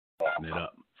mixing it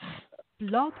up.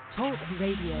 Blog Talk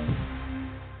Radio.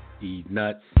 Eat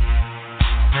nuts.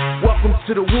 Welcome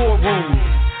to the War Room.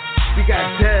 We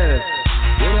got Dez,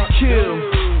 Kill,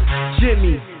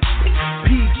 Jimmy,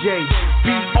 PJ, B.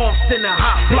 Austin, the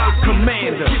Hot Block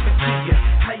Commander.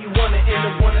 How you want it in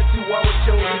a 1 or 2 hour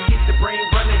show to keep the brain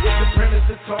running with the premise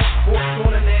to talk sports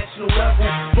on a national level.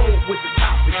 Roll with the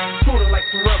topic, sorta like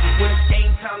the rebels. When it's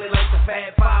game time, they like the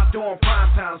Fab Five during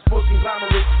prime time. Sports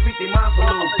conglomerates speak their minds a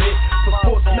little bit. For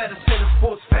sports medicine and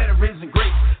sports veterans and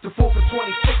greats. The 4th and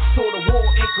 26th, so the war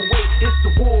in Kuwait. It's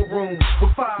the War Room with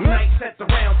 5 nights at the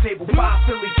round table. 5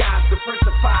 Philly guys,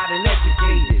 diversified and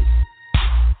educated.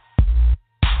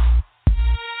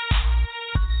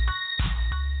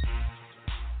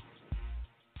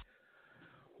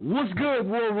 What's good,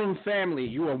 War Room family?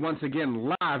 You are once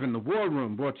again live in the War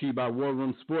Room, brought to you by War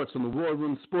Room Sports on the War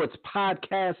Room Sports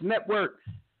Podcast Network.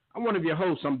 I'm one of your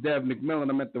hosts. I'm Dev McMillan.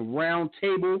 I'm at the round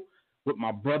table with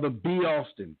my brother B.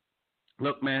 Austin.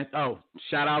 Look, man,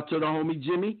 shout out to the homie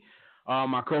Jimmy,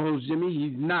 my co-host Jimmy.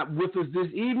 He's not with us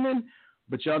this evening,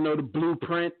 but y'all know the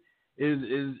blueprint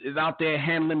is out there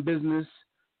handling business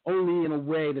only in a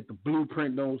way that the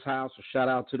blueprint knows how, so shout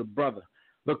out to the brother.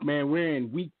 Look, man, we're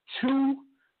in week 2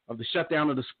 of the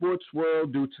shutdown of the sports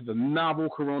world due to the novel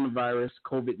coronavirus,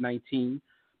 COVID-19.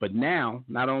 But now,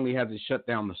 not only has it shut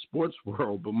down the sports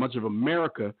world, but much of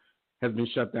America has been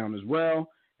shut down as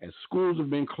well, as schools have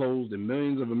been closed and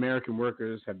millions of American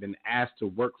workers have been asked to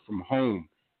work from home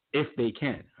if they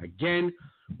can. Again,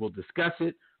 we'll discuss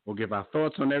it. We'll give our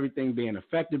thoughts on everything being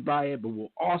affected by it, but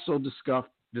we'll also discuss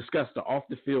the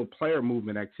off-the-field player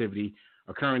movement activity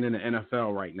occurring in the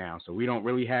NFL right now. So we don't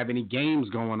really have any games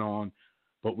going on,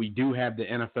 but we do have the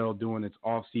NFL doing its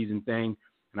off-season thing,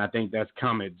 and I think that's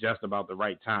come at just about the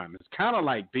right time. It's kind of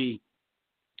like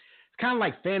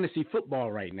fantasy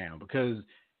football right now, because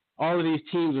all of these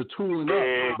teams are tooling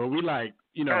up, but we like,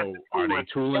 are they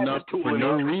tooling up for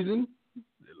no reason?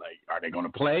 Like, are they going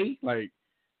to play? Like,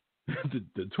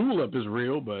 the tool up is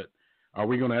real, but are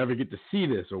we going to ever get to see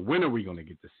this, or when are we going to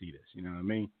get to see this? You know what I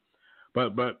mean?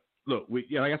 But look,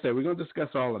 like I said, we're going to discuss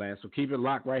all of that, so keep it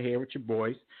locked right here with your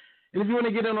boys. And if you want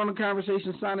to get in on the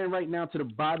conversation, sign in right now to the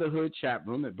By the Hood chat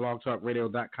room at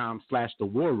blogtalkradio.com/The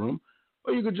War Room.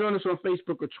 Or you can join us on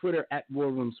Facebook or Twitter at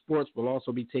War Room Sports. We'll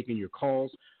also be taking your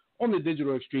calls on the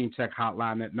Digital Extreme Tech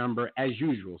Hotline. That number, as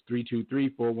usual, is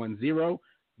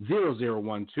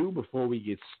 323-410-0012. Before we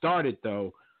get started,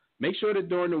 though, make sure that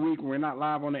during the week when we're not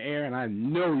live on the air, and I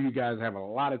know you guys have a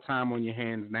lot of time on your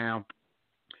hands now,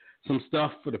 some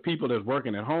stuff for the people that's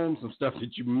working at home, some stuff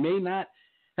that you may not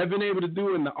have been able to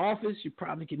do in the office, you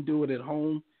probably can do it at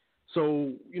home.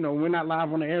 So, we're not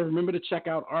live on the air. Remember to check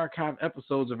out archive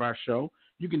episodes of our show.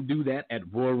 You can do that at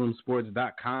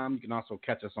warroomsports.com. You can also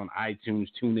catch us on iTunes,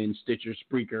 TuneIn, Stitcher,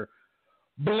 Spreaker,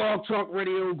 Blog Talk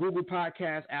Radio, Google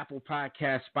Podcasts, Apple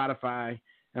Podcasts, Spotify,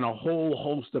 and a whole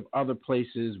host of other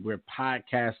places where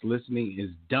podcast listening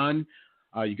is done.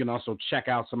 You can also check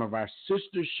out some of our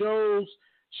sister shows.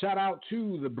 Shout out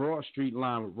to the Broad Street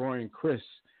Line with Roy and Chris.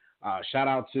 Shout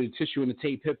out to Tissue and the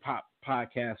Tape Hip Hop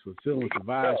Podcast with Phil and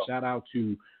Survive. Shout out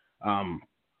to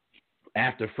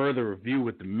After Further Review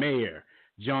with the Mayor,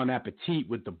 John Appetit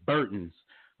with the Burtons,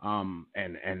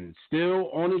 and still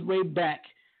on his way back.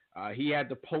 He had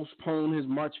to postpone his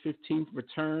March 15th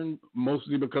return,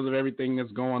 mostly because of everything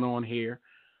that's going on here.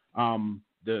 The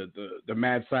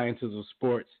mad sciences of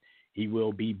sports. He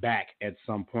will be back at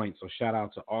some point. So shout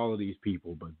out to all of these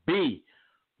people. But B,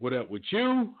 what up with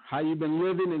you? How you been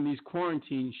living in these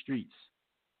quarantine streets?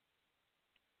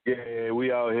 Yeah,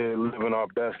 we out here living our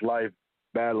best life,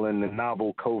 battling the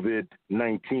novel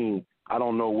COVID-19. I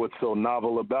don't know what's so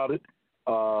novel about it,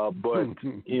 but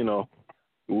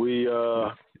we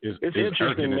it's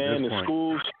interesting, man. The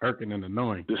schools irking and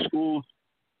annoying. The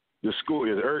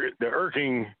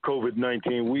irking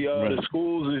COVID-19. The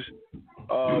schools is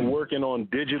working on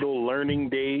digital learning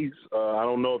days. I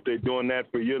don't know if they're doing that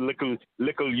for your little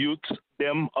youths,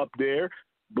 them up there,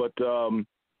 but down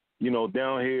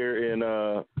here in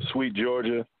sweet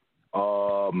Georgia,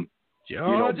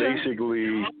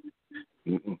 basically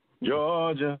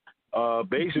Georgia,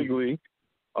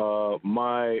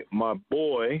 my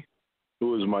boy,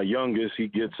 who is my youngest, he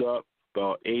gets up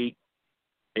about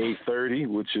 8:30,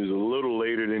 which is a little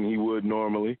later than he would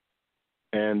normally,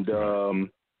 and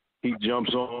he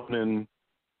jumps on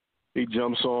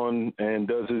and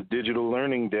does his digital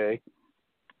learning day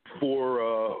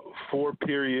for 4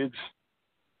 periods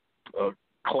of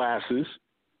classes,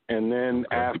 and then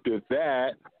after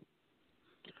that,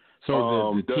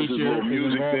 so the does his teacher little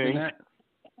music is thing. in that?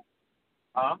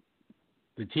 Huh?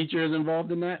 the teacher is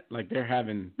involved in that? Like they're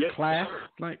having class?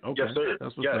 Like, okay, yes, sir.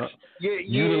 That's what's up. Yeah,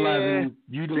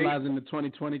 utilizing the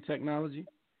 2020 technology?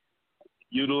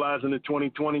 Utilizing the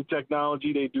 2020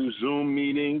 technology. They do Zoom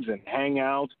meetings and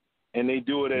Hangouts, and they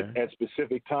do it at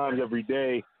specific times every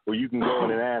day where you can go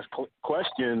in and ask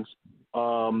questions,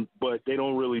 but they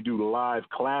don't really do live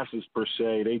classes per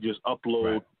se. They just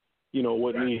upload,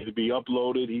 what needs to be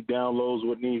uploaded. He downloads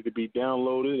what needs to be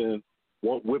downloaded, and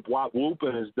whip, wop, whoop,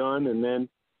 and it's done. And then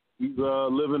he's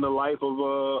living the life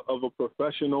of a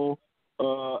professional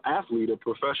athlete, a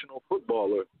professional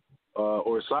footballer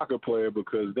or a soccer player,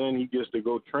 because then he gets to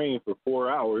go train for 4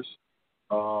 hours,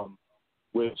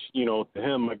 which, to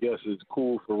him, I guess is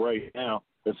cool for right now.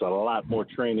 It's a lot more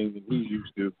training than he's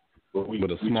used to. But with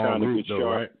a small group, though,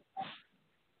 right?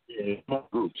 Yeah,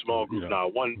 small group. Now,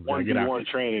 one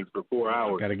training for 4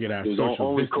 hours. Got to get our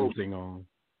social distancing on.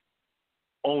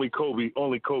 Only Kobe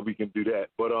can do that.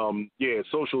 But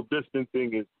social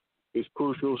distancing is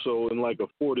crucial. So in like a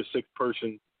 4 to 6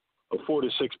 person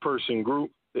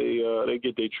group, they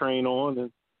get their train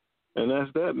on, and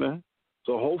that's that, man.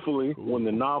 So hopefully when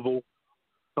the novel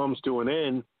comes to an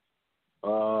end,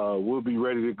 we'll be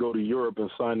ready to go to Europe and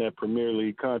sign that Premier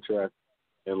League contract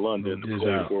in London to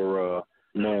play for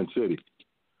Man City.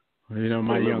 My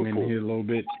youngin' here a little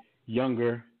bit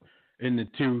younger in the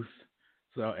tooth.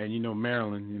 So, and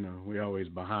Maryland, we always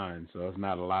behind. So it's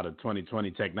not a lot of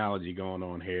 2020 technology going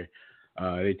on here.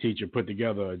 Their teacher put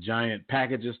together a giant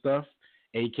package of stuff,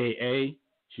 AKA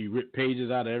she ripped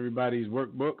pages out of everybody's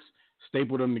workbooks,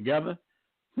 stapled them together,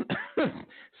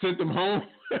 sent them home.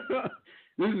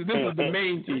 This is the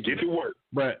main teacher. Get to work.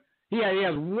 But he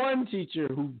has one teacher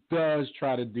who does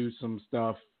try to do some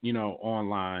stuff,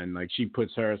 online. Like she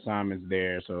puts her assignments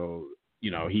there, so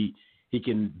he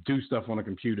can do stuff on a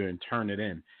computer and turn it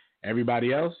in.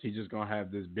 Everybody else, he's just gonna have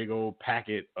this big old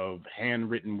packet of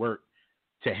handwritten work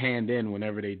to hand in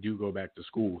whenever they do go back to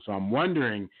school. So I'm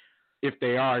wondering if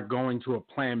they are going to a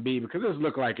plan B, because this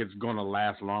look like it's going to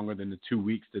last longer than the 2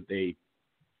 weeks that they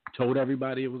told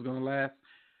everybody it was going to last.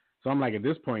 So I'm like, at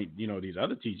this point, these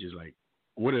other teachers, like,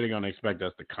 what are they going to expect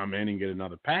us to come in and get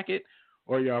another packet?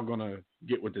 Or are y'all going to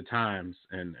get with the times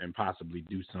and possibly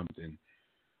do something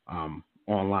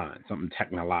online, something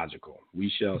technological?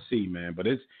 We shall see, man. But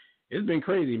it's been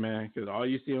crazy, man, because all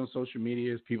you see on social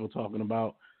media is people talking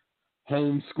about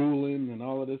homeschooling and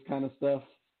all of this kind of stuff.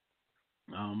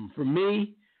 For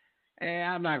me,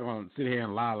 I'm not going to sit here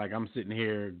and lie like I'm sitting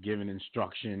here giving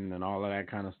instruction and all of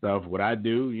that kind of stuff. What I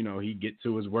do, he get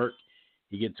to his work,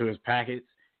 he get to his packets,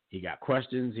 he got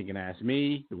questions, he can ask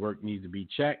me, the work needs to be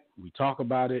checked, we talk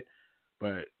about it,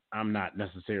 but I'm not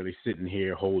necessarily sitting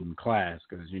here holding class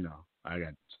because, I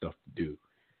got stuff to do.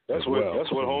 That's what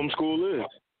homeschool is.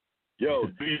 Yo,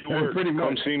 do your work. Pretty much.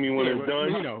 Come see me when it's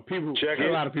done. People. Check a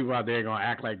it. lot of people out there are gonna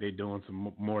act like they're doing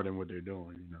some more than what they're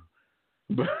doing.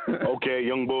 But okay,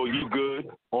 young boy, you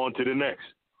good? On to the next.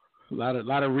 A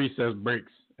lot of recess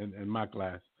breaks in my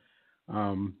class.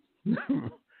 Oh,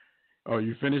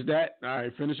 you finished that? All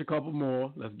right, finish a couple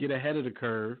more. Let's get ahead of the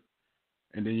curve,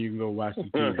 and then you can go watch the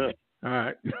TV. All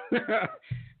right,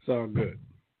 it's all good.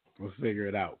 We'll figure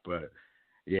it out. But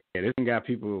yeah, this got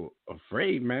people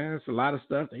afraid, man. It's a lot of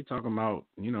stuff. They talking about,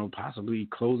 possibly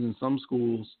closing some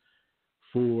schools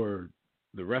for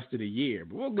the rest of the year.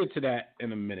 But we'll get to that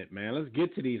in a minute, man. Let's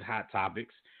get to these hot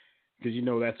topics because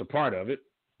that's a part of it.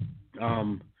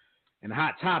 And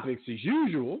hot topics, as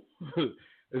usual,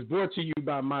 is brought to you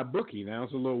by MyBookie. Now,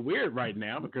 it's a little weird right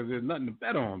now because there's nothing to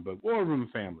bet on, but War Room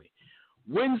family,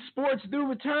 when sports do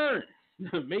return,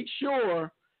 make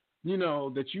sure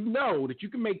that you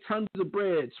can make tons of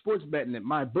bread sports betting at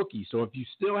MyBookie. So if you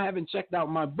still haven't checked out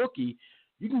MyBookie,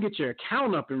 you can get your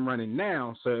account up and running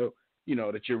now so,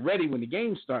 that you're ready when the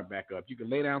games start back up. You can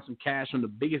lay down some cash on the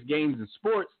biggest games in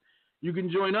sports. You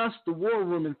can join us, the War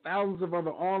Room, and thousands of other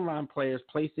online players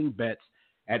placing bets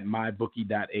at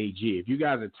mybookie.ag. If you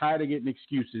guys are tired of getting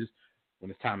excuses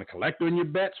when it's time to collect on your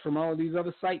bets from all of these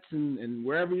other sites and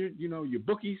wherever, your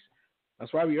bookies,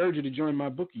 that's why we urge you to join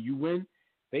MyBookie. You win.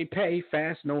 They pay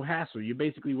fast, no hassle. You're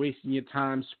basically wasting your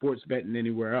time sports betting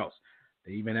anywhere else.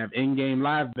 They even have in-game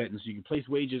live betting, so you can place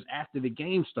wagers after the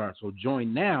game starts. So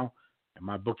join now, and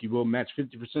MyBookie will match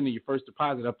 50% of your first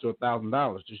deposit up to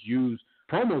 $1,000. Just use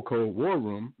promo code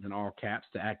WARROOM in all caps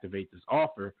to activate this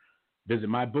offer. Visit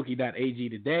mybookie.ag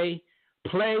today.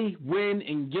 Play, win,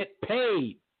 and get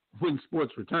paid when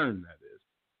sports return, that is.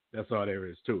 That's all there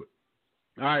is to it.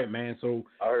 All right, man. So,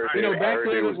 I heard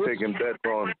they was taking bets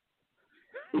on.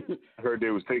 I heard they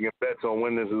was taking bets on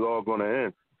when this is all going to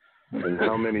end and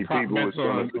how many people it's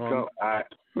going to come.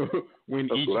 When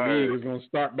each league is going to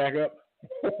start back up.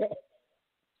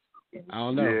 I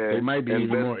don't know. Yeah, they might be and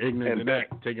even bet- more ignorant and than bet-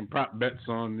 that, taking prop bets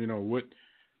on, what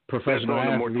professional on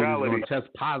the athlete is mortality. going to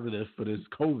test positive for this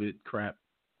COVID crap.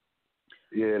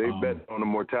 Yeah, they bet on the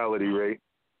mortality rate.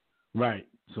 Right.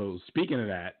 So speaking of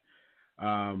that,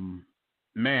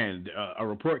 man, a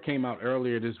report came out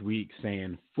earlier this week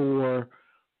saying 4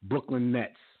 Brooklyn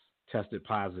Nets tested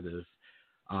positive.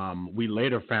 We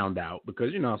later found out,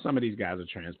 because, some of these guys are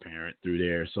transparent through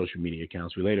their social media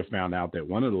accounts. We later found out that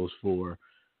one of those 4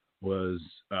 was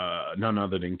none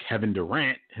other than Kevin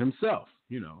Durant himself.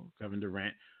 Kevin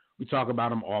Durant. We talk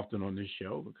about him often on this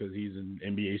show because he's an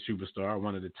NBA superstar,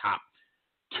 one of the top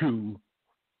 2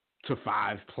 to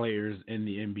 5 players in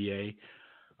the NBA,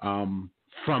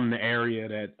 from the area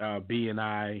that B and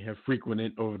I have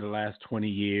frequented over the last 20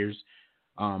 years.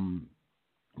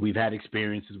 We've had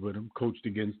experiences with him, coached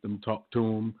against him, talked to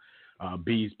him.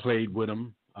 B's played with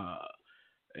him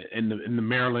in the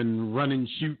Maryland run and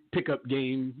shoot pickup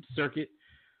game circuit.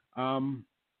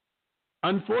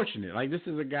 Unfortunate. Like, this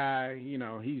is a guy,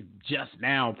 he's just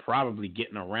now probably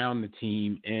getting around the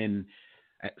team in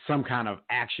some kind of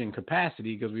action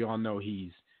capacity, because we all know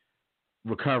he's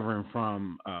recovering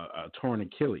from a torn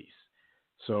Achilles.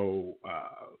 So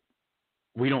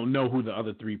we don't know who the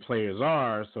other 3 players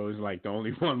are. So it's like the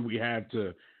only one we have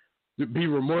to be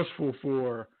remorseful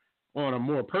for on a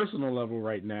more personal level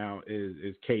right now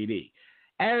is KD.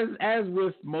 As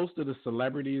with most of the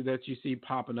celebrities that you see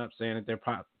popping up saying that they're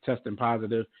testing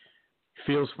positive,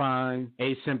 feels fine,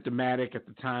 asymptomatic at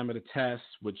the time of the test,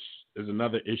 which is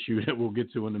another issue that we'll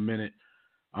get to in a minute.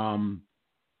 But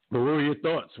what were your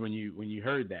thoughts when you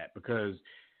heard that? Because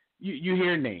you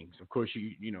hear names. Of course,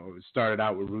 it started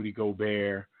out with Rudy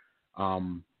Gobert.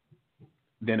 Then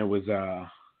it was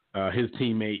his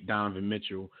teammate Donovan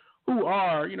Mitchell, who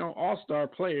are, all-star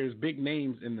players, big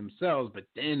names in themselves. But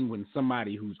then when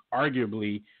somebody who's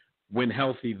arguably, when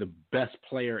healthy, the best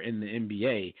player in the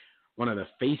NBA, one of the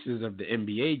faces of the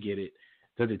NBA, get it,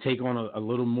 does it take on a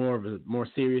little more of a more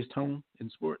serious tone in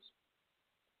sports?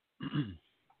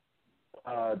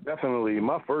 Definitely.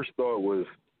 My first thought was,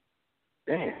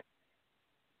 damn,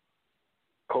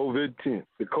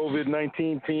 the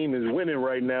COVID-19 team is winning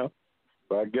right now.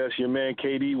 So I guess your man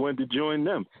KD went to join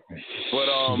them. But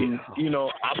I'm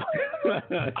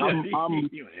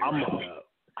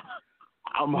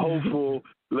hopeful.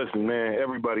 Listen, man,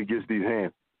 everybody gets these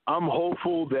hands. I'm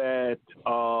hopeful that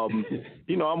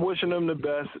I'm wishing them the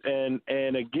best.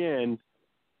 And again,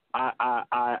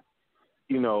 I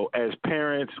as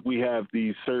parents, we have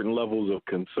these certain levels of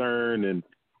concern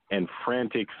and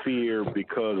frantic fear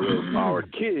because of our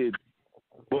kids.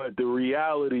 But the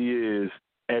reality is,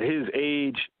 at his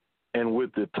age and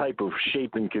with the type of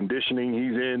shape and conditioning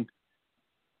he's in,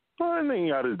 one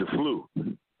thing out is the flu. He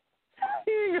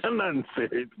ain't got nothing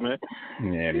serious, man.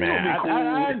 Yeah, man. Cool.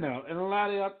 I know. And a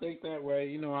lot of y'all think that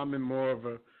way. I'm in more of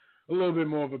a little bit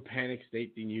more of a panic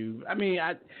state than you. I mean,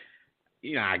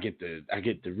 I get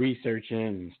the researching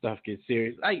and stuff gets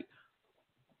serious. Like,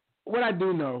 what I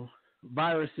do know,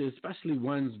 viruses, especially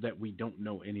ones that we don't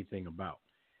know anything about,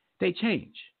 they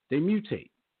change. They mutate.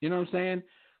 You know what I'm saying?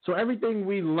 So everything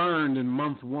we learned in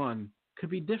month 1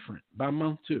 could be different by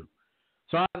month 2.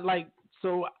 So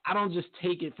I don't just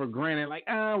take it for granted, like,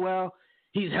 well,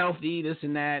 he's healthy, this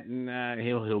and that, and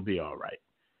he'll be all right.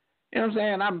 You know what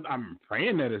I'm saying? I'm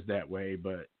praying that it's that way,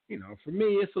 but for me,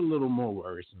 it's a little more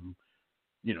worrisome.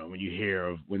 When you hear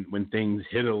of when things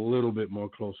hit a little bit more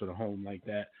closer to home like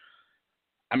that.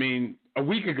 I mean, a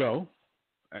week ago,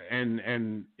 and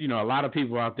a lot of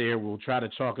people out there will try to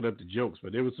chalk it up to jokes,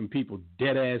 but there was some people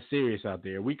dead ass serious out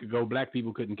there. A week ago, black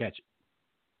people couldn't catch it.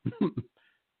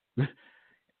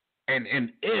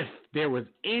 And if there was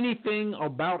anything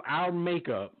about our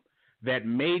makeup that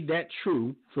made that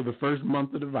true for the first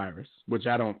month of the virus, which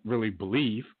I don't really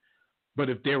believe, but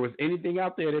if there was anything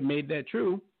out there that made that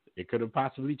true, it could have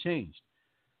possibly changed.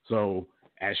 So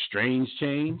as strains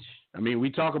change, I mean, we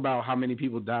talk about how many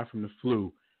people die from the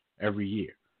flu every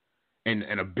year. And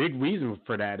a big reason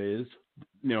for that is,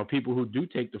 people who do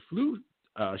take the flu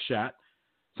shot,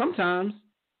 sometimes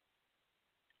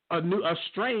a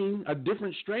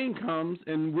different strain comes,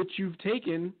 and what you've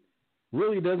taken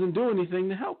really doesn't do anything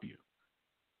to help you.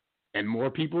 And more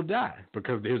people die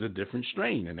because there's a different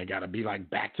strain, and they got to be like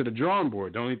back to the drawing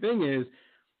board. The only thing is,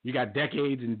 you got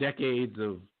decades and decades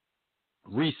of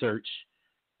research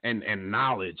and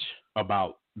knowledge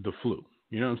about the flu.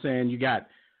 You know what I'm saying? You got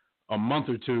a month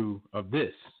or 2 of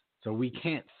this. So we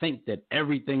can't think that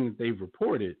everything that they've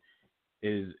reported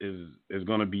is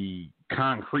going to be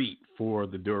concrete for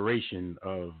the duration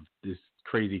of this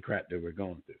crazy crap that we're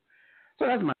going through. So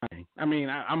that's my thing. I mean,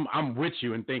 I'm with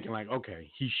you in thinking like, okay,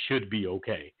 he should be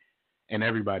okay. and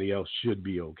everybody else should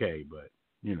be okay. But,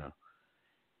 you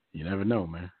never know,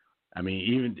 man. I mean,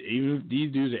 even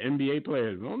these dudes are NBA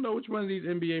players. We don't know which one of these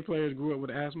NBA players grew up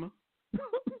with asthma.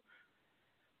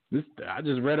 I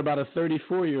just read about a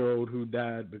 34-year-old who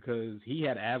died because he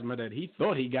had asthma that he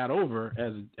thought he got over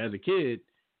as a kid,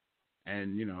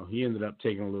 and he ended up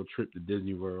taking a little trip to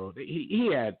Disney World. He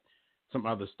had some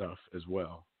other stuff as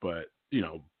well, but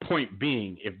point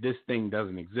being, if this thing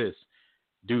doesn't exist,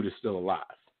 dude is still alive.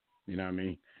 You know what I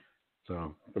mean?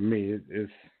 So for me,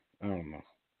 it's I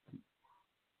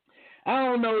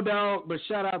don't know, dog. But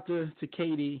shout out to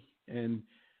Katie and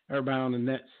everybody on the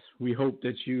Nets. We hope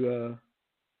that you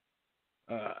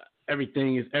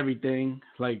everything is everything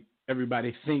like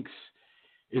everybody thinks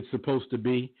it's supposed to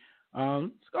be.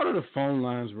 Let's go to the phone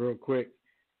lines real quick.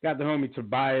 Got the homie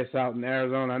Tobias out in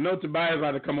Arizona. I know Tobias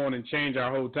about to come on and change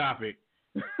our whole topic.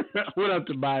 What up,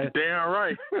 Tobias? Damn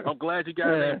right. I'm glad you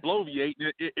guys ain't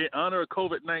bloviating. In honor of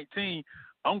COVID-19,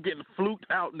 I'm getting fluked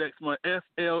out next month.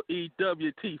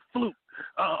 FLEWT, fluke,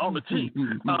 on the cheap.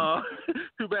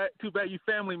 Too bad you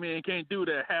family man can't do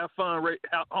that. Have fun,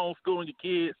 homeschooling your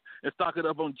kids and stock it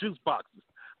up on juice boxes.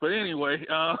 But anyway,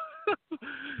 and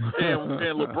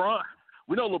LeBron,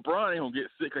 we know LeBron ain't gonna get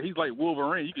sick because he's like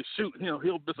Wolverine. You can shoot him,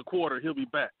 he'll miss a quarter, he'll be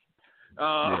back.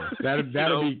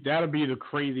 That'll be the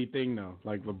crazy thing though.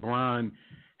 Like LeBron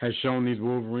has shown these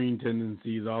Wolverine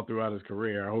tendencies all throughout his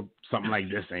career. I hope something like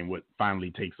this ain't what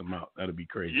finally takes him out. That'll be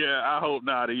crazy. Yeah, I hope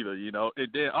not either. And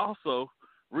then also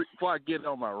before I get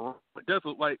on my, there's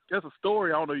a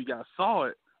story. I don't know if you guys saw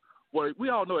it. Well, we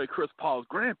all know that Chris Paul's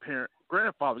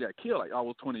grandfather got killed like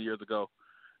almost 20 years ago.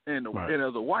 And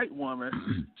as a white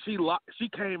woman, she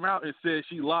came out and said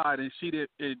she lied, and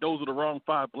those are the wrong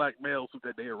 5 black males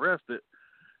that they arrested.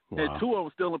 Wow. And 2 of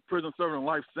them still in prison serving a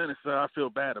life sentence, so I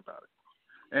feel bad about it.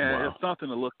 And It's something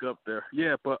to look up there.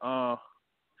 Yeah, but,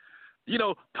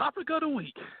 topic of the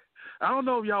week. I don't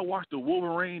know if y'all watched the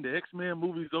Wolverine, the X-Men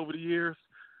movies over the years.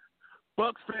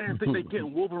 Bucks fans think they're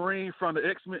getting Wolverine from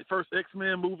the first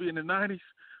X-Men movie in the 90s,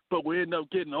 but we end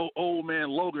up getting old man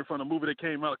Logan from the movie that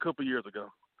came out a couple years ago.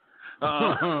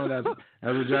 That's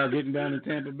what y'all getting down in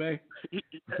Tampa Bay?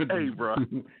 Hey, bro.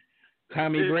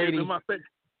 Tommy Brady.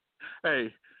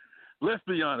 Hey, let's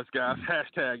be honest, guys.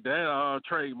 Hashtag that,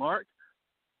 trademark.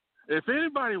 If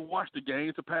anybody watched the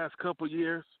games the past couple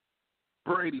years,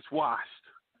 Brady's washed.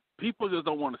 People just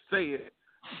don't want to say it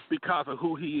because of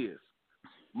who he is.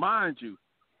 Mind you,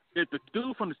 if the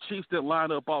dude from the Chiefs didn't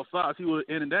line up off sides, he would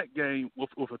have ended that game with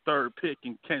a third pick,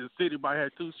 and Kansas City might have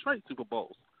had 2 straight Super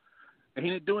Bowls. And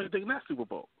he didn't do anything in that Super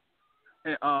Bowl.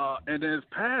 And then his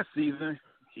past season,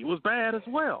 he was bad as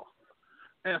well.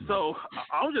 And so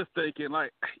I was just thinking, I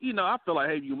feel like,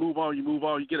 hey, you move on,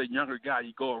 you get a younger guy,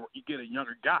 you get a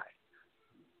younger guy.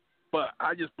 But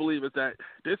I just believe it's that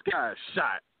this guy is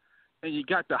shot, and you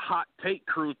got the hot take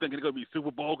crew thinking they're going to be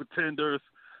Super Bowl contenders,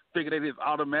 thinking they're this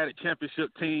automatic championship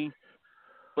team.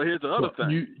 But here's the other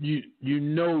thing. You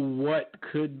know what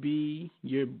could be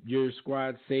your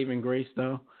squad's saving grace,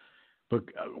 though?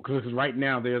 Because right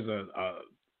now there's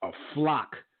a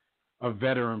flock of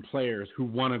veteran players who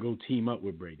want to go team up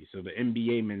with Brady. So the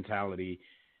NBA mentality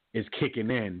is kicking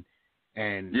in.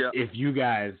 And if you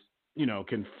guys,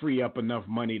 can free up enough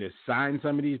money to sign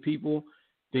some of these people,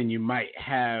 then you might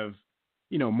have,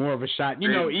 more of a shot.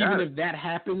 Even if that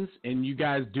happens and you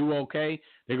guys do okay,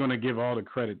 they're going to give all the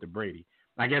credit to Brady.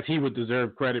 I guess he would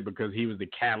deserve credit because he was the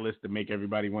catalyst to make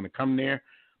everybody want to come there.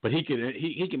 But he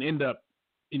can end up,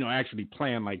 actually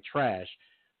playing like trash,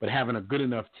 but having a good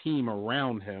enough team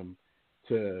around him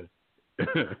to.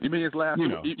 You mean his last?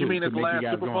 You mean his last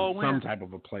Super Bowl win? Some type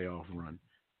of a playoff run.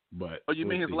 But you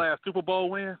mean his last Super Bowl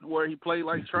win where he played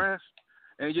like trash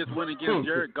and he just went against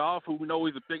Jared Goff, who we know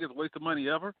is the biggest waste of money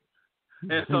ever?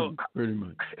 And so, pretty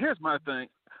much. Here's my thing.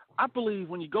 I believe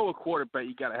when you go a quarterback,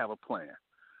 you got to have a plan.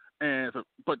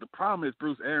 But the problem is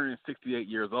Bruce Arians, 68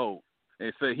 years old,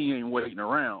 and say he ain't waiting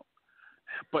around.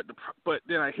 But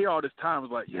then I hear all this time,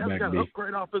 it's like, we got to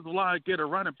upgrade offensive line, get a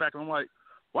running back. And I'm like,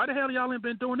 why the hell y'all ain't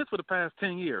been doing this for the past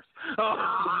 10 years?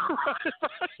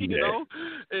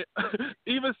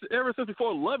 Even ever since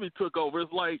before Lovey took over,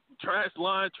 it's like trash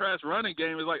line, trash running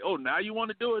game. It's like, oh, now you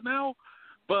want to do it now?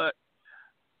 But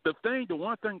the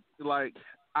one thing,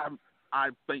 I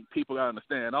think people got to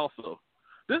understand also,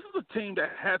 this is a team that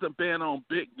hasn't been on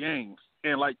big games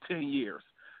in 10 years.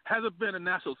 Hasn't been a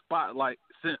national spotlight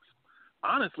since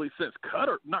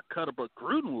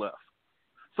Gruden left.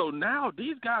 So now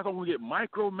these guys are going to get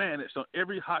micromanaged on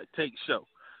every hot take show.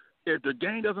 If the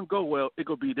game doesn't go well, it's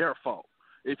going to be their fault.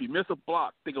 If you miss a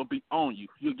block, they're going to be on you.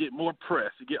 You get more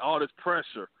press. You get all this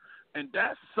pressure. And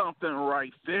that's something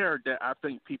right there that I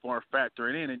think people are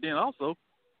factoring in. And then also,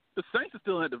 the Saints are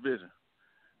still in that division.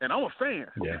 And I'm a fan.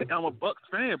 Yeah. I'm a Bucs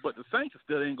fan, but the Saints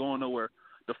still ain't going nowhere.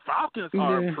 The Falcons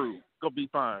are improved. Gonna be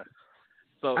fine.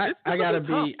 So I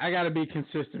gotta be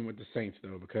consistent with the Saints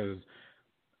though, because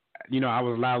I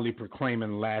was loudly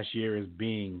proclaiming last year as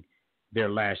being their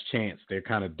last chance. They're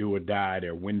kind of do or die.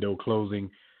 Their window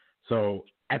closing. So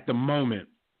at the moment,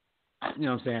 what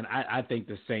I'm saying, I think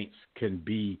the Saints can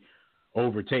be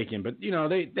overtaken, but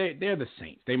they're the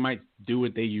Saints. They might do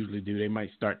what they usually do. They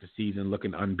might start the season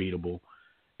looking unbeatable,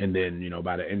 and then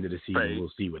by the end of the season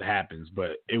we'll see what happens.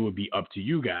 But it would be up to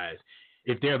you guys.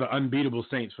 If they're the unbeatable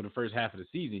Saints for the first half of the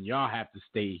season, y'all have to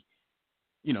stay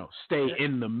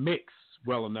in the mix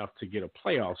well enough to get a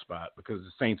playoff spot, because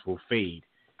the Saints will fade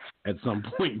at some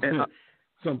point.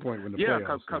 Some point when the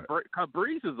playoffs start. Because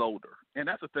Breeze is older, and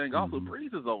that's the thing. Also,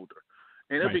 Breeze is older.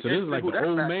 And right, so this is like the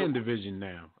old man division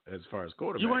now, as far as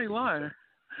quarterbacks. You ain't lying.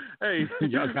 Hey,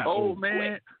 old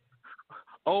man,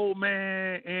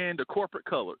 and the corporate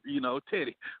color,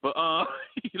 Teddy. But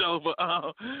here's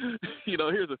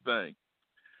the thing.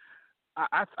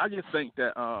 I just think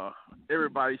that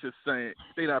everybody's just saying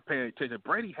they're not paying attention.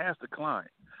 Brady has declined,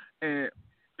 and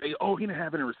he didn't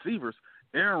have any receivers.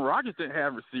 Aaron Rodgers didn't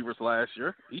have receivers last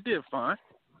year. He did fine.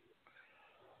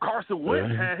 Carson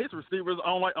Wentz had his receivers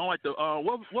on like the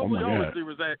what were y'all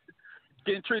receivers at?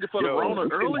 Getting treated for the Rona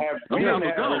early. We didn't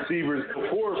have receivers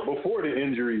before the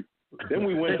injury. Then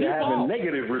we went to having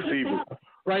negative receivers.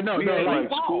 Right? No,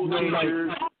 school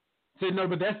teachers.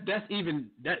 But that's even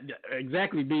that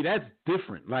exactly. B, that's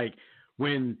different. Like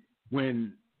when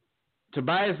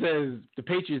Tobias says the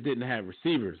Patriots didn't have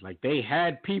receivers, like they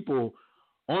had people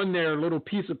on their little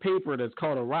piece of paper that's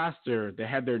called a roster that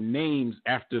had their names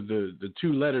after the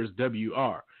two letters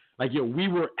WR. Like, we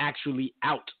were actually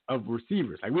out of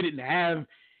receivers. Like, we didn't have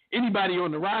anybody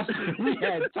on the roster. We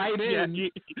had tight ends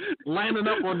lining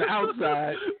up on the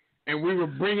outside, and we were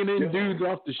bringing in dudes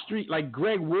off the street. Like,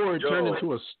 Greg Ward turned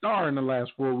into a star in the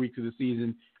last 4 weeks of the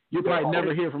season. You'll probably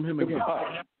never hear from him again.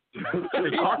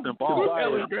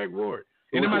 Greg Ward.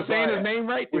 And am I saying his name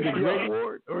right? Is it Greg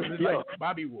Ward or is it like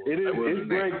Bobby Ward?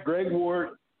 It's Greg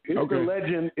Ward. It's the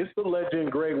legend. It's the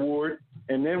legend, Greg Ward.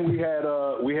 And then we had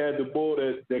the bull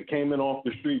that came in off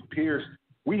the street, Pierce.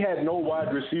 We had no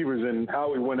wide receivers, and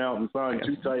Howie went out and signed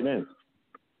 2 tight ends.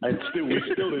 And we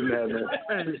still didn't have that.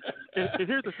 And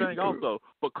here's the thing, also,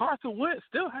 but Carson Wentz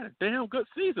still had a damn good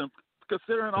season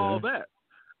considering all that.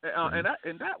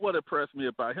 And that what impressed me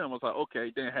about him. I was like, okay,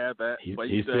 he didn't have that. He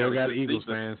still got Eagles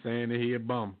fans saying that he a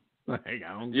bum. Like,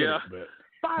 I don't get it. But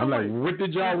I'm like, what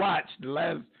did y'all watch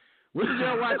last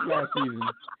season?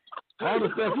 All the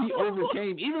stuff he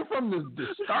overcame, even from the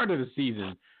start of the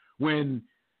season, when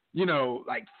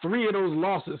like 3 of those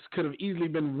losses could have easily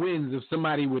been wins if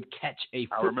somebody would catch a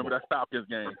football. I remember that Falcons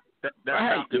game. That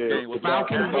Falcons game was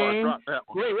Falcons game.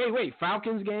 Wait.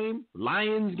 Falcons game,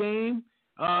 Lions game.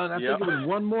 I think it was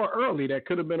one more early that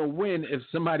could have been a win if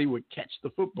somebody would catch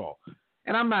the football.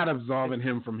 And I'm not absolving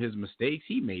him from his mistakes.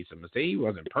 He made some mistakes. He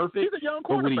wasn't perfect. He's a young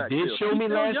but what he quarterback. did show me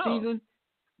last season,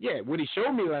 what he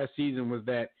showed me last season was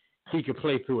that he could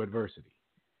play through adversity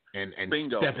and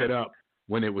step it up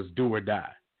when it was do or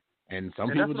die. And some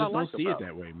people just don't see it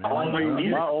that way,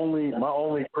 man. My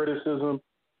only criticism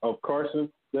of Carson,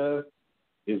 Dev,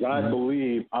 is I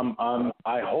believe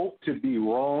I hope to be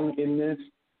wrong in this.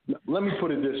 Let me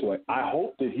put it this way. I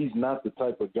hope that he's not the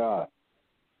type of guy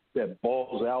that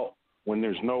balls out when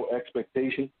there's no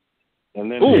expectation,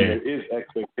 and then when there is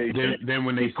expectation. Then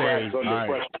when they say, all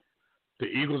right, the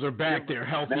Eagles are back, they're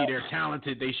healthy, they're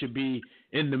talented, they should be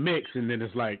in the mix, and then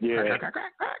it's like, crack.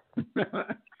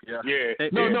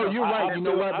 No, you're right. You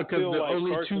know what? Because the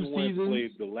only Carson 2 Wentz seasons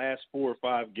played the last 4 or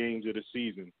 5 games of the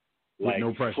season like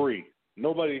no pressure. Free.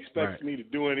 Nobody expects me to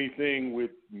do anything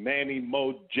with Manny,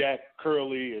 Mo, Jack,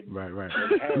 Curly, and right.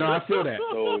 No, I feel that.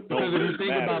 So because if you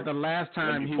think about the last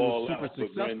time he was super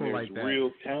successful like that, real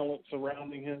talent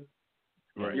surrounding him,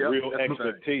 right? Real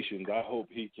expectations. I hope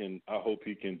he can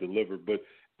deliver. But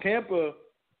Tampa,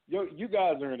 you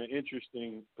guys are in an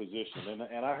interesting position,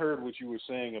 and I heard what you were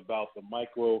saying about the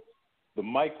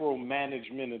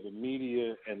micromanagement of the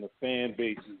media and the fan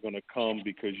base is going to come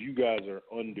because you guys are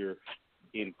under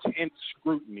intense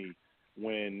scrutiny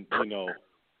when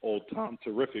old Tom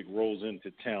Terrific rolls into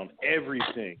town.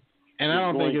 Everything, and I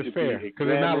don't think it's fair because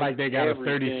it's not like they got a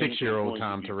 36-year-old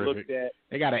Tom Terrific.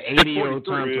 They got an 80-year-old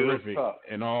Tom Terrific,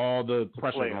 and all the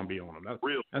pressure is going to be on them.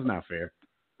 That's not fair.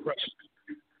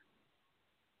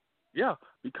 Yeah,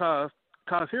 because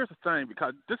because here's the thing,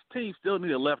 because this team still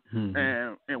need a left,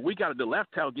 and we got the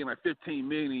left tackle getting like $15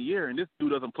 million a year, and this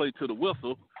dude doesn't play to the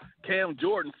whistle. Cam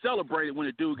Jordan celebrated when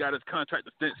the dude got his contract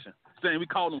extension, saying we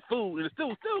called him fool, and it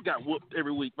still got whooped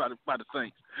every week by the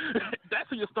Saints. That's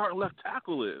who your starting left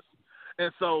tackle is.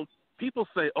 And so people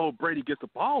say, oh, Brady gets the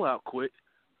ball out quick.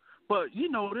 But you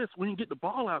know this, when you get the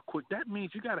ball out quick, that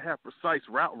means you got to have precise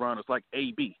route runners like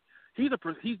AB. He's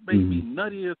maybe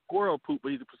nutty as squirrel poop,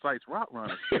 but he's a precise route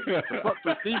runner. The Bucs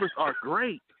receivers are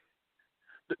great.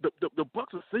 The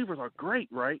Bucs receivers are great,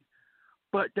 right?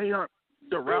 But they aren't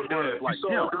the route runners like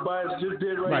him.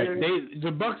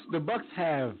 The Bucs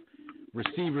have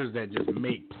receivers that just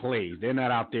make plays. They're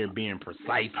not out there being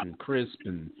precise and crisp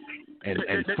and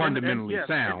fundamentally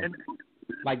sound.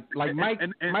 Like Mike.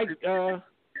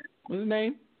 What's his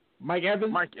name? Mike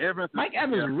Evans? Mike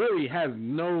Evans really has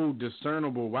no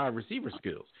discernible wide receiver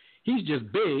skills. He's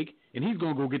just big, and he's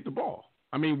going to go get the ball.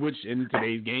 I mean, which in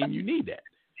today's game, you need that.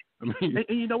 I mean,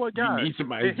 and you know what, guys? You need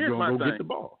somebody who's going to go get the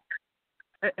ball.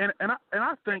 And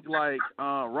I think, like,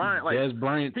 Ryan, like, Des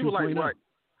Bryant people 2.0.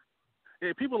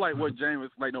 People like what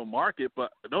James, like, no market,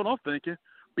 but I'm thinking,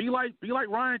 be like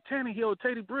Ryan Tannehill or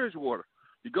Teddy Bridgewater.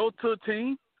 You go to a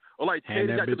team, or like Teddy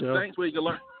got to the Saints where you can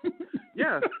learn.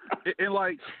 Yeah, and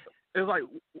like, it's like,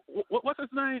 what's his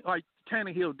name? Like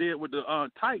Tannehill did with the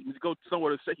Titans, go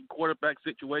somewhere to second quarterback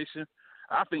situation.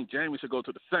 I think Jamie should go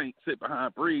to the Saints, sit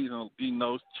behind Breeze, and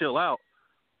chill out.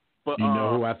 But you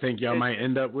know who I think y'all might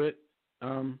end up with?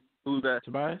 Who's that?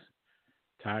 Tobias?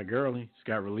 Ty Gurley. Just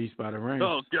got released by the Rams.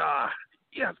 Oh God,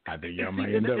 yes. I think y'all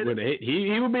might end up with it.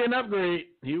 He would be an upgrade.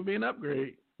 He would be an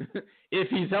upgrade if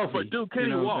he's healthy. But dude, can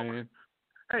he walk?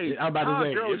 Hey, I'm about Todd to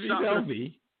say Gurley if he's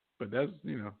healthy. But that's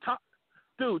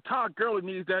Dude, Todd Gurley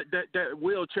needs that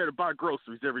wheelchair to buy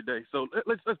groceries every day. So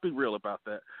let's be real about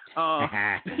that.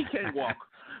 He can't walk.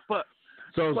 But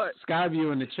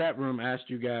Skyview in the chat room asked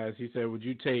you guys. He said, "Would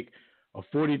you take a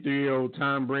 43-year-old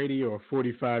Tom Brady or a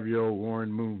 45-year-old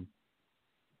Warren Moon?"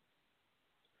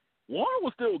 Warren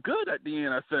was still good at the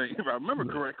end, I think, if I remember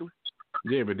correctly.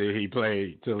 Yeah, but did he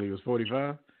play till he was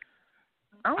 45?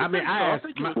 I asked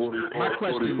my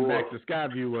question back to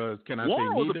Skyview was, can I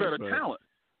Warren say neither? Was a better talent.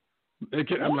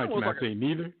 Can I say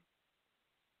neither?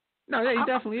 No, yeah, he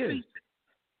definitely is.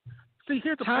 See,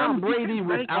 here's the Tom problem. Brady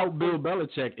without Bill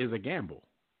Belichick is a gamble.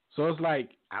 So it's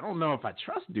like, I don't know if I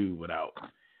trust dude without.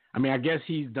 I mean, I guess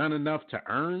he's done enough to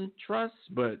earn trust,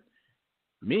 but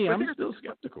I'm still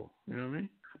skeptical. You know what I mean?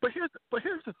 But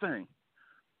here's the thing.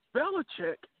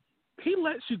 Belichick, he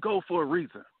lets you go for a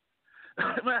reason.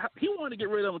 He wanted to get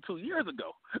rid of him 2 years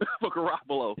ago for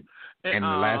Garoppolo. And the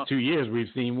last 2 years, we've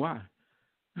seen why.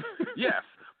 Yes.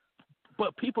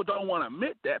 But people don't want to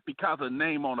admit that because of the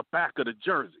name on the back of the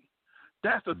jersey.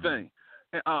 That's the thing.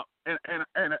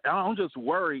 And I'm just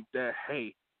worried that,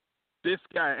 hey, this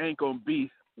guy ain't going to be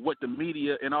what the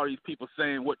media and all these people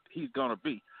saying what he's going to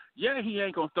be. Yeah, he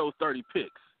ain't going to throw 30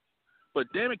 picks. But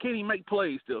damn it, can he make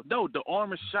plays still? No, the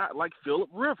arm is shot like Phillip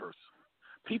Rivers.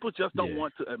 People just don't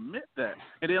want to admit that,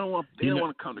 and they don't want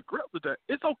to come to grips with that.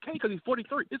 It's okay because he's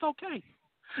 43. It's okay.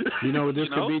 You know what this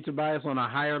could be, Tobias, on a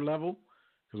higher level?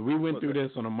 Because we went through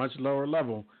this on a much lower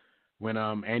level when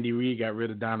Andy Reid got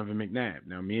rid of Donovan McNabb.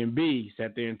 Now, me and B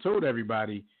sat there and told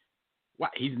everybody,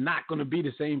 he's not going to be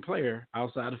the same player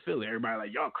outside of Philly. Everybody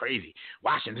like, y'all crazy.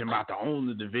 Washington about to own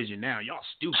the division now. Y'all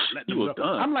stupid. Let them go.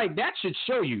 I'm like, that should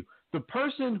show you the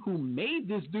person who made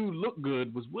this dude look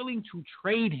good was willing to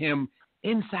trade him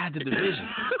inside the division.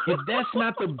 If that's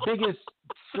not the biggest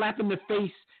slap in the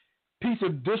face piece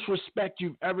of disrespect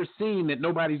you've ever seen, that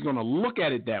nobody's going to look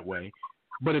at it that way,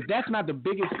 but if that's not the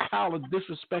biggest pile of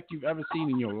disrespect you've ever seen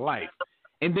in your life,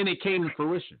 and then it came to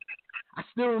fruition. I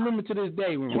still remember to this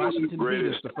day when Washington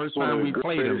beat us the first time we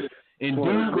played them, and dude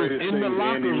was in the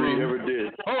locker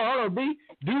room. Hold on, B.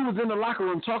 Dude was in the locker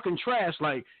room talking trash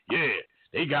like, yeah,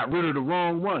 they got rid of the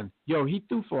wrong one. Yo, he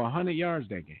threw for 100 yards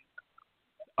that game.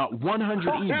 100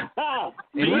 even. And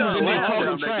he was in there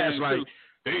talking trash like,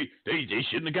 they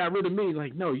shouldn't have got rid of me.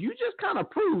 Like, no, you just kind of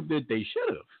proved that they should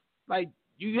have. Like,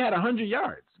 you had 100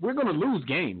 yards. We're going to lose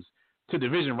games to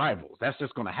division rivals. That's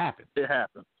just going to happen. It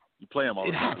happens. You play them all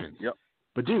the time. It happens. Yep.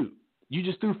 But, dude, you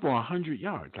just threw for 100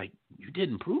 yards. Like, you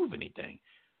didn't prove anything.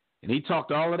 And he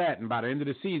talked all of that, and by the end of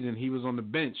the season, he was on the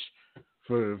bench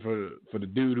for the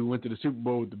dude who went to the Super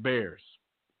Bowl with the Bears.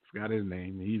 Forgot his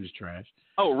name. He was trash.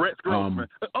 Oh, Rex Grossman.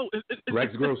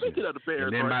 Rex Grossman. Speaking of the Bears,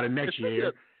 and then by the next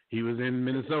year, he was in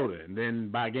Minnesota. And then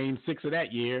by game 6 of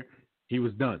that year, he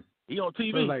was done. He on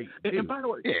TV. So like, and by the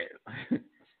way,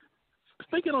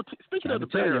 speaking of the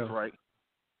Bears, right?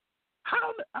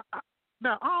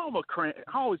 Now I've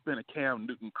always been a Cam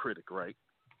Newton critic, right?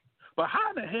 But how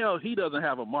in the hell he doesn't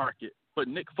have a market, but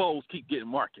Nick Foles keep getting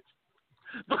markets?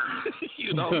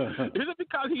 You know, is it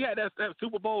because he had that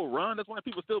Super Bowl run? That's why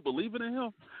people still believing in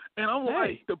him. And I'm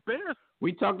like, the Bears.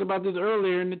 We talked about this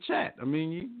earlier in the chat. I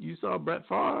mean, you saw Brett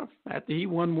Favre after he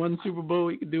won one Super Bowl,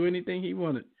 he could do anything he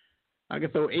wanted. I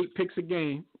could throw 8 picks a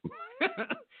game.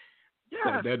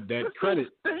 Yeah, that credit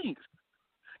stinks.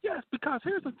 Yes, because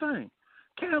here's the thing: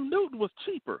 Cam Newton was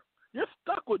cheaper. You're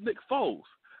stuck with Nick Foles,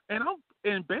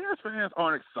 and Bears fans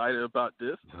aren't excited about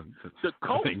this. The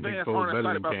Colts fans aren't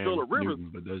excited about Phillip Rivers.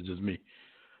 Newton, but that's just me.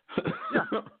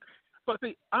 Yeah, but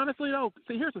honestly though,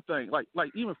 here's the thing: like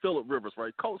even Phillip Rivers,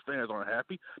 right? Colts fans aren't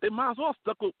happy. They might as well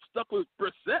stuck with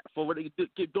Brissett for what they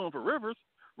keep doing for Rivers.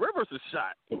 Rivers is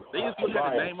shot. They just look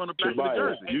at the name on the back of the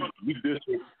jersey.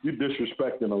 You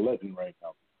disrespecting a legend right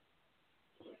now.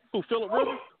 Who, Phillip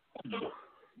Rivers?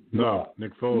 No,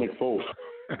 Nick Foles. Nick Foles.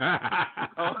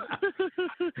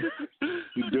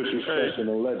 You disrespecting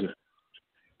a legend.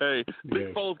 Hey,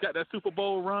 Nick Foles got that Super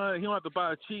Bowl run. He don't have to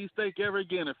buy a cheesesteak ever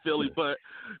again in Philly. But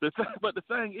the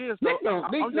thing is, though,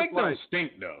 Nick don't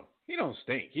stink though. He don't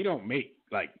stink. He don't make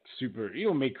he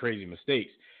don't make crazy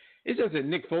mistakes. It's just that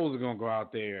Nick Foles is gonna go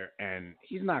out there and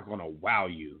he's not gonna wow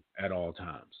you at all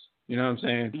times. You know what I'm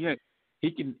saying? Yeah. He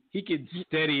can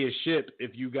steady a ship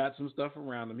if you got some stuff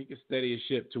around him. He can steady a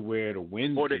ship to where the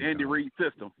wind or the Andy Reid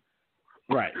system.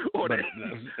 Right. But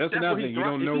that's another thing. You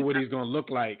don't know what he's gonna look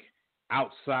like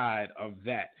outside of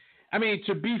that. I mean,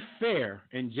 to be fair,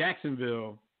 in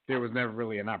Jacksonville, there was never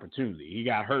really an opportunity. He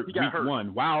got hurt week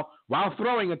 1 while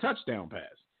throwing a touchdown pass.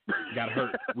 He got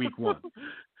hurt week 1.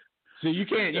 So you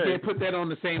can't put that on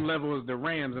the same level as the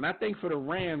Rams. And I think for the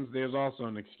Rams, there's also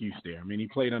an excuse there. I mean, he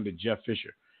played under Jeff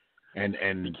Fisher, and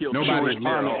nobody's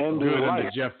been good under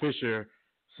Jeff Fisher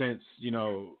since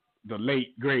the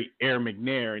late great Aaron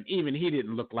McNair, and even he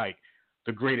didn't look like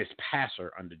the greatest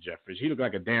passer under Jeff Fisher. He looked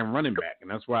like a damn running back,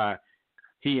 and that's why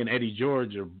he and Eddie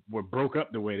George were broke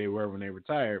up the way they were when they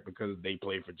retired, because they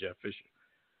played for Jeff Fisher.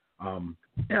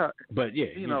 But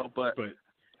here's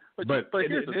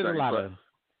there's a lot of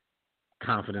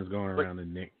confidence going around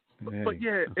in Nick. And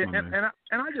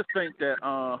I just think that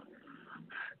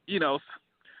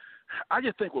I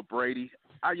just think with Brady,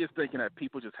 I just thinking that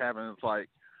people just having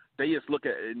they just look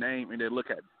at a name and they're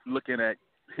looking at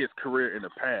his career in the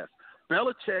past.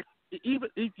 Belichick, even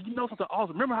something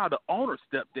awesome. Remember how the owner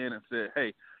stepped in and said,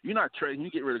 "Hey, you're not trading. You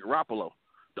get rid of Garoppolo."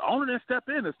 The owner didn't step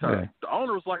in this time. Yeah. The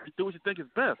owner was like, "Do what you think is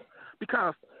best,"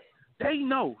 because they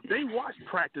know, they watch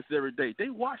practice every day. They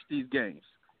watch these games.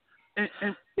 And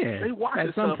they watch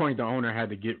at some point the owner had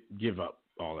to give up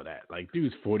all of that. Like,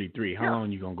 dude's 43. How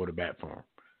long you gonna go to bat for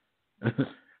him?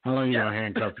 How long you gonna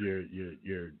handcuff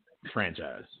your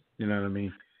franchise? You know what I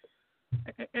mean?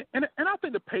 And I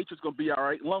think the Patriots gonna be all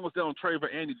right as long as they don't trade for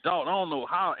Andy Dalton. I don't know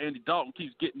how Andy Dalton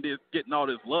keeps getting all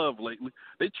this love lately.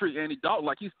 They treat Andy Dalton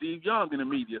like he's Steve Young in the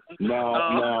media.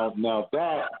 Now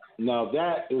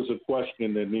that is a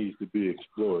question that needs to be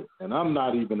explored. And I'm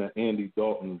not even an Andy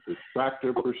Dalton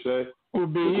detractor per se. Well,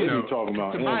 talking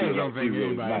about Tobias don't think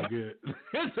anybody's good.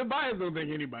 Tobias don't think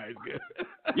anybody's good.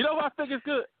 You know what I think is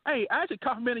good? Hey, I actually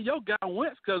complimented your guy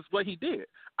Wentz because what he did.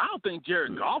 I don't think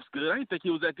Jared Goff's good. I didn't think he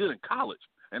was that good in college.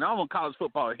 And I'm on college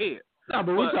football ahead. No,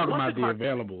 but we're talking about the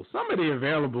availables. Some of the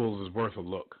availables is worth a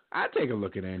look. I'd take a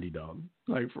look at Andy Dalton.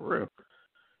 Like, for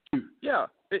real. Yeah.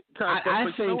 I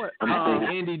think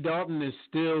Andy Dalton is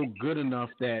still good enough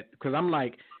that, because I'm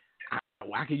like,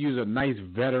 I could use a nice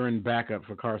veteran backup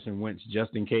for Carson Wentz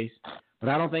just in case. But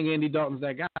I don't think Andy Dalton's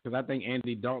that guy, because I think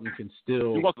Andy Dalton can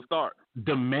still he wants to start.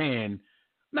 Demand,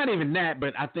 not even that,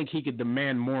 but I think he could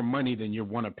demand more money than you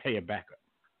want to pay a backup.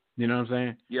 You know what I'm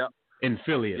saying? Yeah. In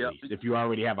Philly, at least. If you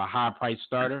already have a high-priced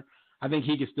starter, I think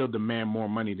he could still demand more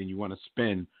money than you want to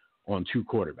spend on 2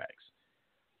 quarterbacks.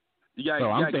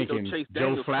 I'm thinking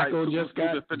Joe Flacco just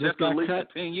got cut.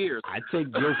 10 years. I'd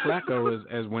take Joe Flacco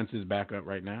as Wentz's backup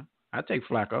right now. I'd take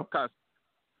Flacco. Because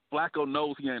Flacco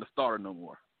knows he ain't a starter no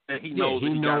more. And he knows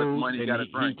he got his money,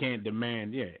 he can't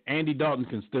demand. Yeah, Andy Dalton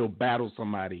can still battle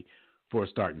somebody for a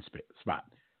starting spot.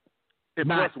 I'm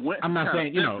not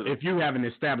saying, if you have an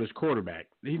established quarterback,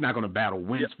 he's not going to battle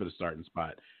Wentz for the starting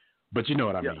spot. But you know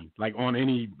what I mean. Like on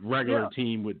any regular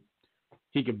team,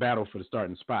 he could battle for the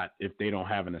starting spot if they don't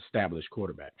have an established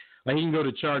quarterback. Like he can go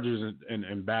to Chargers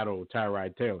and battle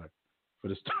Tyrod Taylor for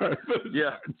the start.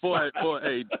 Boy,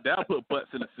 hey, that'll put butts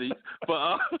in the seats.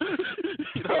 But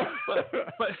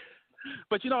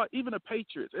even the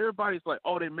Patriots, everybody's like,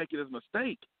 oh, they make it as a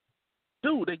mistake.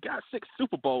 Dude, they got 6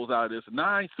 Super Bowls out of this,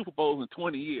 9 Super Bowls in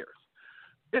 20 years.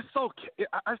 It's so.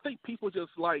 I think people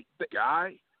just like the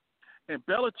guy, and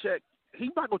Belichick.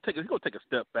 He's gonna take a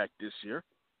step back this year.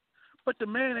 But the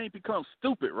man ain't become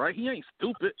stupid, right? He ain't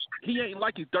stupid. He ain't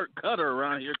like he's Dirk Cutter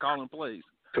around here calling plays.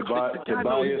 Tobias,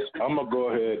 I'm gonna go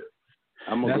ahead.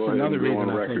 I'm gonna go ahead and go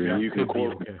on record, and you can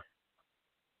quote me.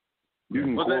 You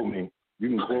can quote me. You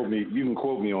can quote me. You can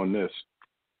quote me on this.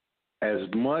 As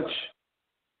much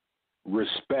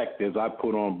respect as I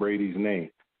put on Brady's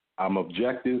name, I'm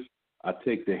objective. I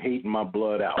take the hate in my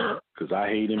blood out because I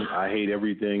hate him. I hate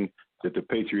everything that the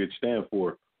Patriots stand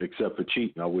for, except for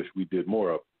cheating. I wish we did more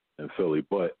of in Philly,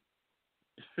 but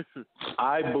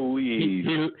I believe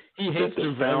he hates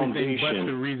them for everything but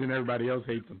the reason everybody else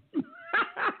hates him.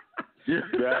 The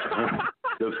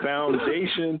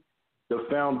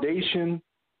foundation,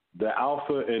 the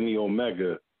alpha and the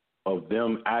omega of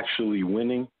them actually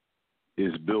winning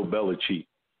is Bill Belichick.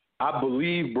 I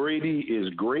believe Brady is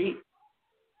great,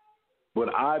 but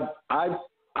I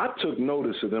took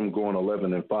notice of them going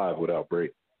 11-5 without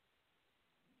Brady.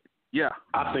 Yeah,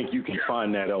 I think you can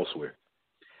find that elsewhere.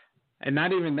 And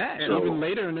not even that. So, even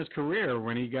later in his career,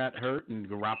 when he got hurt and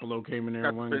Garoppolo came in there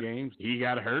and won games, he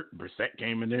got hurt. Brissett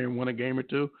came in there and won a game or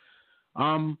two.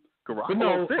 But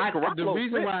no, the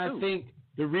reason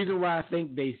why I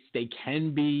think they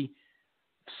can be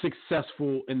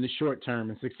successful in the short term,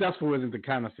 and successful isn't the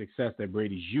kind of success that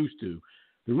Brady's used to.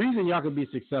 The reason y'all could be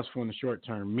successful in the short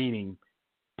term, meaning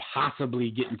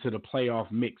possibly getting to the playoff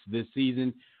mix this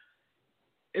season,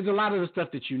 is a lot of the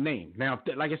stuff that you named. Now,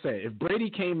 like I said, if Brady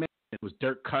came in, it was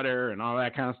Dirk Cutter and all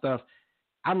that kind of stuff,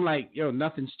 I'm like, yo,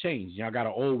 nothing's changed. Y'all got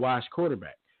an old washed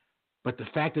quarterback. But the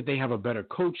fact that they have a better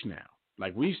coach now,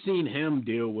 like we've seen him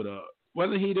deal with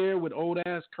wasn't he there with old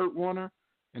ass Kurt Warner,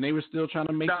 and they were still trying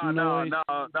to make some noise? No.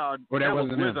 Or that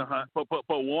wasn't him. But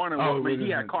Warner, he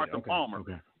had Carson Palmer.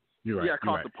 Okay. You're right. He had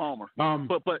Carson Palmer.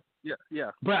 But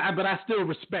I still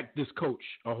respect this coach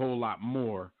a whole lot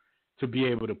more to be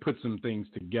able to put some things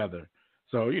together.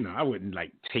 So, I wouldn't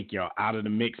take y'all out of the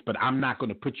mix, but I'm not going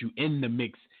to put you in the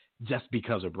mix just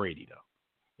because of Brady, though.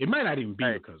 It might not even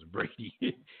be because of Brady.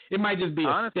 It might just be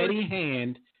a steady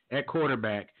hand at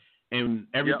quarterback and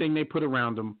everything they put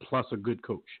around him plus a good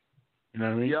coach. You know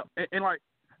what I mean? Yep. And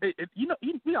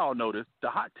we all know this. The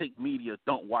hot take media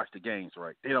don't watch the games,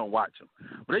 right? They don't watch them.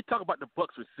 When they talk about the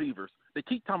Bucs receivers, they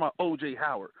keep talking about O.J.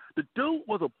 Howard. The dude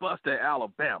was a bust at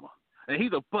Alabama, and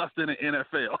he's a bust in the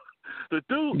NFL. The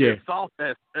dude is soft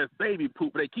as baby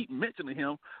poop. They keep mentioning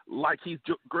him like he's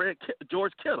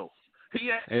George Kittle.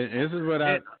 And this is what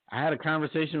I had a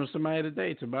conversation with somebody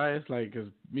today, Tobias, because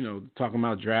talking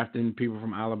about drafting people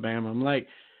from Alabama. I'm like,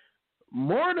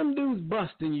 more of them dudes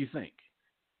bust than you think.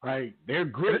 Like, they're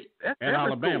great at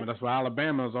Alabama. Cool. That's why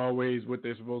Alabama is always what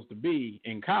they're supposed to be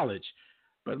in college.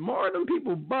 But more of them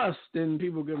people bust than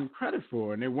people give them credit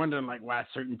for. And they're wondering, why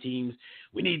certain teams,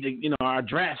 we need to, our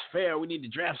draft's fair. We need to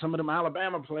draft some of them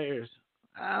Alabama players.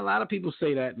 A lot of people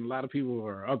say that, and a lot of people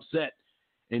are upset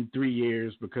in 3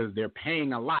 years because they're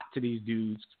paying a lot to these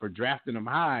dudes for drafting them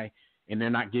high, and they're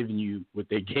not giving you what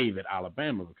they gave at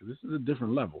Alabama because this is a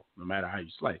different level, no matter how you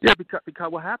slice it. Yeah,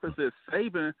 because what happens is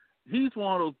Saban, he's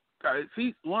one of those guys.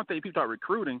 He's one thing people start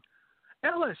recruiting.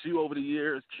 LSU over the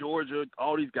years, Georgia,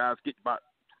 all these guys get about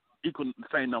equal the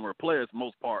same number of players for the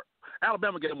most part.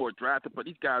 Alabama get more drafted, but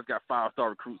these guys got 5-star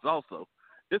recruits also.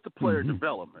 It's a player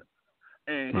development,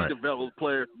 and he develops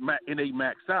players and they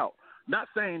max out. Not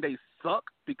saying they suck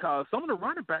because some of the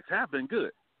running backs have been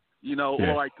good,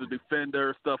 or like the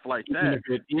defender, stuff like that.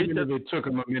 Even if it took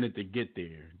them a minute to get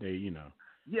there, they,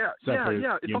 Yeah. Your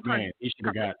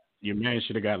man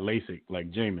should have got LASIK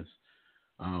like Jameis.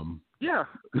 Yeah.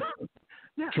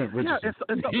 Trent Richardson.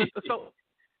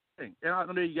 And I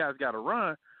know you guys got to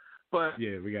run, but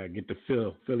we got to get the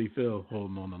Philly Phil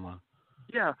holding on the line.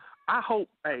 Yeah, I hope.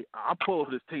 Hey, I pull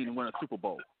for this team and win a Super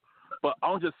Bowl, but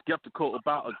I'm just skeptical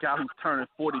about a guy who's turning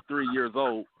 43 years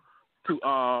old to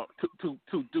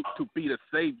be the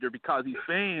savior because these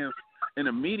fans and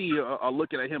the media are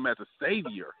looking at him as a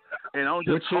savior, and I'm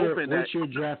just hoping that. What's your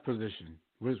draft position?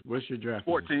 What's your draft?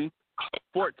 14.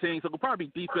 14. So it'll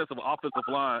probably be defensive, offensive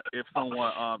line if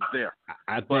someone there.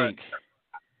 I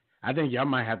think y'all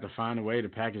might have to find a way to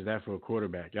package that for a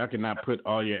quarterback. Y'all cannot put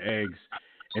all your eggs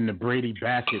in the Brady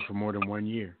basket for more than 1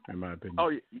 year, in my opinion.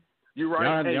 Oh, you're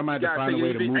right. Y'all might have to find a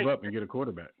way to move up and get a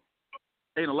quarterback.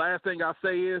 And the last thing I'll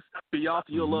say is, Bianca,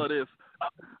 you'll love this.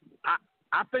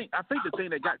 I think the thing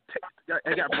that got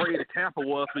Brady to Tampa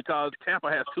was because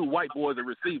Tampa has 2 white boys at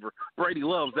receiver. Brady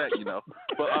loves that,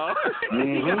 But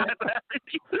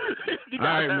you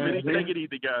guys take it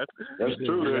easy, guys. That's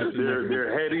true.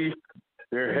 They're heady.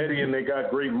 They're heady and they got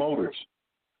great motors.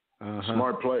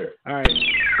 Smart player. All right.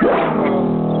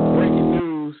 Breaking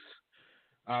news.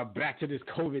 Back to this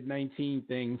COVID-19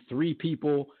 thing. 3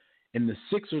 people in the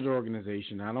Sixers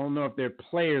organization. I don't know if they're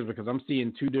players because I'm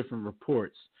seeing two different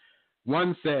reports.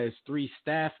 One says 3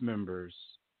 staff members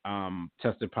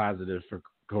tested positive for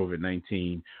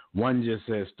COVID-19. One just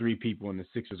says 3 people in the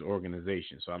Sixers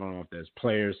organization. So I don't know if there's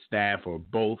players, staff, or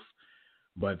both,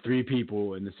 but 3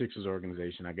 people in the Sixers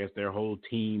organization. I guess their whole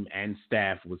team and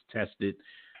staff was tested.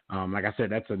 Like I said,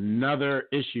 that's another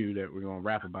issue that we're going to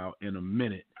rap about in a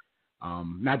minute.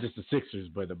 Not just the Sixers,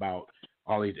 but about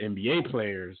all these NBA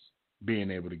players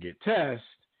being able to get tests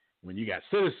when you got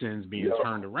citizens being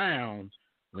turned around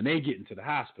when they get into the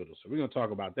hospital. So we're going to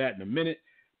talk about that in a minute.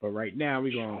 But right now,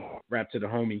 we're going to wrap to the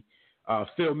homie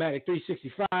Phil Matic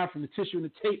 365 from the Tissue and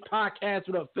the Tape podcast.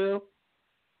 What up, Phil?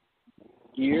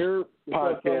 Your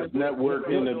podcast network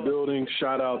in the building.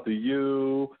 Shout out to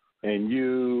you and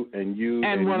you and you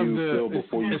and one you, of the Phil,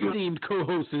 before you esteemed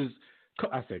co-hosts.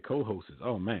 I said co-hosts.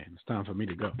 Oh, man. It's time for me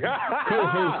to go.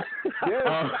 Co-host.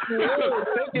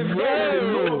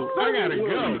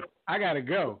 I got to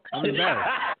go. I'm embarrassed.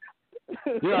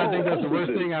 I think that's the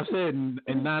worst thing I've said in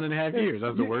 9.5 years.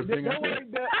 That's the worst thing I've said.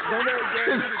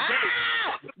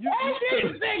 You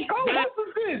say co-host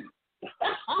is this?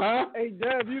 Hey,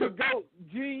 Dev, you the GOAT.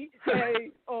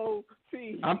 G-A-O-T.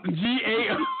 I'm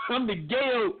G-A-O. I'm the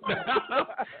GAO.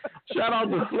 Shout out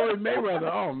to Floyd Mayweather.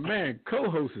 Oh, man,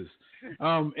 co-hosts.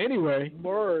 Anyway,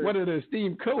 one of the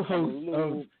esteemed co-hosts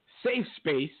of Safe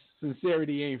Space,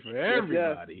 Sincerity Ain't For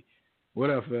Everybody. Yes. What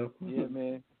up, Phil? Yeah,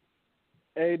 man.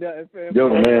 Hey, fam, yo,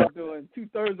 man. Doing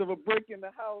 2/3 of a brick in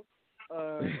the house.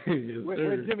 Yes,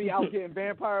 with Jimmy out getting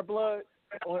vampire blood.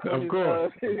 Of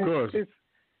course.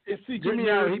 His Jimmy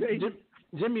out,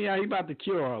 he about to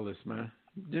cure all this, man.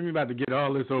 Jimmy about to get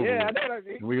all this over. Yeah,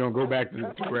 with. We're going to go back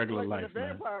to regular life, man.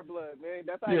 Vampire blood, man.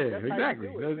 That's how, exactly.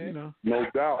 How you do it, man. No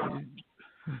doubt.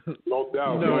 No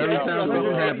doubt. Every time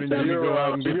something happens, you go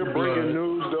out and get your breaking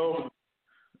news, though.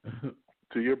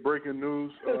 To your breaking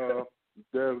news,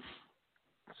 Dev,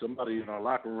 somebody in our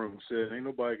locker room said, ain't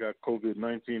nobody got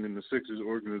COVID-19 in the Sixers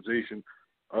organization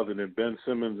other than Ben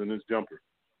Simmons and his jumper.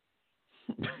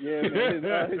 Yeah,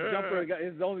 man, his jumper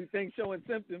is the only thing showing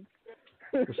symptoms.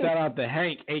 Shout out to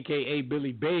Hank, a.k.a.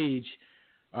 Billy Beige.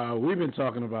 We've been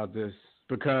talking about this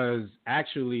because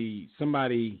actually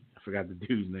somebody, I forgot the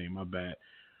dude's name, my bad,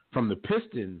 from the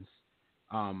Pistons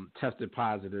tested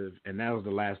positive, and that was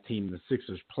the last team the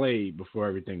Sixers played before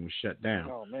everything was shut down.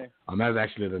 Oh, man. That was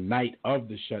actually the night of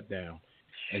the shutdown,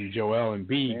 and Joel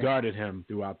Embiid guarded him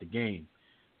throughout the game.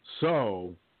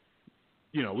 So,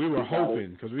 we were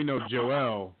hoping, because we know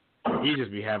Joel, he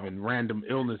just be having random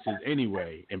illnesses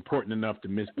anyway, important enough to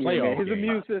miss playoff games.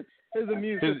 His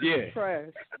immune system is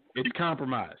trash. It's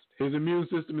compromised. His immune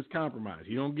system is compromised.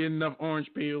 He don't get enough orange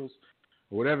pills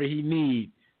or whatever he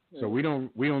needs. So we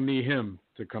don't need him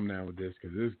to come down with this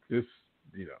because this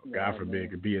God forbid,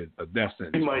 could be a death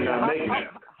sentence. He might not make it.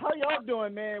 How y'all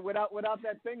doing, man? Without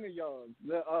that thing of y'all,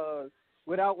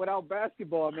 without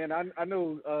basketball, man. I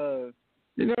know.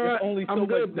 Only I'm so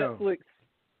good much Netflix.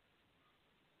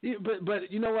 Yeah,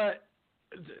 but you know what?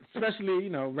 Especially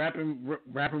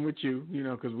rapping with you,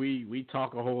 because we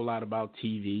talk a whole lot about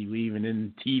TV. We even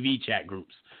in TV chat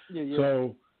groups. Yeah.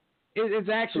 So. It's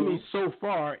actually so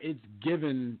far it's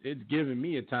given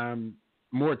me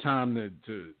more time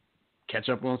to catch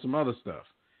up on some other stuff.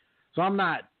 So I'm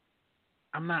not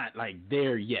like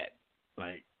there yet.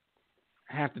 Like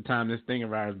half the time this thing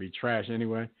of ours be trash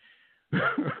anyway.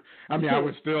 I mean, I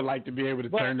would still like to be able to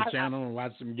turn the channel and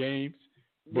watch some games,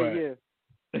 but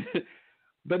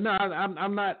but no,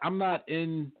 I'm not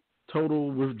in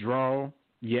total withdrawal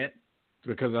yet.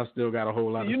 Because I still got a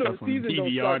whole lot of stuff on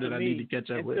DVR that I need to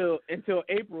catch up with. Until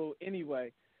April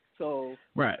anyway. So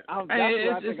right.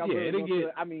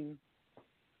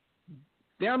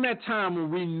 Down that time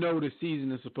when we know the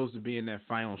season is supposed to be in that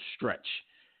final stretch,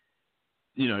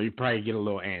 you probably get a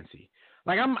little antsy.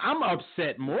 Like I'm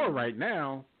upset more right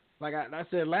now. Like I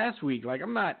said last week, like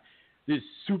I'm not this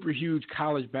super huge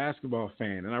college basketball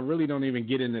fan, and I really don't even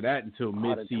get into that until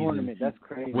mid-season. Tournament, that's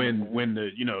crazy. When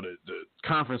the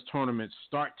conference tournaments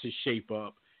start to shape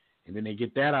up, and then they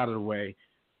get that out of the way.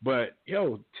 But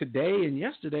today and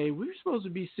yesterday we're supposed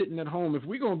to be sitting at home. If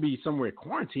we're gonna be somewhere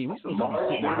quarantined, we're supposed to be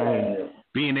sitting at home,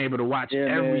 being able to watch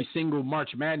every single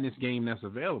March Madness game that's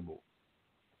available.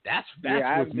 That's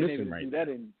what's missing right now. I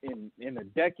haven't been able to do that in a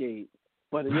decade.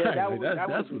 But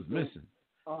that's what's missing.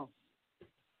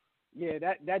 Yeah,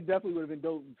 that definitely would have been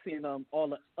dope seeing all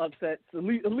the upsets. At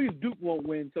least Duke won't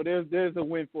win, so there's a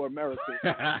win for America.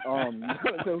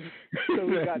 So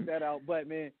we got that out. But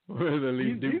man, at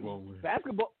least Duke won't win.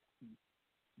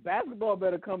 Basketball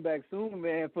better come back soon,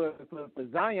 man, for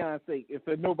Zion's sake, if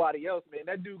for nobody else, man.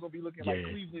 That dude gonna be looking like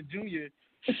Cleveland Jr.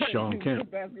 Sean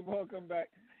Kemp. Basketball come back.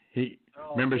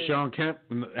 Remember man. Sean Kemp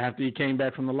after he came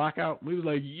back from the lockout? We was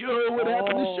like, yo, what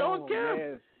happened to Sean Kemp?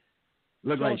 Yes.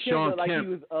 Looked like Sean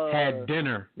Kemp had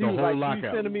dinner the whole like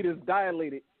lockout. 3 centimeters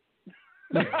dilated.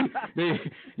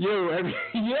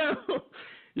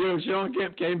 Yo, Sean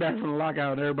Kemp came back from the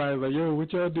lockout and everybody was like, yo,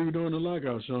 what y'all do during the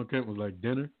lockout? Sean Kemp was like,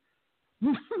 dinner.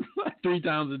 3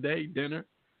 times a day, dinner.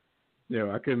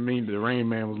 Yo, I couldn't mean the Rain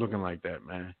Man was looking like that,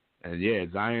 man. And yeah,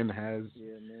 Zion has.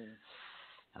 Yeah, man.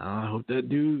 I hope that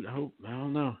dude. I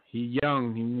don't know. He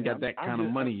young. He ain't got that kind of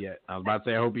money yet. I was about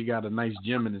to say, I hope he got a nice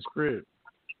gym in his crib,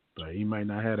 but he might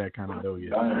not have that kind of dough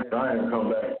yet. Zion come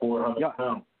back 400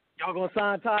 pounds. Y'all gonna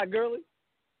sign Todd Gurley?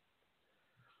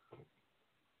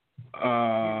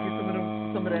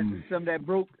 Some of that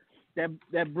broke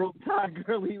Todd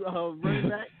Gurley running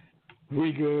back.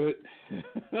 We good.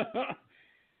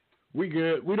 We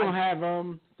good. We don't have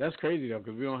that's crazy though,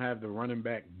 because we don't have the running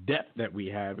back depth that we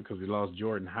have because we lost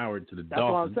Jordan Howard to the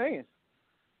Dolphins. That's what I'm saying.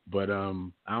 But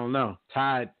I don't know.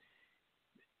 Todd,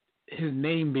 his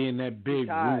name being that big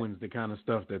ruins the kind of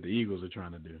stuff that the Eagles are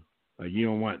trying to do. Like you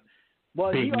don't want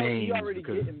big names. He already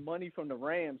getting money from the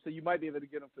Rams, so you might be able to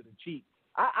get him for the cheap.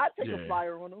 I take a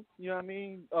flyer on him. You know what I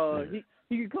mean?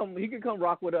 He could come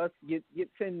rock with us. Get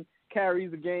 10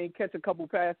 carries a game, catch a couple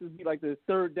passes, be like the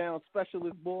third down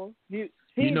specialist boy. He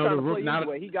ain't trying to play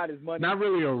anyway. He got his money. Not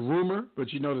really a rumor, but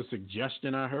the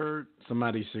suggestion I heard.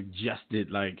 Somebody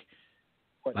suggested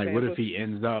what if he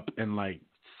ends up in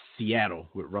Seattle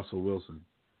with Russell Wilson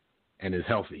and is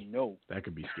healthy? No, that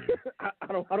could be scary. I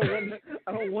don't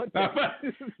want that.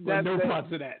 No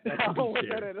parts of that. I don't want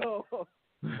that at all.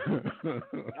 I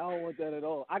don't want that at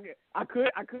all. I could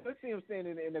see him staying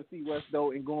in the NFC West though,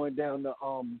 and going down to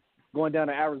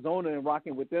Arizona and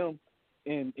rocking with them,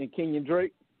 and Kenyon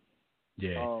Drake.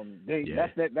 Yeah.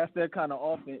 That's their kind of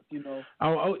offense, you know.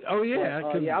 Oh yeah,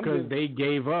 because they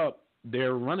gave up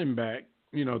their running back,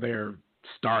 their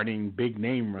starting big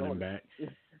name running back.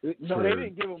 No, they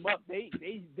didn't give him up. They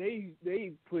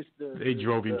pushed the. They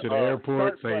drove him to the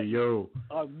airport. Say, yo.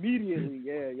 Immediately,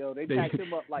 yeah, yo. They packed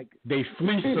him up like. They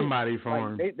fleeced somebody for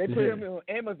him. They put him on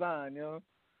Amazon, yo.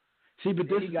 See, but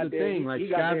this is the thing.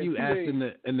 Skyview asked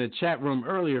in the chat room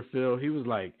earlier, Phil. He was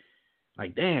like,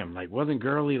 damn, wasn't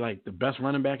Gurley the best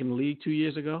running back in the league 2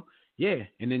 years ago? Yeah,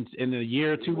 and then in the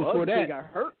year or two before that, he got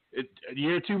hurt. A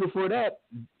year or two before that,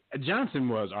 Johnson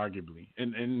was arguably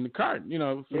in the the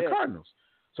Cardinals.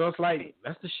 So it's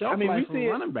that's the shelf life for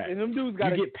running back. And them dudes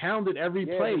you get pounded every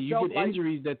play. You get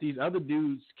injuries that these other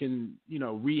dudes can,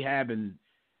 rehab and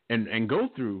go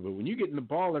through. But when you get in the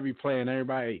ball every play and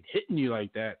everybody hitting you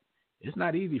like that, it's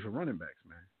not easy for running backs,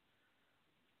 man.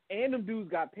 And them dudes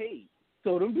got paid.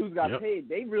 So them dudes got paid.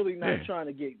 They really not trying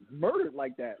to get murdered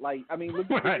like that.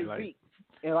 Look at their feet.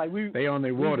 And they on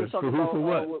their waters for who for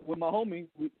what? With my homie,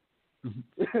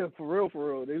 for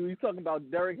real. They was talking about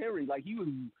Derrick Henry. He was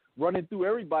running through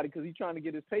everybody because he's trying to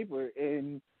get his paper,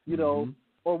 and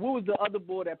or what was the other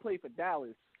boy that played for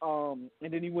Dallas? And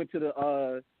then he went to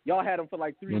the y'all had him for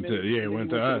 3 minutes. Went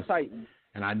to us,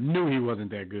 and I knew he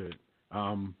wasn't that good.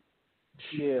 I don't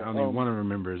even want to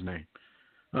remember his name.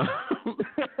 but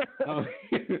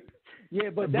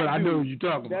I know who you're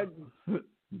talking about.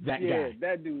 That guy. Yeah,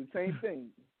 that dude, same thing.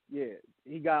 Yeah,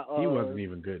 he got. He wasn't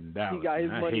even good in Dallas. He got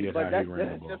his money, but that's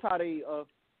just how they.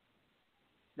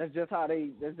 That's just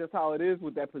how it is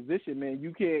with that position, man.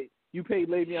 You paid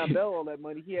Le'Veon Bell all that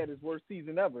money. He had his worst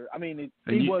season ever. I mean,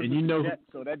 he was with the Jets,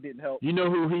 so that didn't help. You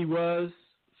know who he was,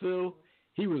 Phil?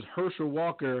 He was Herschel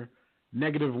Walker,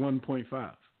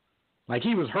 -1.5.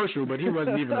 He was Herschel, but he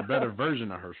wasn't even a better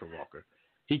version of Herschel Walker.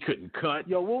 He couldn't cut.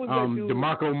 Yo, what was that dude?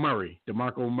 DeMarco Murray.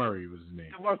 DeMarco Murray was his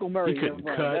name. DeMarco Murray. He couldn't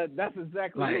cut. That's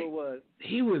exactly who it was.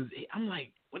 He was. I'm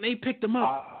when they picked him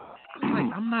up.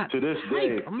 I'm not. To this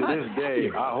day,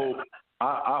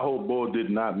 I hope Bull did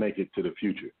not make it to the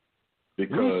future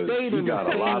because he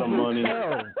got a lot of money.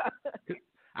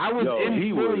 I was in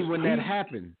Philly when that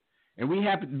happened, and we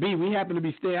happened to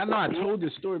be staying. I know I told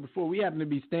this story before. We happened to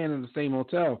be staying in the same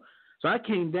hotel, so I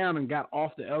came down and got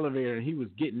off the elevator, and he was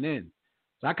getting in.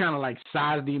 So I kind of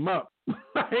sized him up,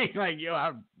 yo,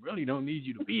 I really don't need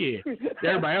you to be here.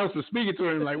 Everybody else was speaking to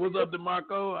him what's up,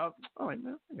 DeMarco? I'm like,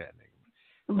 man, I got that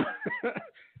nigga.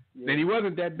 Then he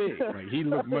wasn't that big. He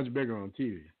looked much bigger on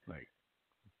TV.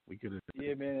 We could have.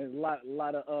 Yeah, man, a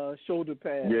lot of shoulder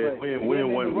pads. Yeah, we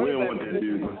didn't want that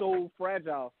dude. So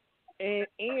fragile, and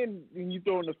when you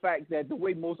throw in the fact that the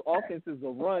way most offenses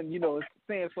are run, it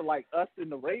stands for us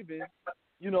and the Ravens.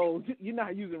 You're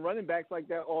not using running backs like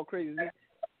that all crazy.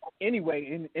 Anyway,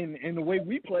 in the way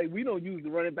we play, we don't use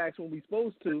the running backs when we're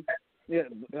supposed to. Yeah,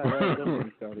 don't get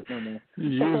me started. No, man. You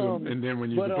use them, and then when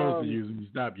you're supposed to use them, you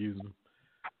stop using them.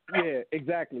 Yeah,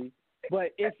 exactly.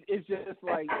 But it's just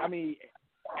like, I mean,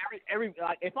 every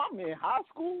like if I'm in high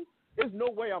school, there's no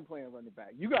way I'm playing running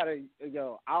back. You gotta,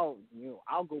 I'll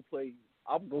go play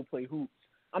hoops.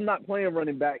 I'm not playing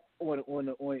running back on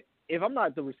if I'm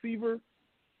not the receiver,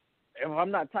 if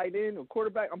I'm not tight end or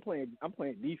quarterback, I'm playing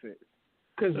defense.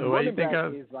 Because running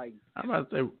back is like. I'm about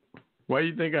to say, why do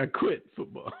you think I quit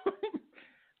football?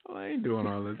 I ain't doing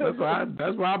all this. That's why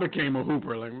I became a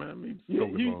hooper. Like, man,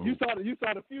 you saw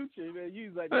the future, man. You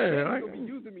was like, you're gonna be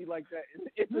using me like that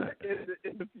in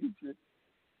the future.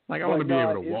 Like, I want to be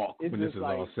able to walk when this is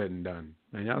all said and done.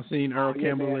 And y'all seen Earl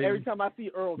Campbell? Man, every time I see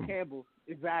Earl Campbell,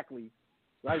 exactly.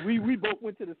 Like we both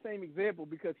went to the same example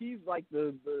because he's like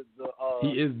the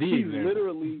he is the he's example.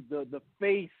 Literally the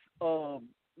face of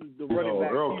the running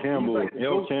back. Earl Campbell, like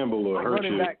Earl Campbell will hurt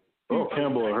you. Earl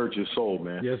Campbell will hurt your soul,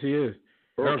 man. Yes, he is.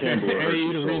 Earl Campbell will hurt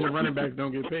your soul. The reason running backs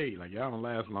don't get paid. Like, y'all don't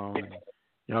last long.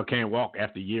 Y'all can't walk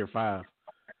after year 5.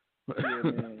 Yeah,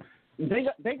 man.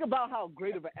 Think about how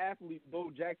great of an athlete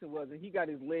Bo Jackson was, and he got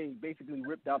his leg basically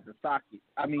ripped out the socket.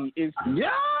 I mean, it's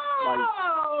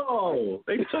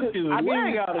they took his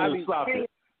leg out of the socket.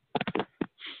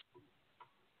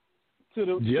 To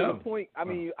the point. I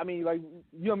mean, like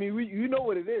you know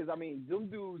what it is. I mean, them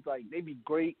dudes like they be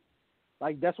great.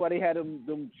 Like that's why they had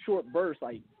them short bursts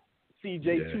like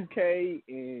CJ2K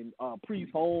and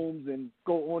Priest Holmes and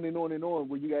go on and on and on.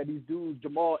 Where you got these dudes,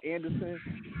 Jamal Anderson,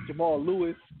 Jamal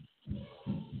Lewis,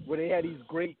 where they had these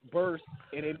great bursts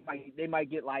and they might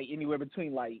get like anywhere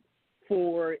between like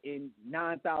 4,000 and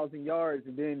 9,000 yards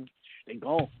and then they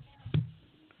gone.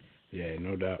 Yeah,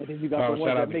 no doubt. And then you got the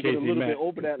ones that make it a little bit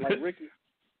over that, like Ricky.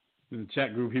 In the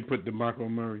chat group, he put DeMarco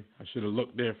Murray. I should have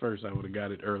looked there first. I would have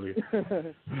got it earlier.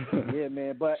 Yeah,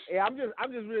 man. But I'm just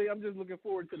looking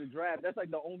forward to the draft. That's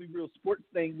like the only real sports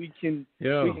thing we can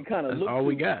kind of look. That's all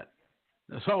we got.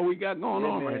 That's all we got going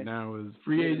on right now is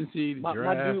free agency, the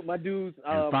draft, my dudes,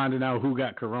 and finding out who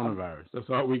got coronavirus. That's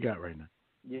all we got right now.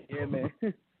 Yeah, man.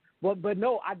 But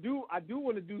no, I do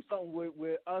want to do something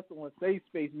with us on Safe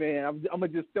Space, man. I'm gonna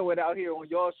just throw it out here on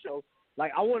y'all show.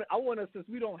 Like I want us, since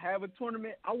we don't have a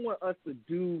tournament, I want us to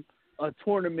do a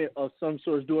tournament of some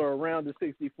sort, do a round of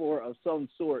 64 of some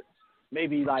sort.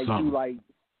 Maybe like do like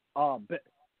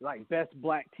best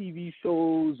black TV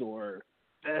shows or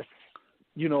best,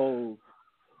 We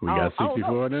got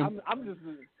 64 of them. I'm just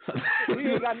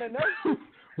we ain't got nothing else.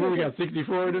 We got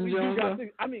 64 of them, Jones?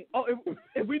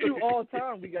 If we do all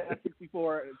time, we got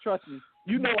 64. Trust me.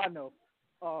 You know I know.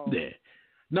 Yeah.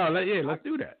 No, let's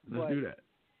do that. Let's do that.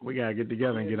 We got to get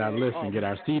together and get our list and get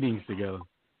our seedings together.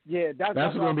 Yeah, that's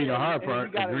going to be the hard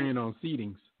part, agreeing on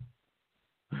seedings.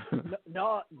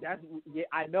 No,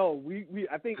 I know.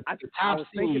 I was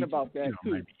thinking about that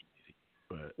too. Might be easy,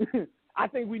 but I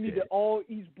think we need to all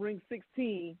each bring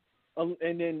 16, and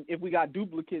then if we got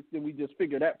duplicates, then we just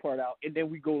figure that part out, and then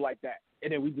we go like that,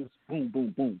 and then we just boom,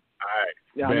 boom, boom. All right,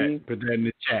 you know what I mean? Put that in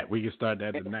the chat. We can start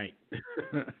that tonight.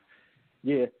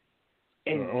 Yeah.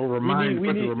 And put the reminder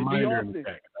in the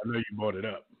chat. I know you brought it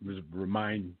up. Just put the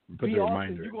reminder. You're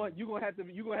gonna have to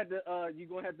be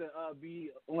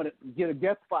on get a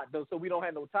guest spot though, so we don't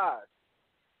have no ties.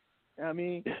 You know what I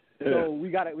mean? So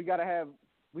we can't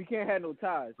have no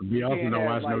ties. We also don't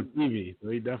watch no TV,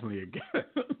 so he definitely a guest.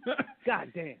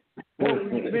 God damn.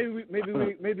 Maybe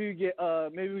we get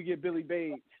Billy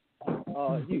Bates.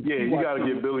 You gotta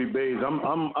get Billy Bates.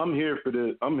 I'm here for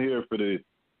the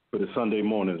Sunday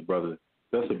mornings, brother.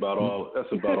 That's about all I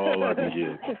can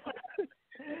get.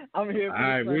 I'm here for all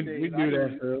right, Sundays. we do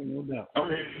that, sir. No doubt.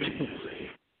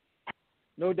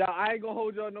 No doubt. I ain't gonna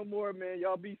hold y'all no more, man.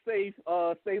 Y'all be safe.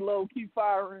 Stay low. Keep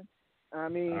firing. I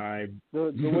mean,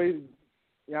 the way.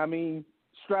 I mean,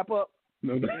 strap up.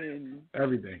 No doubt.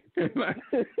 Everything.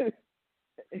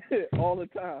 All the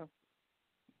time.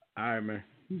 All right, man.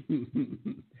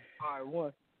 All right,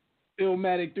 one.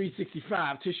 Illmatic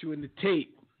 365, Tissue in the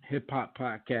Tape, Hip Hop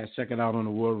Podcast. Check it out on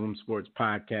the War Room Sports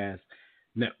Podcast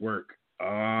Network.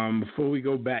 Before we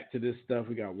go back to this stuff,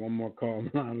 we got one more call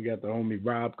now. We got the homie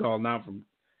Rob calling out from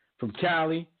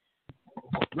Cali.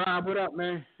 Rob, what up,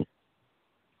 man?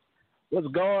 What's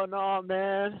going on,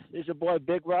 man? It's your boy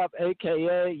Big Rob,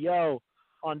 a.k.a.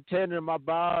 On Tinder, my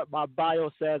bio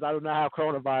says I do not have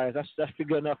coronavirus. That's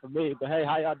good enough for me. But, hey,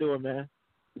 how y'all doing, man?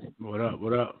 What up?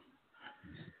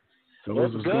 So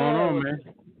what's going on, man?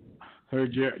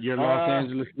 Heard your Los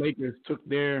Angeles Lakers took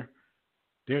their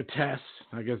tests.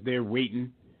 I guess they're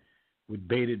waiting with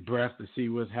bated breath to see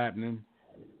what's happening.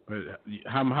 But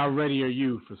how ready are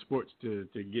you for sports to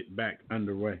get back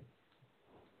underway?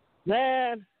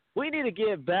 Man, we need to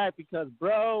get back because,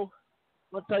 bro,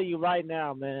 I'm gonna tell you right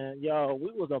now, man. Yo,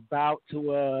 we was about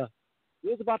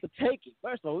to take it.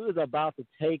 First of all, we was about to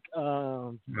take.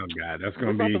 Oh God, that's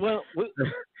gonna be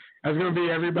that's gonna be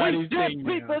everybody's thing.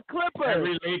 We just beat the Clippers.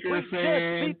 Every Lakers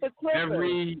fan,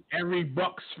 every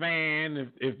Bucks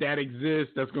fan, if that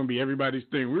exists, that's gonna be everybody's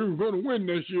thing. We were gonna win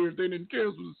this year if they didn't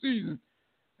cancel the season.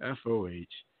 FOH.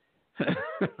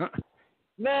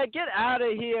 Man, get out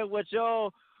of here with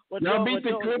y'all. Y'all beat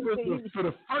the Clippers for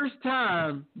the first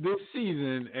time this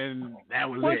season, and that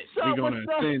was it. We're going to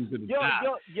ascend to the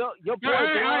top. Your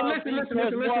boy, listen.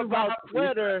 About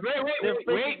Twitter.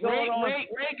 Wait.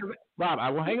 Rob, I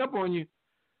will hang up on you.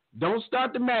 Don't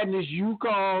start the madness. You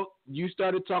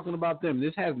started talking about them.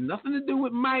 This has nothing to do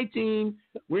with my team.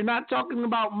 We're not talking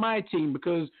about my team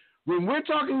because when we're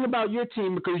talking about your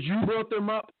team because you brought them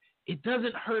up, it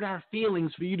doesn't hurt our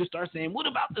feelings for you to start saying, what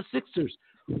about the Sixers?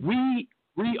 We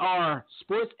are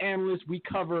sports analysts. We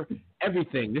cover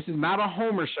everything. This is not a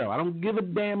homer show. I don't give a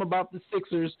damn about the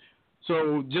Sixers.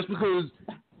 So just because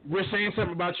we're saying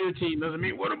something about your team doesn't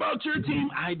mean, what about your team?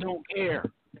 I don't care.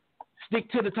 Stick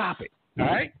to the topic. All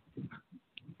right?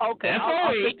 Okay,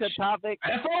 I'll stick to the topic.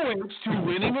 FOH to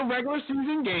winning a regular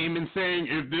season game and saying,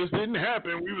 if this didn't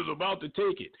happen, we was about to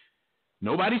take it.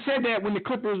 Nobody said that when the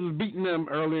Clippers was beating them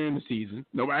earlier in the season.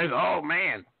 Nobody said, oh,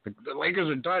 man, the Lakers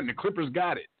are done. The Clippers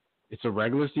got it. It's a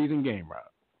regular season game, Rob.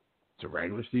 It's a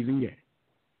regular season game.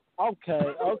 Okay.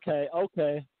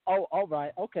 Oh, all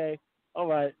right. Okay. All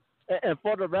right. And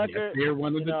for the record, they're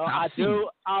one of the top seeds.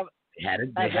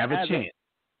 They have a chance.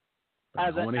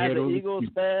 As an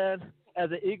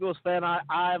Eagles fan,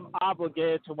 I'm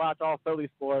obligated to watch all Philly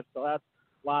sports, so that's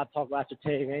why I talk about your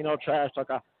team. Ain't no trash talk.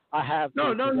 I have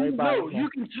no. You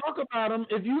can talk about them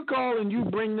if you call and you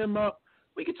bring them up.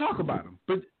 We can talk about them,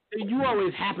 but you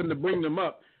always happen to bring them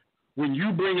up. When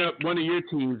you bring up one of your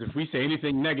teams, if we say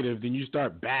anything negative, then you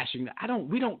start bashing.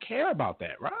 We don't care about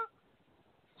that, right?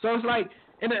 So it's like,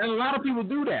 and a lot of people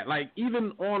do that. Like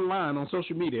even online on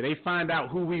social media, they find out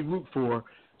who we root for.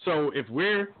 So if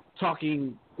we're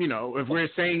talking, if we're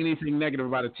saying anything negative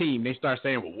about a team, they start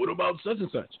saying, well, what about such and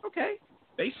such? Okay,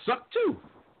 they suck too.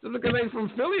 Just because they're from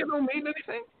Philly, it don't mean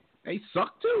anything. They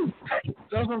suck too.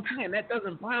 That's what I'm saying. That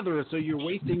doesn't bother us. So you're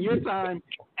wasting your time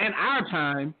and our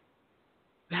time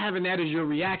having that as your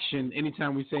reaction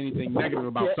anytime we say anything negative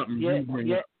about something you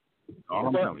bring up. All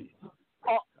I'm telling you.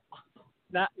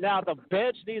 Now the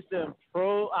bench needs to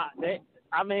improve.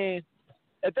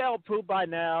 If they'll improve by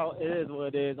now, it is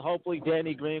what it is. Hopefully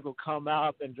Danny Green will come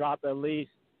out and drop at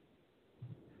least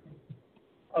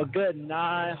a good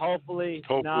 9, hopefully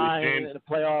 9 in the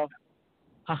playoffs.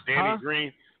 Danny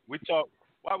Green. Why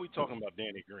are we talking about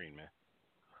Danny Green, man?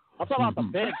 I'm talking about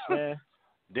the bench, man.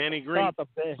 Danny Green? I'm talking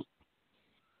about the bench.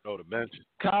 Oh, the bench.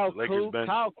 Kyle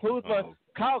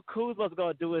Kuzma's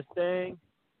going to do his thing.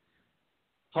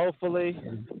 Hopefully.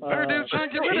 They're trying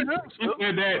to get rid of him. You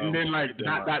said that and then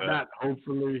not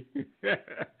hopefully.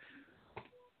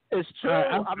 It's true.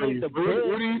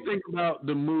 What do you think about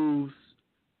the moves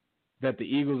that the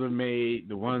Eagles have made,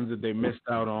 the ones that they missed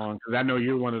out on? Because I know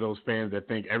you're one of those fans that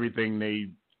think everything they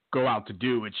go out to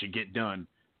do, it should get done,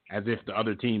 as if the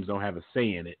other teams don't have a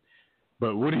say in it.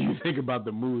 But what do you think about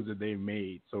the moves that they've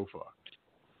made so far?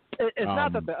 It's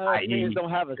not that the other teams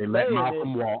don't have a say in it. They let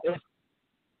Malcolm walk.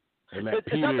 They let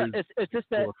Peters. It's just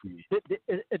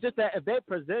that if they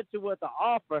present you with the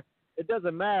offer, it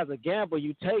doesn't matter. As a gamble,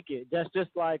 you take it. That's just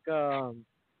like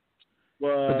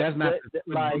but that's not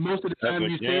most of the time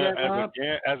you say that, Rob.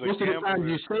 Most of the time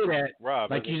you say that, Rob,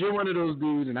 like you're one of those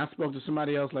dudes, and I spoke to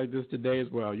somebody else like this today as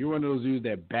well. You're one of those dudes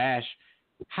that bash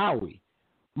Howie.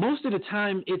 Most of the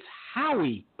time, it's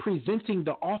Howie presenting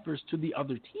the offers to the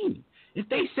other team. If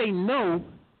they say no,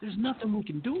 there's nothing we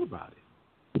can do about it.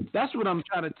 That's what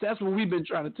that's what we've been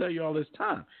trying to tell you all this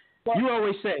time. You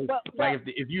always say,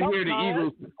 if you hear the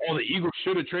Eagles, the Eagles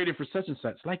should have traded for such and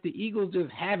such. Like the Eagles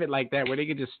just have it like that, where they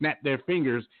can just snap their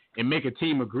fingers and make a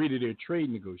team agree to their trade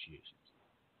negotiations.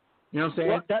 You know what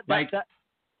I'm saying?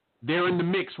 They're in the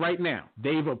mix right now.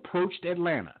 They've approached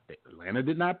Atlanta. Atlanta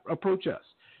did not approach us.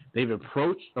 They've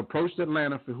approached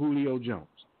Atlanta for Julio Jones.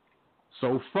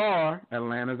 So far,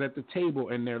 Atlanta's at the table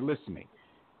and they're listening.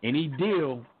 Any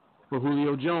deal for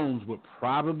Julio Jones would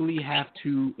probably have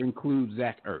to include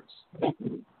Zach Ertz.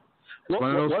 What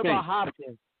about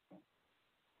Hopkins?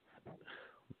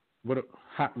 The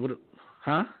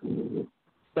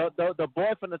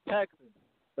boy from the Texans.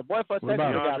 The boy from the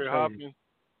Texans got Hopkins.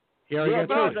 He already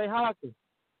got traded. Hopkins.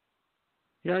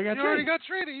 He already got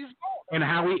traded. He's gone.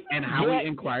 And Howie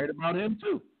inquired about him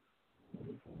too.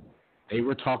 They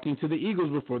were talking to the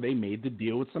Eagles before they made the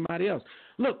deal with somebody else.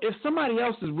 Look, if somebody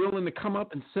else is willing to come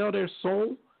up and sell their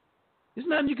soul, there's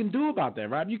nothing you can do about that,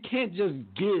 Rob. You can't just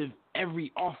give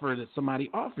every offer that somebody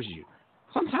offers you.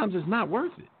 Sometimes it's not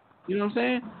worth it. You know what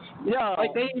I'm saying?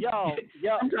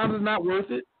 Sometimes it's not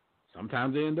worth it.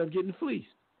 Sometimes they end up getting fleeced.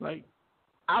 Like,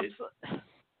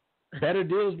 better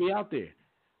deals be out there.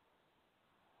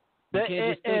 You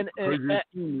can't just think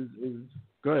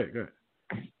go ahead.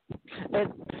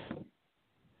 And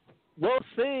we'll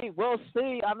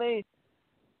see. I mean,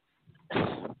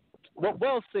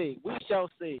 we'll see. We shall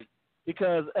see.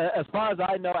 Because as far as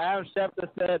I know, Aaron Schefter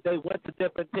said they went to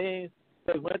different teams.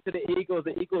 They went to the Eagles.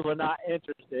 The Eagles were not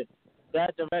interested.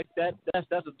 That's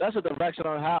a direction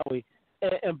on Howie.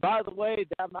 And by the way,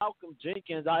 that Malcolm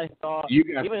Jenkins, I thought, you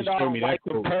got even to though I show don't me like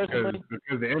that him quote personally,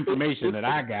 because the information that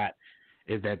I got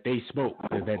is that they spoke,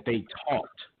 is that they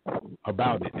talked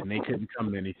about it, and they couldn't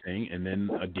come to anything. And then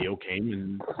a deal came,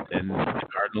 and the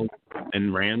Cardinals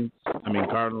and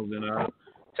Cardinals and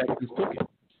Texans took it.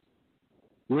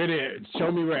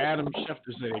 Show me where Adam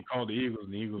Schefter said they called the Eagles,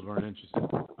 and the Eagles weren't interested.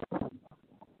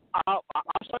 I'll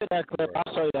show you that clip.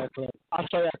 I'll show you that clip.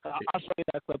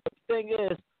 But the thing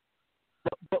is,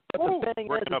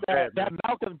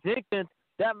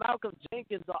 that Malcolm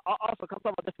Jenkins also comes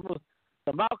up with this move.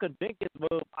 The Malcolm Jenkins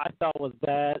move I thought was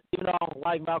bad. Even though I don't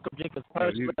like Malcolm Jenkins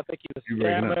personally, I think he was a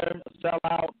scammer, a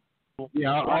sellout.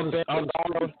 Yeah, all the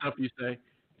stupid stuff you say.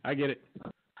 I get it.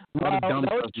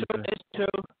 It's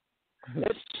true.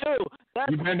 It's true.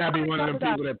 You better not be one of them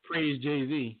people that praise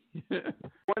Jay-Z.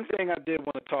 One thing I did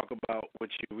want to talk about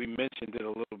with you, we mentioned it a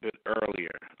little bit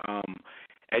earlier.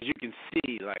 As you can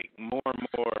see, like more and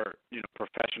more,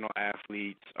 professional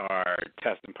athletes are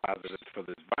testing positive for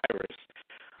this virus.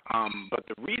 But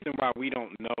the reason why we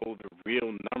don't know the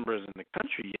real numbers in the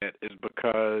country yet is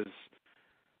because,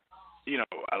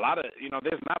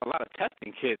 there's not a lot of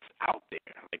testing kits out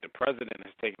there. Like the president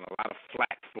has taken a lot of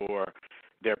flack for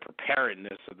their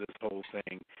preparedness of this whole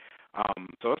thing.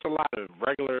 So it's a lot of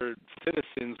regular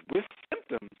citizens with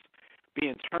symptoms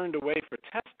being turned away for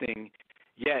testing,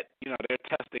 yet,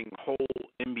 they're testing whole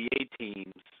NBA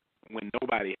teams when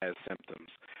nobody has symptoms.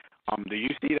 Do you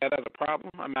see that as a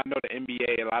problem? I mean, I know the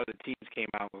NBA, a lot of the teams came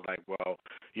out and was like, well,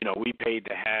 we paid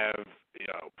to have,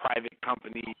 private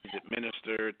companies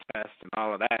administer tests and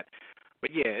all of that.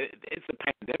 But, yeah, it's a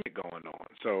pandemic going on.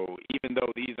 So even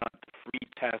though these aren't the free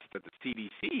tests that the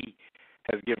CDC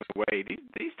has given away,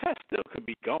 these tests still could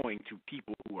be going to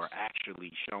people who are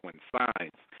actually showing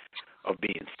signs of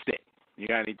being sick. You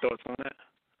got any thoughts on that?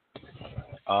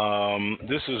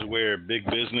 This is where big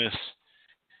business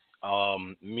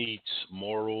meets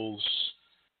morals,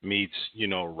 meets,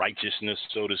 righteousness,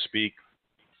 so to speak.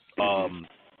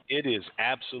 It is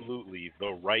absolutely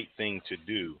the right thing to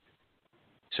do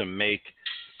to make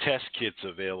test kits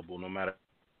available, no matter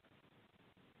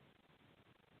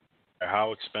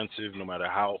how expensive, no matter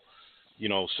how,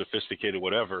 sophisticated,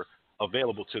 whatever,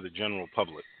 available to the general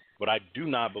public. But I do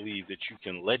not believe that you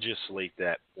can legislate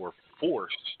that or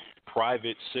force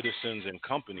private citizens and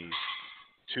companies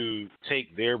to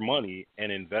take their money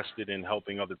and invest it in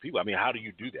helping other people. I mean, how do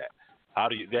you do that?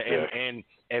 And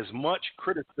as much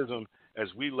criticism as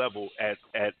we level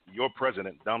at your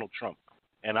president, Donald Trump,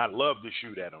 and I love to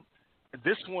shoot at him,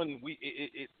 this one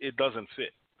it doesn't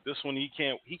fit. This one he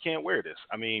can't wear this.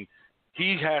 I mean,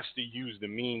 he has to use the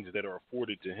means that are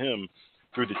afforded to him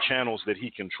through the channels that he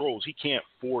controls. He can't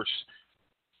force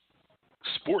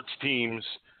sports teams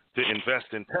to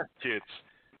invest in test kits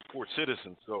for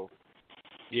citizens. So,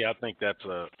 yeah, I think that's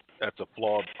a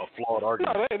flawed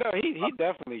argument. No, he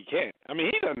definitely can't. I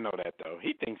mean, he doesn't know that though.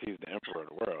 He thinks he's the emperor of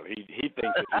the world. He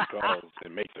thinks if he calls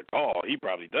and makes a call, he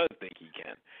probably does think he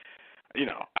can.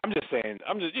 I'm just saying.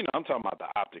 I'm talking about the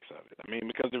optics of it. I mean,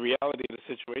 because the reality of the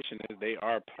situation is they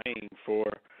are paying for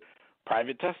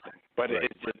private testing, but right.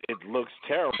 It looks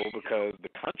terrible because the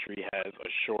country has a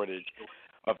shortage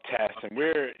of tests, and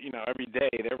we're every day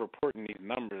they're reporting these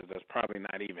numbers that's probably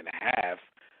not even half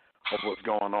of what's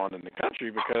going on in the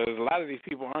country because a lot of these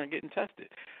people aren't getting tested.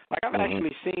 Like I've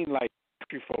actually seen like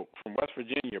country folk from West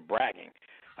Virginia bragging.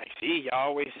 Like, see, y'all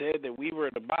always said that we were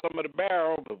at the bottom of the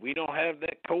barrel, but we don't have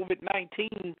that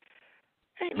COVID-19.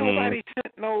 Ain't nobody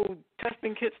sent no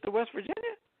testing kits to West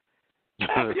Virginia.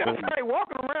 Y'all probably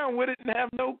walking around with it and have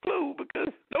no clue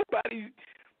because nobody's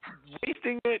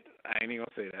wasting it. I ain't even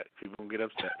gonna say that. People gonna get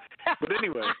upset. But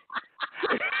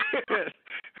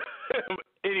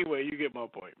anyway, you get my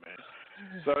point, man.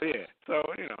 So yeah,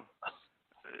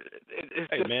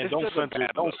 don't send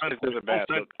a bad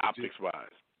look optics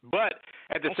wise. But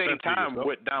at the same time,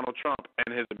 what Donald Trump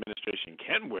and his administration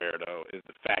can wear, though, is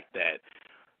the fact that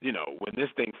when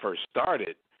this thing first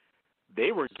started,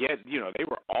 they were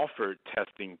offered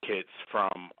testing kits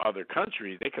from other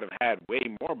countries. They could have had way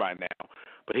more by now,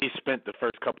 but he spent the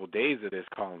first couple of days of this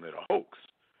calling it a hoax.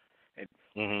 And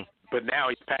But now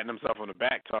he's patting himself on the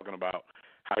back, talking about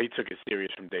how he took it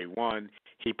serious from day one.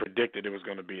 He predicted it was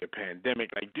going to be a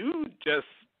pandemic. Like, dude,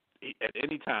 at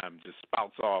any time just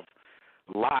spouts off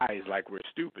lies like we're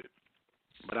stupid.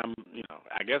 But I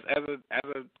guess as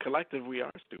a collective, we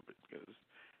are stupid because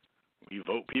we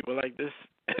vote people like this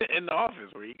in the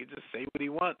office where he can just say what he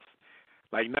wants,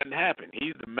 like nothing happened.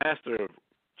 He's the master of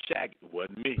Shaq. It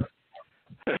wasn't me.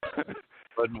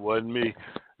 wasn't me.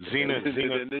 Zena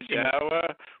in the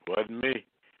shower. Wasn't me.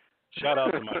 Shout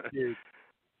out to my kids.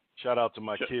 Shout out to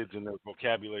my kids and their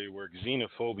vocabulary work.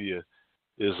 Xenophobia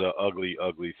is a ugly,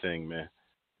 ugly thing, man.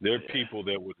 There are people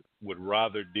that would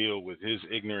rather deal with his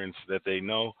ignorance that they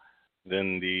know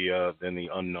than the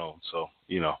unknown. So,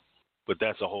 but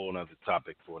that's a whole other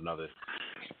topic for another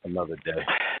day.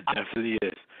 Definitely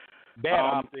is. Bad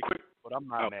optics, but I'm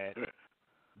not mad.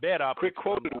 Bad optics. Quick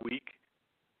quote of the week,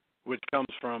 which comes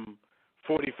from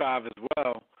 45 as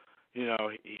well.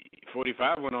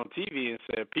 45 went on TV and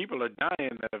said people are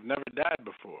dying that have never died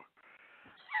before.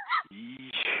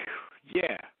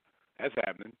 Yeah, that's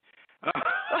happening. I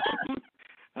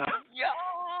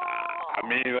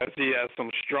mean, let's see, has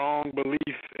some strong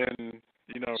belief in,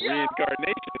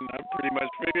 reincarnation. I pretty much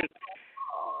figured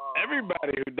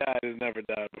everybody who died has never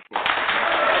died before.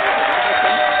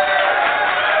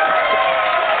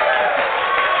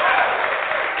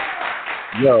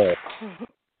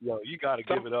 Yo, you got to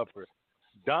give it up for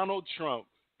Donald Trump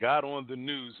got on the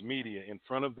news media in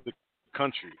front of the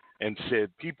country and said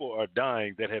people are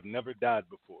dying that have never died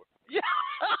before. Yeah.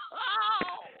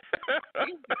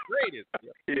 He's the greatest.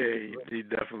 Yeah, he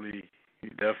definitely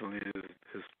is.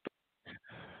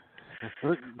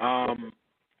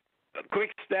 A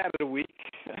quick stat of the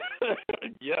week.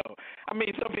 Yo, I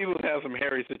mean, some people have some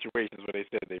hairy situations where they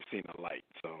said they've seen a light.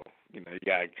 So, you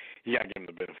gotta give them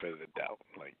the benefit of the doubt.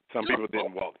 Like, some people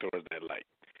didn't walk towards that light.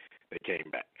 They came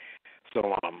back.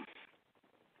 So,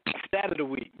 stat of the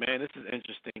week, man, this is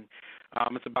interesting.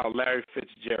 It's about Larry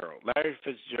Fitzgerald. Larry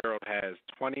Fitzgerald has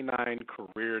 29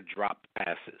 career drop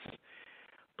passes,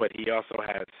 but he also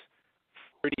has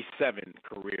 37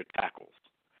 career tackles.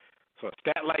 So a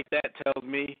stat like that tells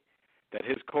me that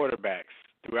his quarterbacks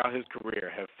throughout his career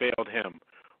have failed him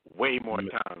way more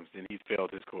times than he's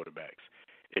failed his quarterbacks.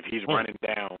 If he's running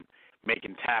down,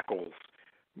 making tackles,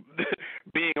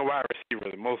 being a wide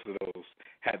receiver, most of those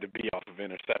had to be off of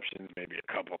interceptions, maybe a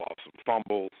couple off some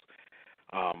fumbles.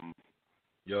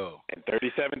 And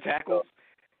 37 tackles,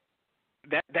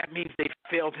 that means they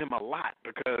failed him a lot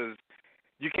because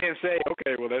you can't say,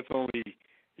 okay, well, that's only,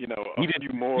 a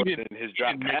few more than his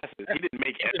drop passes. He didn't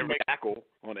make every tackle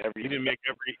on every. He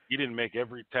didn't make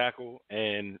every tackle.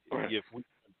 And if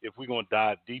we're gonna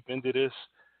dive deep into this,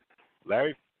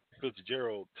 Larry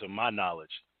Fitzgerald, to my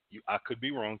knowledge, I could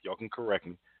be wrong. Y'all can correct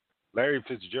me. Larry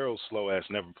Fitzgerald's slow ass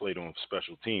never played on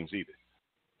special teams either.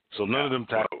 So none of them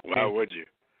tackles. Why would you?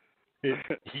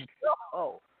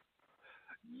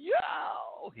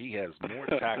 He has more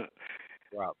tackles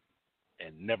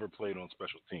and never played on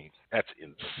special teams. That's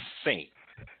insane.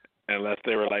 Unless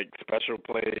they were like special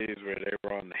plays where they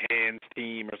were on the hands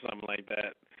team or something like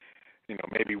that.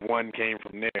 Maybe one came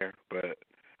from there, but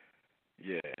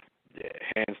yeah,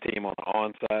 hands team on the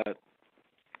onside.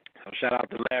 So shout out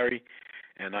to Larry,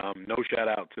 and no shout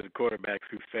out to the quarterbacks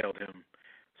who failed him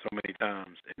so many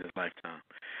times in his lifetime.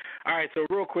 All right, so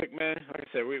real quick, man, like I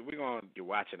said, we're going to be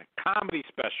watching a comedy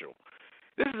special.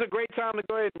 This is a great time to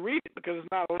go ahead and read it because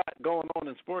there's not a lot going on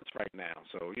in sports right now.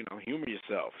 So, humor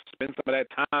yourself. Spend some of that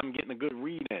time getting a good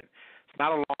read in. It's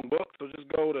not a long book, so just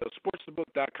go to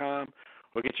sportsthebook.com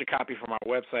or get your copy from our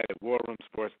website at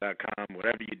warroomsports.com.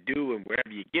 Whatever you do and wherever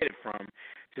you get it from,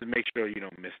 just make sure you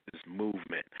don't miss this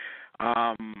movement.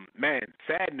 Man,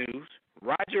 sad news.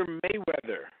 Roger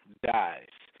Mayweather dies.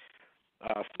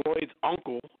 Floyd's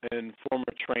uncle and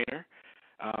former trainer.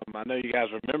 I know you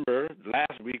guys remember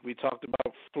last week we talked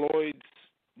about Floyd's,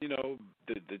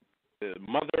 the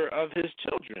mother of his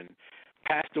children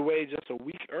passed away just a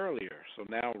week earlier. So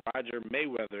now Roger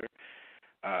Mayweather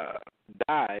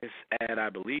dies at, I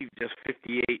believe, just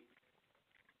 58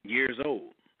 years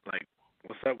old. Like,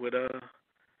 what's up with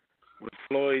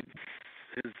Floyd's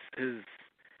his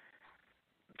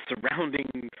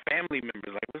surrounding family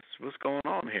members? Like, what's going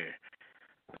on here?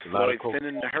 Is Floyd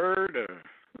thinning the herd, or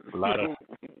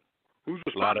who's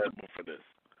responsible for this?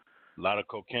 A lot of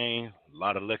cocaine, a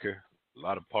lot of liquor, a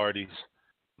lot of parties,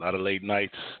 a lot of late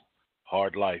nights,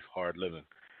 hard life, hard living.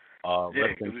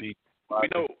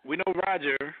 we know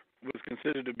Roger was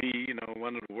considered to be,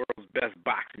 one of the world's best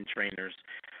boxing trainers.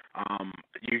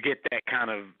 You get that kind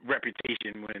of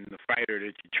reputation when the fighter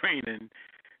that you're training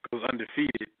goes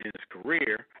undefeated in his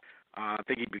career. I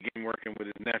think he began working with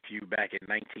his nephew back in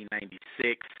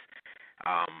 1996,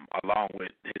 along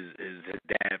with his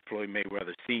dad, Floyd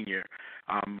Mayweather Sr.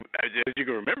 As you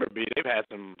can remember, they've had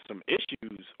some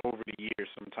issues over the years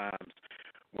sometimes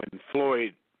when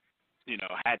Floyd,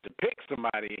 had to pick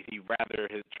somebody. He'd rather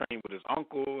train with his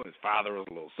uncle. His father was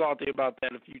a little salty about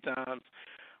that a few times.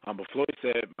 But Floyd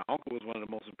said, my uncle was one of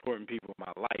the most important people in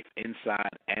my life,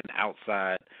 inside and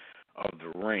outside of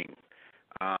the ring.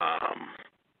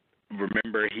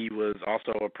 Remember, he was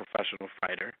also a professional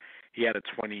fighter. He had a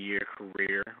 20-year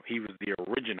career. He was the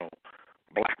original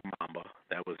Black Mamba.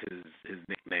 That was his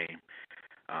nickname.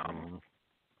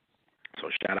 So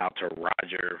shout out to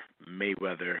Roger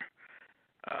Mayweather.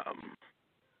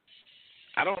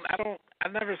 I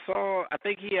never saw. I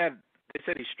think they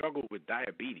said he struggled with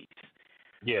diabetes.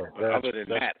 Yeah. But other than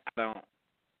that, I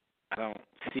don't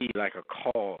see like a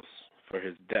cause for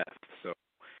his death. So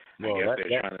I guess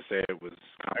they're trying to say it was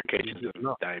complications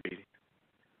of diabetes.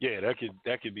 Yeah,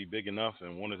 that could be big enough.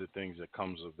 And one of the things that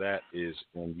comes of that is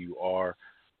when you are,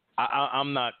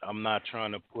 I'm not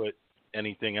trying to put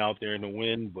anything out there in the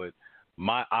wind, but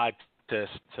my eye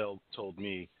test told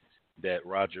me that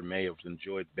Roger may have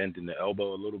enjoyed bending the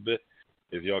elbow a little bit.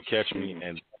 If y'all catch me,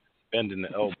 and bending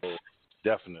the elbow is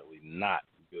definitely not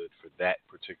good for that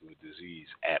particular disease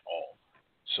at all.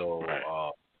 So,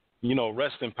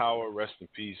 rest in power, rest in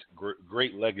peace.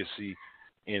 Great legacy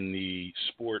in the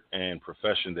sport and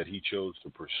profession that he chose to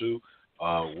pursue.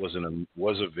 Was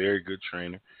a very good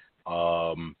trainer.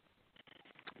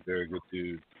 Very good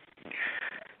dude.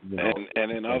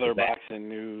 And in other boxing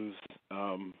news,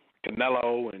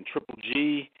 Canelo and Triple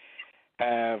G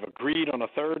have agreed on a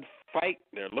third fight.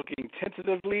 They're looking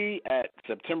tentatively at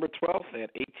September 12th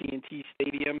at AT&T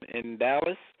Stadium in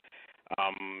Dallas.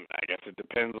 I guess it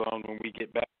depends on when we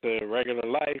get back to regular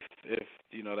life, if,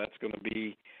 that's going to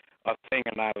be a thing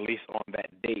or not, at least on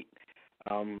that date.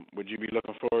 Would you be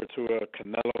looking forward to a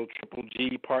Canelo Triple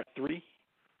G Part 3?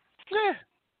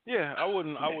 Yeah, I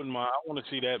wouldn't mind. I want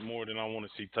to see that more than I want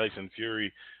to see Tyson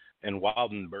Fury and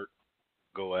Wildenberg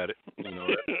go at it.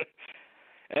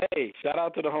 Hey, shout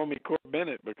out to the homie Court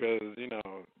Bennett, because,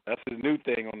 that's his new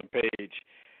thing on the page.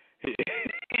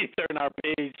 He turned our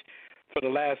page for the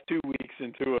last 2 weeks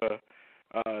into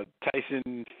a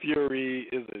Tyson Fury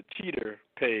is a cheater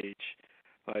page.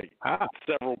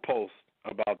 Several posts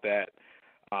about that.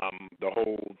 The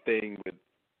whole thing with,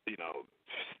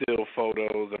 still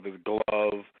photos of his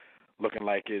glove looking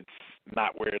like it's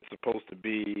not where it's supposed to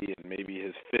be, and maybe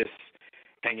his fists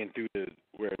hanging through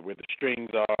where the strings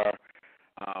are.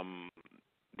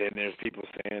 Then there's people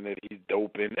saying that he's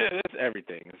doping. It's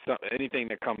everything. Anything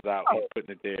that comes out, he's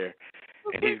putting it there.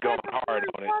 And he's going hard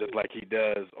on it, just like he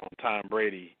does on Tom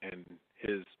Brady and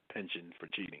his penchant for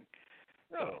cheating.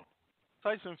 No.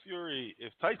 Tyson Fury,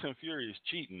 if Tyson Fury is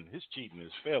cheating, his cheating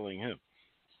is failing him.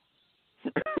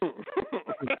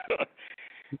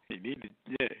 He need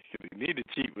to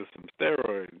cheat with some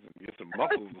steroids and get some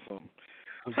muscles or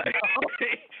something.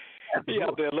 He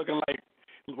out there looking like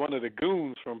one of the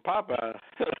goons from Popeye.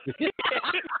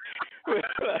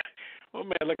 One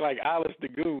man looked like Alice the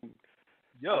Goon.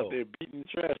 Out there beating the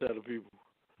trash out of people.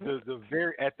 At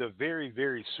the very,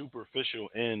 very superficial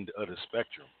end of the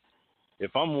spectrum.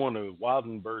 If I'm one of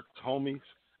Wildenberg's homies,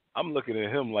 I'm looking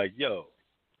at him like, yo,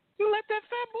 you let that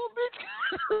fat boy bitch.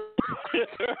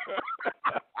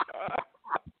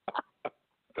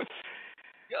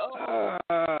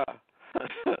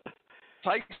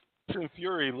 Tyson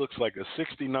Fury looks like a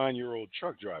 69-year-old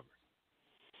truck driver.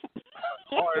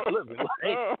 Hard living.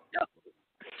 Hey,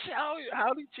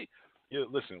 how did he? Yeah,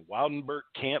 listen, Wildenberg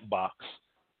can't box.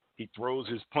 He throws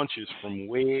his punches from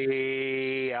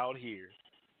way out here.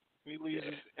 He leaves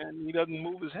and he doesn't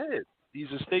move his head.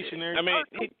 He's a stationary. I mean,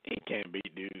 he can't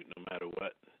beat dude no matter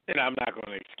what. And I'm not going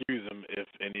to excuse him if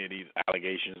any of these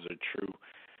allegations are true,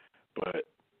 but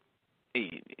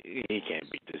he can't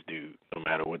beat this dude no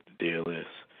matter what the deal is.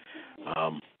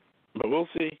 But we'll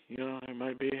see. There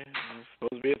might be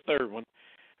supposed to be a third one.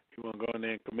 He won't go in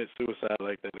there and commit suicide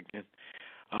like that again.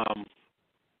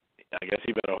 I guess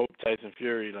he better hope Tyson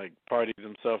Fury parties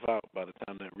himself out by the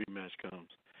time that rematch comes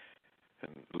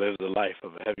and lives the life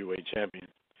of a heavyweight champion,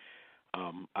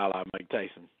 a la Mike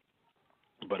Tyson.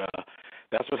 But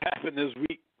that's what happened this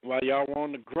week while y'all were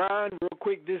on the grind. Real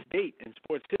quick, this date in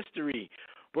sports history,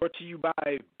 brought to you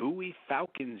by Bowie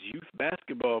Falcons Youth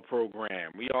Basketball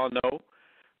Program. We all know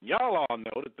Y'all all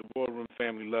know that the War Room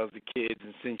family loves the kids,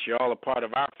 and since you're all a part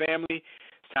of our family,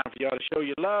 it's time for y'all to show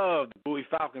your love. The Bowie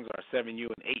Falcons are a 7U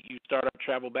and 8U startup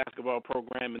travel basketball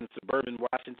program in the suburban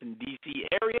Washington, D.C.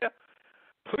 area.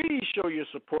 Please show your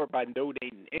support by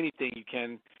donating anything you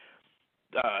can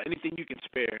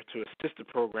spare to assist the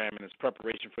program in its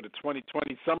preparation for the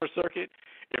 2020 summer circuit.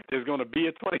 If there's going to be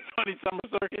a 2020 summer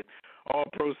circuit, all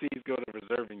proceeds go to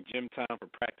reserving gym time for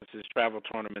practices, travel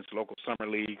tournaments, local summer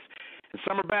leagues, and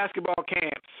summer basketball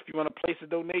camps. If you want to place a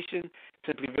donation,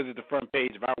 simply visit the front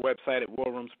page of our website at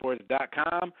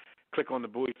warroomsports.com. Click on the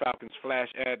Bowie Falcons flash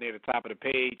ad near the top of the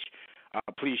page.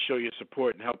 Please show your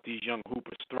support and help these young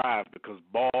hoopers thrive, because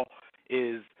ball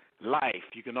is life.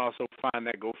 You can also find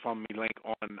that GoFundMe link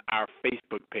on our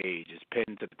Facebook page. It's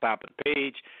pinned to the top of the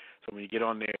page, so when you get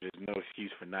on there, there's no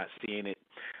excuse for not seeing it.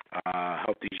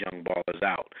 Help these young ballers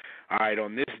out. All right,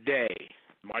 on this day,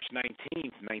 March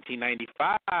 19th,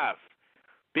 1995,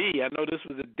 B, I know this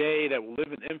was a day that will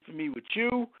live in infamy with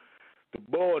you. The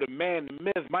boy, the man, the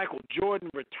myth, Michael Jordan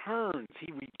returns.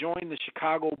 He rejoined the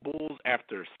Chicago Bulls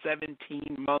after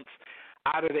 17 months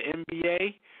out of the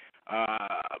NBA.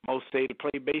 Most say to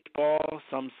play baseball.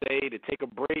 Some say to take a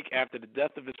break after the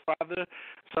death of his father.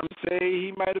 Some say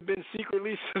he might have been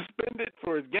secretly suspended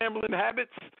for his gambling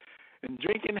habits and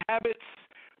drinking habits.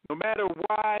 No matter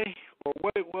why or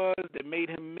what it was that made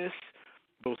him miss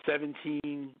those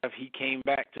 17, he came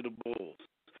back to the Bulls,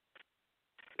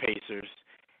 Pacers,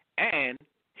 and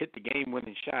hit the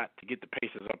game-winning shot to get the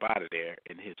Pacers up out of there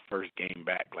in his first game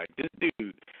back. Like, this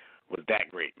dude was that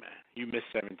great, man. You missed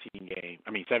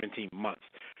 17 months.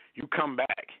 You come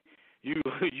back. You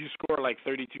score like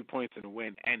 32 points in the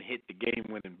win and hit the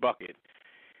game-winning bucket.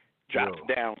 Drops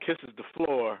down, kisses the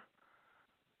floor,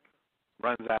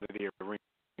 runs out of the arena.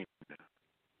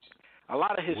 A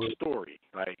lot of his story,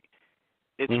 like,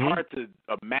 it's hard to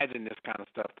imagine this kind of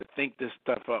stuff, to think this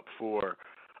stuff up for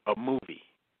a movie,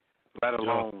 let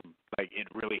alone like it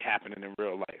really happening in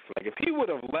real life. Like, if he would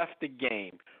have left the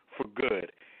game for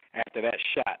good after that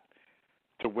shot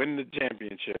to win the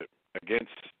championship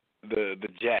against the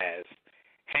Jazz,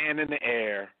 hand in the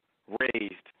air,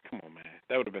 raised, come on, man,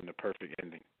 that would have been the perfect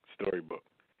ending storybook.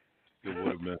 It would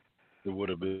have been. It would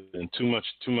have been too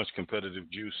much competitive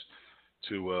juice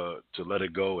to let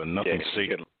it go, and nothing safe. He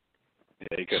couldn't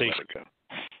let it go.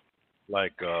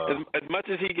 Like as much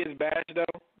as he gets bashed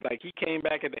though, like he came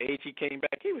back at the age he came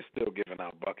back, he was still giving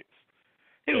out buckets.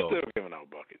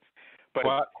 But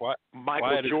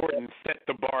Michael Jordan set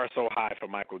the bar so high for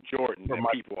Michael Jordan that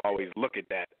people always look at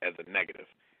that as a negative.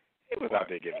 He was out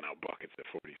there giving out buckets at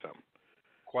 40-something.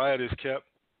 Quiet as kept.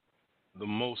 The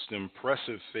most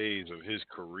impressive phase of his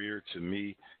career to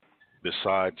me,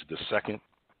 besides the second,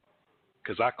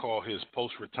 because I call his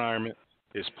post-retirement,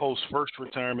 his post-first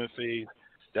retirement phase,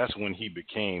 that's when he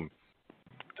became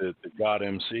the God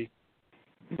MC.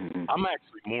 I'm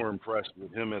actually more impressed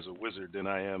with him as a Wizard than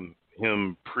I am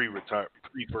him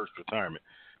pre-first retirement.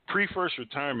 Pre-first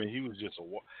retirement, he was just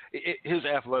his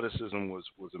athleticism was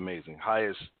amazing.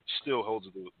 Still holds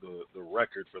the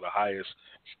record for the highest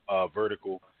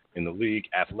vertical in the league.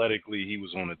 Athletically, he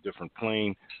was on a different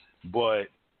plane. But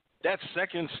that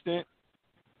second stint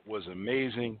was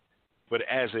amazing. But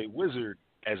as a Wizard,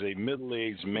 as a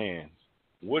middle-aged man,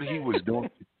 what he was doing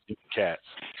to cats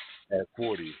at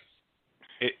 40,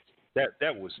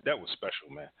 that was special,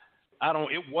 man.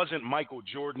 It wasn't Michael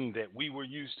Jordan that we were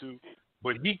used to,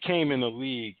 but he came in the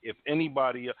league. If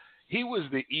anybody, he was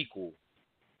the equal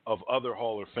of other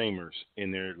Hall of Famers in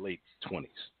their late 20s,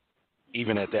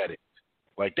 even at that age.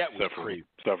 Like, that was crazy.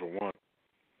 Except for one.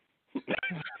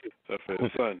 Except for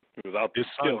his son. He was out to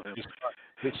kill him.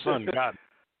 His son got him.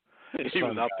 He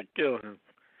was out to kill him.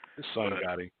 His son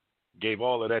got him. Gave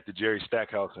all of that to Jerry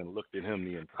Stackhouse and looked at him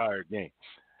the entire game.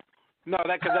 No,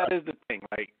 because that is the thing.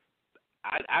 Like,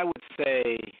 I would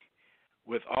say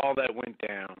with all that went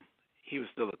down, he was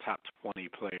still a top 20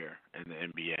 player in the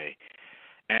NBA.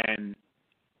 And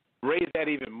raise that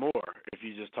even more if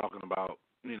you're just talking about,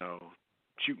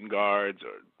 shooting guards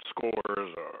or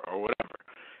scorers or whatever.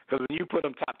 Because when you put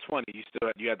them top 20,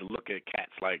 you had to look at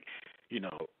cats like,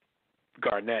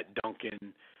 Garnett,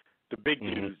 Duncan, the big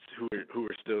dudes who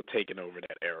were still taking over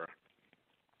that era.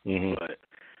 But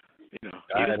he was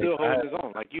still holding his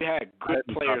own. Like, you had good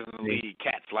players in the league,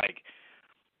 cats like,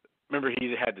 remember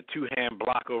he had the two-hand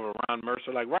block over Ron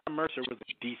Mercer. Like, Ron Mercer was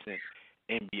a decent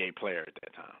NBA player at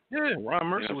that time. Yeah, Ron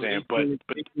Mercer was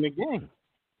in the game.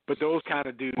 But those kind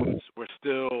of dudes were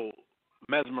still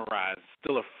mesmerized,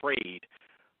 still afraid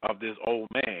of this old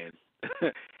man.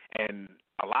 And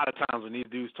a lot of times when these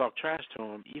dudes talk trash to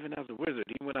him, even as a Wizard,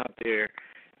 he went out there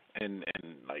and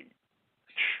like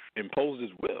imposed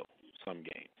his will some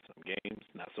games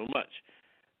not so much.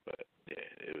 But yeah,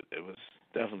 it was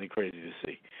definitely crazy to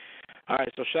see. All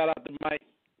right, so shout out to Mike.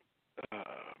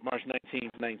 March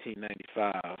 19th,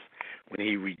 1995, when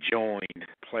he rejoined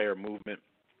Player Movement,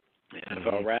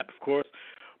 NFL Rap, of course.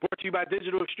 Brought to you by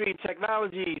Digital Extreme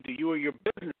Technology. Do you or your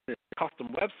business a custom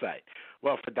website?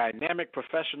 Well, for dynamic,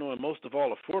 professional, and most of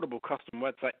all, affordable custom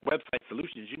website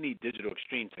solutions, you need Digital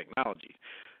Extreme Technology.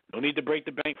 No need to break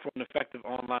the bank for an effective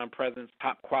online presence,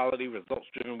 top quality,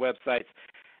 results-driven websites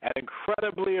at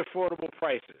incredibly affordable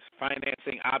prices.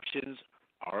 Financing options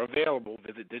are available.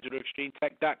 Visit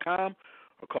digitalextremetech.com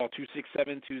or call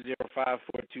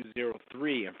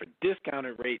 267-205-4203. And for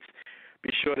discounted rates,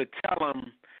 be sure to tell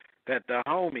them that the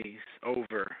homies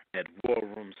over at War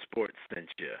Room Sports sent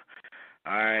you.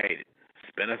 All right.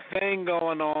 It's been a thing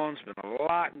going on. It's been a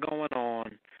lot going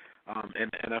on in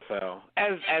the NFL,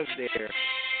 as there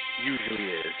usually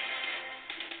is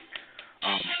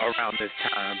around this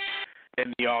time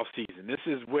in the off season. This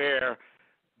is where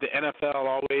the NFL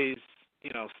always,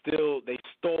 they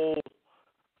stole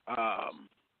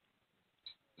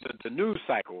the news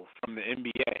cycle from the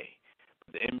NBA.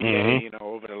 The NBA,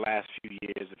 over the last few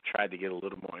years have tried to get a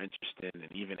little more interesting,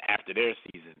 and even after their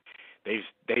season, they've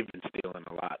been stealing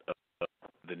a lot of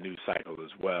the news cycle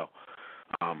as well.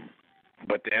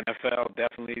 But the NFL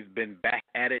definitely has been back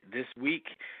at it this week.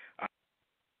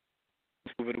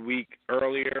 Over the week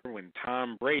earlier when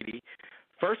Tom Brady,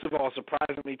 first of all,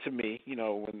 surprisingly to me,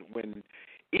 when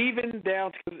even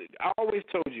down to, I always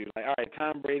told you, like, all right,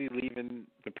 Tom Brady leaving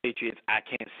the Patriots, I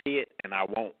can't see it, and I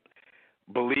won't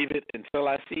believe it until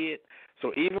I see it.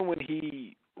 So even when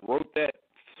he wrote that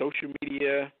social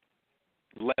media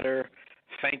letter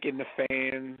thanking the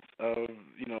fans of,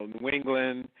 New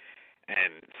England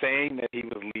and saying that he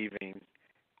was leaving,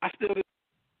 I still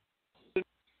didn't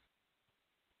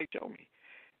show me.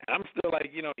 And I'm still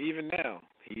like, even now,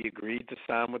 he agreed to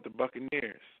sign with the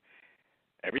Buccaneers.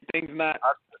 Everything's not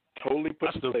totally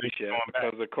put in place yet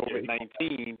because of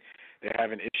COVID-19. They're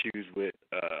having issues with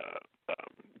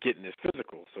getting his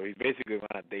physical. So he's basically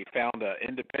they found an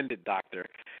independent doctor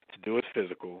to do his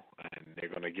physical, and they're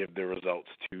going to give the results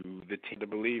to the team to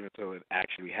believe until it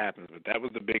actually happens. But that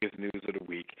was the biggest news of the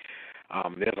week.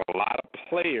 There's a lot of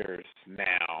players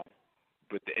now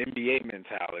with the NBA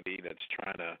mentality that's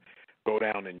trying to go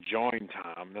down and join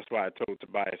Tom. That's why I told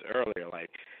Tobias earlier, like,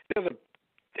 there's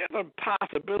a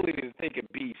possibility that they could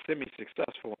be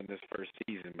semi-successful in this first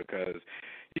season because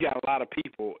you got a lot of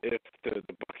people, if the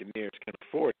Buccaneers can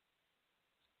afford it,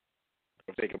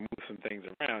 if they can move some things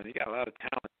around, you got a lot of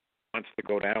talent that wants to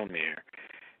go down there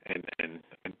and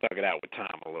thug it out with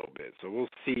Tom a little bit. So we'll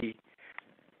see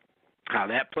how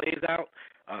that plays out.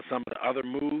 Some of the other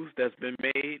moves that's been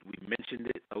made, we mentioned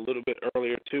it a little bit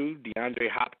earlier too. DeAndre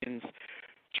Hopkins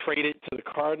traded to the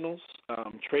Cardinals,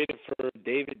 traded for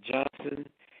David Johnson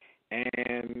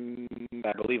and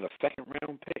I believe a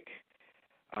second-round pick.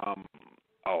 A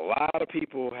lot of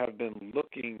people have been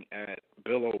looking at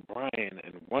Bill O'Brien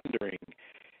and wondering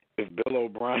if Bill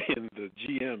O'Brien, the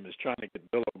GM, is trying to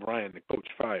get Bill O'Brien, the coach,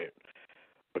 fired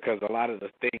because a lot of the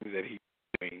things that he's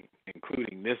doing,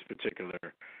 including this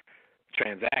particular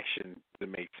transaction, that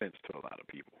make sense to a lot of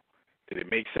people. Did it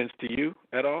make sense to you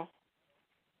at all?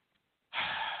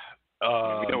 We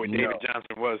know what David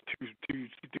Johnson was two,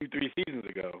 3 seasons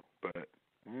ago, but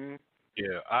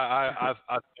yeah, I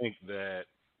think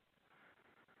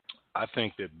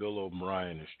that Bill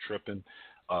O'Brien is tripping.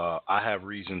 I have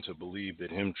reason to believe that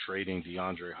him trading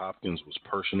DeAndre Hopkins was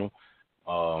personal.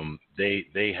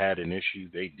 They had an issue.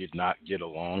 They did not get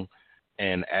along,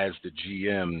 and as the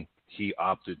GM, he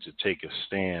opted to take a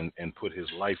stand and put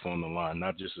his life on the line,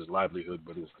 not just his livelihood,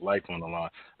 but his life on the line.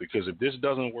 Because if this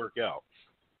doesn't work out,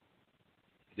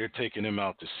 they're taking him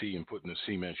out to sea and putting the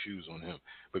cement shoes on him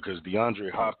because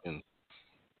DeAndre Hopkins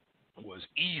was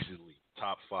easily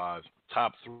top 5,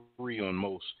 top 3 on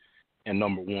most, and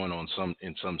number 1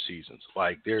 in some seasons.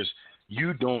 Like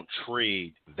you don't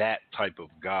trade that type of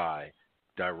guy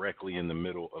directly in the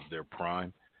middle of their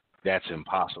prime. That's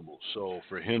impossible. So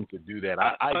for him to do that,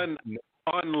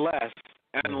 unless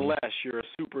you're a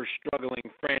super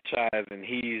struggling franchise and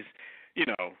he's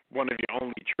one of your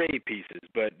only trade pieces,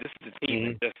 but this is a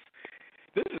team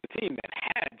this is a team that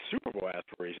had Super Bowl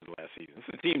aspirations last season. This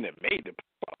is a team that made the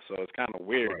playoffs, so it's kind of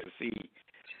weird to see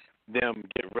them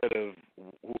get rid of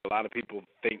who a lot of people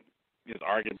think is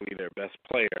arguably their best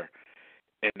player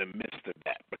in the midst of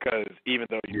that. Because even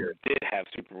though you did have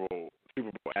Super Bowl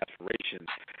aspirations,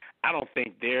 I don't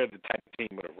think they're the type of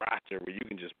team with a roster where you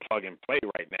can just plug and play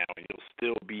right now and you'll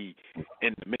still be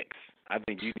in the mix. I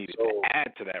think you needed to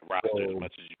add to that roster as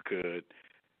much as you could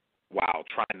while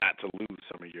trying not to lose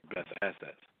some of your best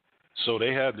assets. So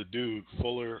they had the dude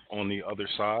Fuller on the other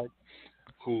side,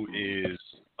 who is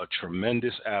a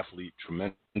tremendous athlete,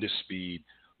 tremendous speed,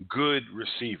 good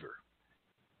receiver.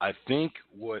 I think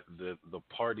what the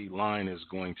party line is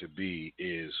going to be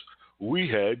is we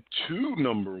had 2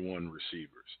 number 1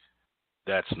 receivers.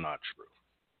 That's not true.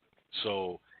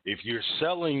 So if you're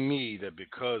selling me that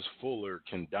because Fuller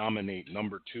can dominate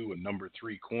number 2 and number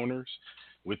 3 corners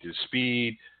with his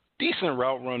speed, decent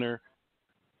route runner,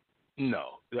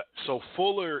 no. So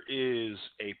Fuller is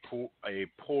a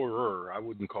poorer, I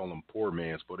wouldn't call him poor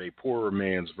man's, but a poorer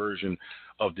man's version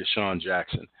of Deshaun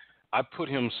Jackson. I put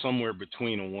him somewhere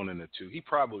between a 1 and a 2. He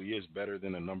probably is better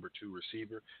than a number 2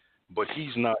 receiver, but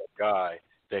he's not a guy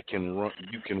that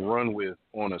you can run with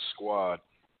on a squad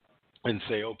and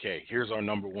say, okay, here's our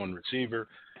number 1 receiver,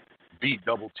 beat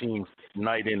double teams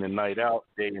night in and night out,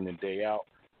 day in and day out.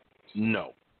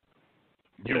 No.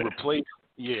 You replace.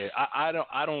 Yeah, I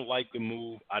don't like the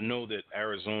move. I know that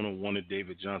Arizona wanted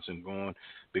David Johnson gone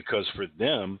because for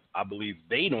them, I believe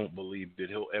they don't believe that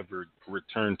he'll ever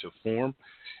return to form.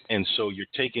 And so you're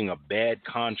taking a bad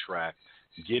contract,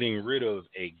 getting rid of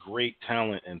a great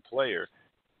talent and player.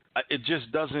 It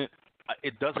just doesn't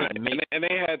make. And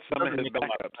they had some of his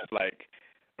backups like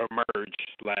emerge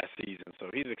last season, so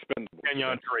he's expendable.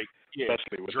 Kenyon Drake, yeah,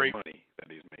 especially with Drake, the money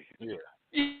that he's making.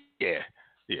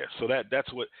 Yeah. So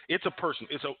that's what it's a person.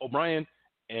 It's O'Brien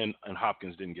and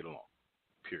Hopkins didn't get along.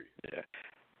 Period. Yeah.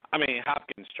 I mean,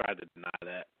 Hopkins tried to deny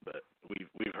that, but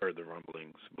we've heard the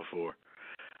rumblings before.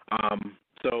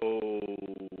 So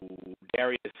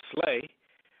Darius Slay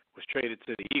was traded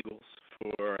to the Eagles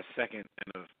for a second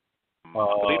and I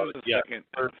believe it was a second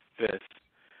and a fifth.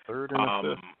 Third and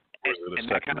a fifth. And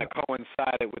that kind of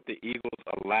coincided with the Eagles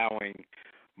allowing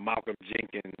Malcolm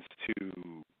Jenkins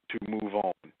to move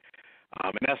on.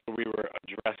 And that's what we were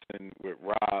addressing with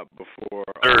Rob before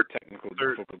technical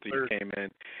difficulties came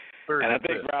in. And I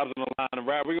think Rob's on the line. And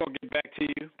Rob, we're gonna get back to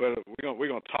you, but we're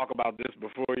gonna talk about this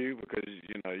before you because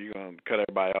you're gonna cut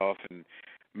everybody off and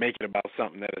make it about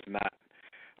something that is not.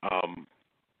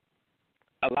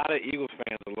 A lot of Eagles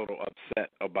fans are a little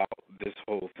upset about this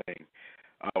whole thing.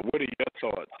 What are your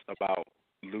thoughts about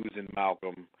losing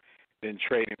Malcolm, then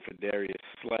trading for Darius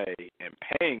Slay and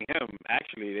paying him?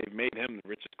 Actually, they've made him the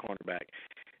richest cornerback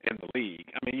in the league.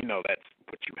 I mean, that's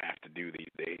what you have to do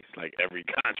these days. Like every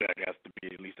contract has to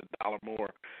be at least $1 more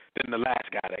than the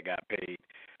last guy that got paid.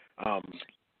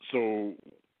 So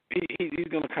he's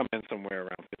going to come in somewhere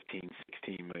around $16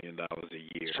 million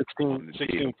a year.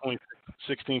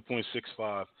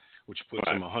 16.65, which puts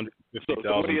him $150,000. So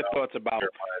what are your thoughts about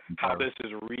how this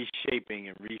is reshaping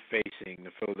and refacing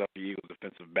the Philadelphia Eagles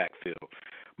defensive backfield?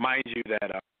 Mind you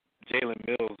that Jalen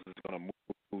Mills is going to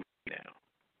move now,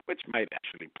 which might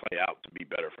actually play out to be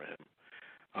better for him.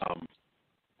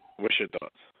 What's your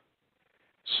thoughts?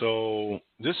 So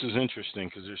this is interesting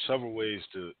because there's several ways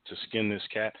to skin this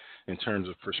cat in terms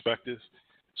of perspective.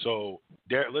 So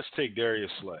let's take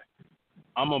Darius Slay.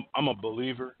 I'm a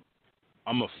believer.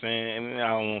 I'm a fan. I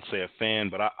don't want to say a fan,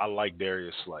 but I like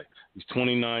Darius Slay. He's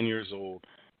 29 years old.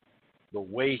 The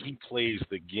way he plays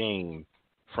the game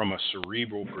from a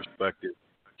cerebral perspective,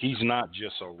 he's not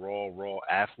just a raw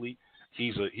athlete.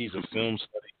 He's a film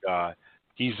study guy.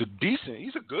 He's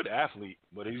a good athlete,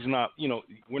 but he's not,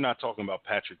 we're not talking about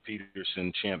Patrick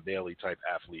Peterson, Champ Bailey type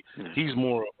athlete. He's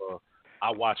more of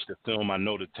I watch the film, I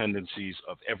know the tendencies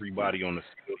of everybody on the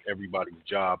field, everybody's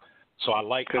job. So I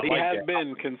like because he has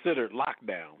been considered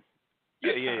lockdown.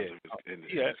 Yeah. In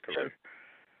his career.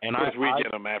 And we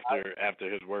get him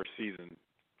after his worst season,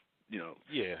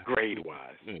 grade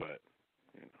wise. But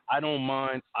I don't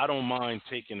mind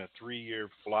taking a 3-year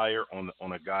flyer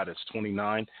on a guy that's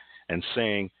 29 and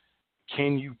saying,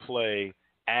 can you play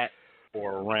at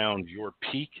or around your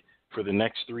peak for the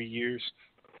next 3 years?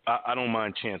 I don't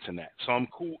mind chancing that. So I'm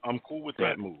cool with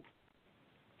that move.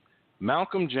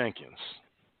 Malcolm Jenkins,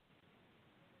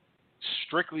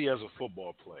 strictly as a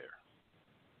football player,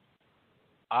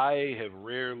 I have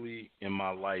rarely in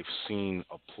my life seen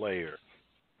a player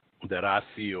that I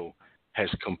feel has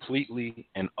completely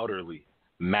and utterly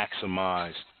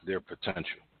maximized their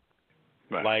potential.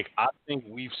 Right. Like, I think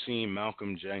we've seen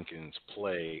Malcolm Jenkins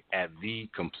play at the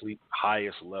complete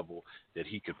highest level that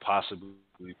he could possibly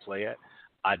play at.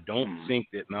 I don't think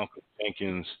that Malcolm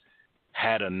Jenkins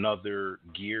had another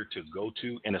gear to go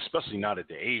to, and especially not at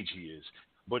the age he is.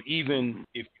 But even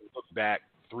if you look back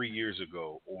 3 years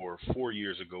ago or 4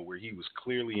 years ago where he was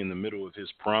clearly in the middle of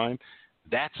his prime,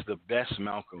 that's the best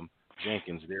Malcolm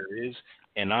Jenkins there is,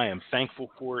 and I am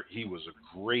thankful for it. He was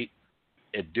a great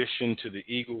addition to the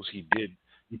Eagles. He did,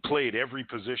 He played every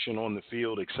position on the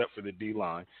field except for the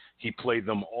D-line. He played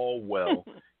them all well.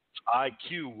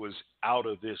 IQ was out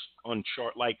of this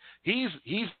uncharted. Like, he's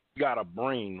got a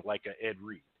brain like a Ed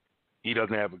Reed. He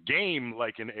doesn't have a game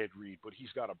like an Ed Reed, but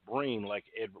he's got a brain like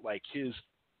Ed. Like, his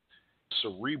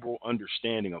cerebral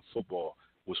understanding of football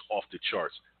was off the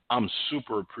charts. I'm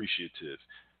super appreciative.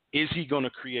 Is he going to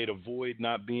create a void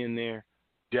not being there?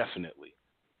 Definitely.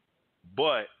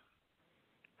 But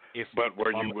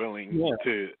were you willing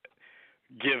to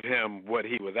give him what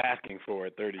he was asking for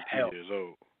at 32 years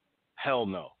old? Hell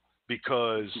no,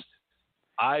 because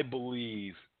I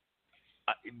believe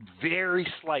very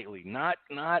slightly, not.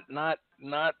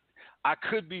 I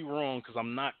could be wrong because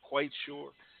I'm not quite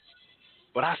sure,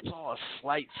 but I saw a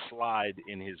slight slide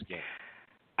in his game.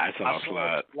 I saw a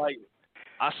slight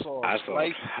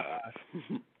slide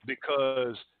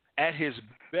because at his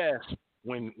best,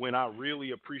 when I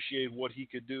really appreciated what he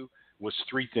could do, was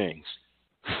three things: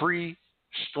 free,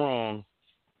 strong,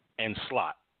 and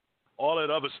slot. All that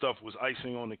other stuff was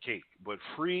icing on the cake, but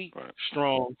free,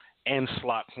 strong, and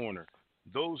slot corner.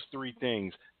 Those three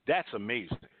things, that's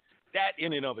amazing. That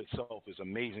in and of itself is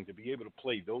amazing, to be able to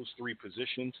play those three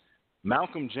positions.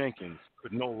 Malcolm Jenkins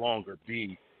could no longer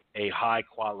be a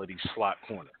high-quality slot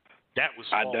corner. That was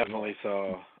I definitely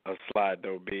saw a slide,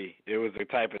 though, B. It was the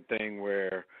type of thing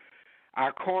where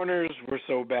our corners were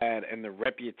so bad and the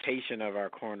reputation of our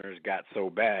corners got so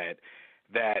bad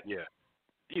that,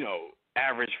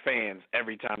 average fans,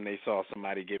 every time they saw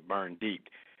somebody get burned deep,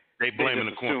 they blame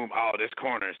the corner. Assume, oh, this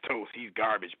corner is toast, he's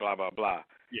garbage, blah, blah, blah.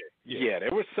 Yeah,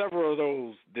 there were several of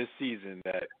those this season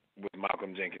that was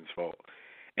Malcolm Jenkins' fault.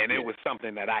 And it was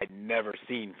something that I'd never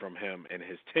seen from him in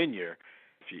his tenure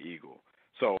as the Eagle.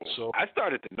 So I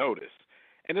started to notice,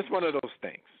 and it's one of those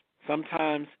things.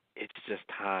 Sometimes it's just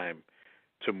time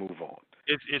to move on.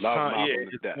 It's time.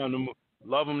 It's time to move.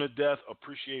 Love him to death.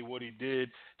 Appreciate what he did.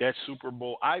 That Super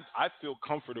Bowl. I feel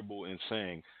comfortable in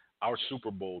saying our Super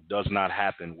Bowl does not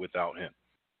happen without him.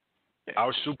 Yeah.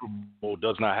 Our Super Bowl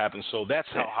does not happen. So that's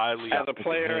how highly as a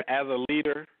player, as a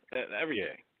leader,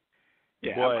 everything.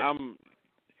 Yeah, but I'm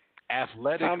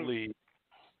athletically,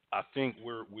 I think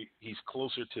he's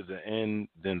closer to the end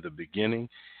than the beginning.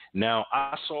 Now,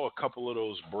 I saw a couple of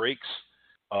those breaks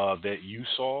that you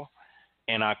saw,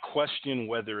 and I question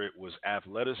whether it was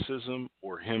athleticism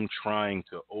or him trying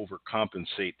to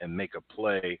overcompensate and make a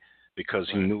play because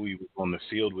he knew he was on the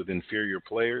field with inferior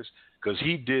players, because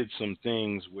he did some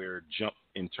things where jump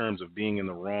in terms of being in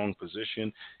the wrong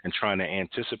position and trying to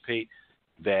anticipate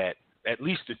that. At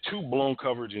least the two blown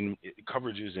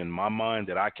coverages in my mind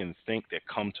that I can think that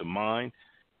come to mind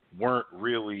weren't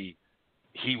really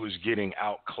he was getting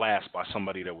outclassed by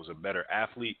somebody that was a better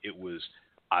athlete. It was,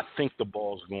 I think the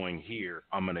ball's going here.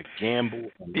 I'm going to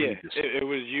gamble. It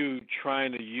was you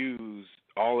trying to use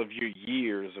all of your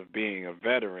years of being a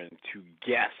veteran to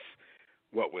guess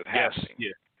what was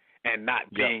happening and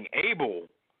not being able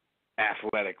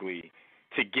athletically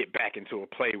to get back into a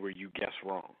play where you guess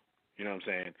wrong. You know what I'm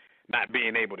saying? Not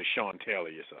being able to Sean Taylor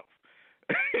yourself.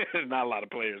 Not a lot of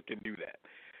players can do that.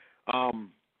 And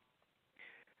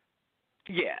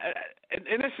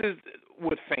this is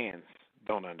what fans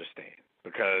don't understand,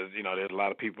 because, there's a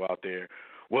lot of people out there,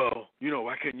 well,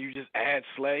 why couldn't you just add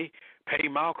Slay, pay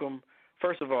Malcolm?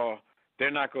 First of all,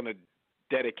 they're not going to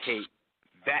dedicate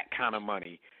that kind of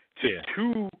money to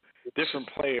two different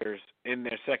players in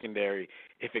their secondary.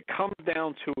 If it comes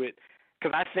down to it,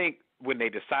 because I think when they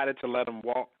decided to let him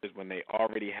walk is when they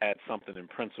already had something in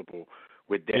principle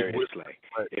with Darius Slay.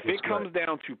 If it comes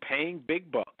down to paying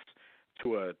big bucks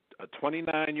to a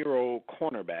 29-year-old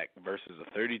cornerback versus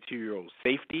a 32-year-old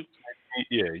safety,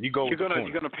 you're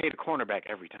gonna pay the cornerback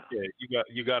every time. Yeah,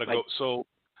 you got to go. So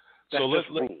let's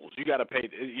rules. You got to pay.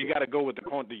 You got to go with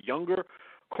the younger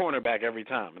cornerback every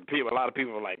time. And a lot of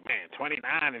people are like, man,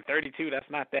 29 and 32, that's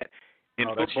not that. In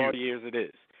football years, it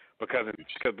is, because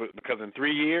in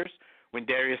 3 years, when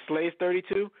Darius Slay's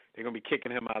 32, they're gonna be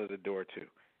kicking him out of the door too.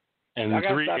 And I got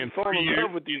to fall in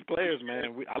love with these players,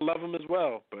 man. I love them as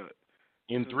well, but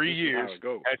in 3 years,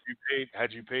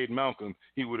 had you paid Malcolm,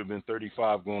 he would have been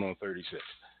 35 going on 36.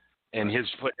 And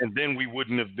and then we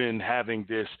wouldn't have been having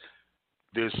this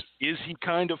is he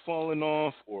kind of falling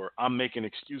off, or I'm making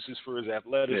excuses for his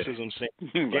athleticism,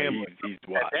 saying gambling. He's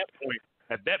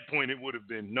at that point it would have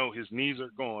been, no, his knees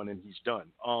are gone and he's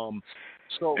done.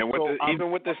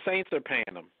 Even with the Saints are paying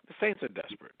him. The Saints are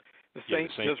desperate. The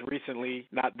Saints just recently,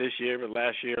 not this year, but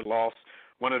last year, lost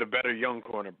one of the better young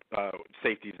corner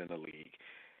safeties in the league.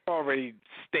 I already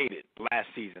stated last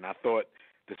season, I thought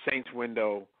the Saints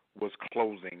window was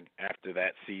closing after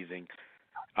that season.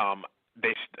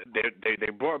 They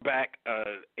brought back a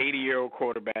 80-year-old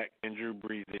quarterback in Drew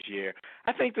Brees this year.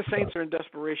 I think the Saints are in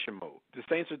desperation mode. The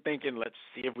Saints are thinking, let's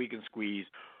see if we can squeeze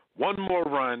one more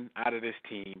run out of this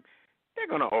team. They're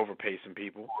going to overpay some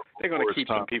people. They're going to keep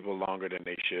some people longer than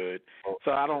they should.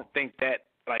 So I don't think that,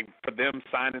 like, for them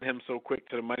signing him so quick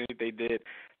to the money that they did,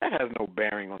 that has no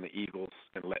bearing on the Eagles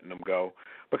and letting them go.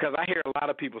 Because I hear a lot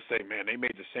of people say, man, they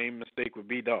made the same mistake with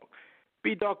B-Dog.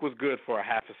 B-Dog was good for a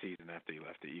half a season after he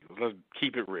left the Eagles. Let's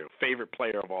keep it real. Favorite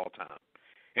player of all time.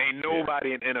 Ain't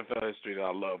nobody in NFL history that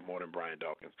I love more than Brian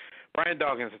Dawkins. Brian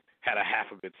Dawkins had a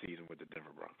half a good season with the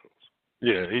Denver Broncos.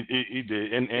 Yeah, he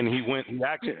did, and he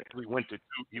actually went to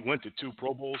two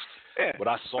Pro Bowls. Yeah. But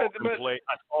I saw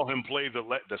him play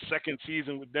the second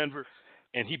season with Denver,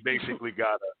 and he basically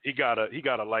got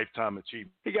a lifetime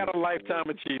achievement. He got a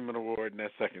lifetime achievement award in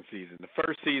that second season. The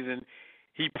first season,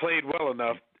 he played well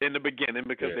enough in the beginning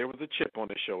because there was a chip on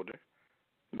his shoulder,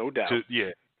 no doubt.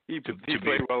 He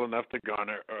played well enough to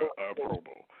garner a Pro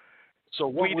Bowl. So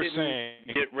we didn't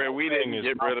get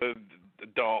rid of the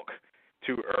Dawk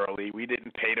too early. We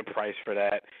didn't pay the price for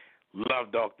that.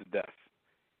 Love Dawk to death.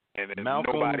 And there's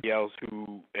nobody else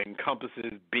who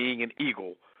encompasses being an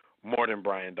Eagle more than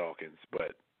Brian Dawkins.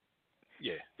 But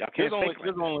there's only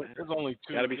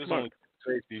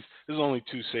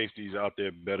two safeties out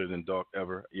there better than Dawk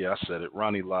ever. Yeah, I said it.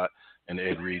 Ronnie Lott and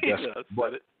Ed Reed.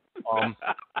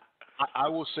 I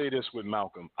will say this with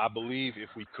Malcolm. I believe if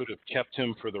we could have kept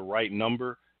him for the right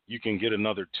number, you can get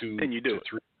another 2 to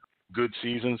 3 good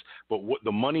seasons. But what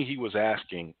the money he was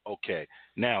asking, okay.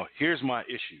 Now, here's my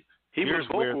issue. He was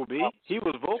vocal, B. He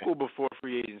was vocal before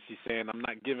free agency saying, I'm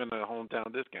not giving a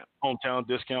hometown discount. Hometown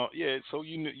discount, yeah, so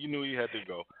you knew you had to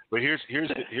go. But here's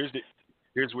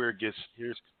where it gets.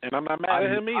 And I'm not mad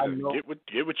at him either.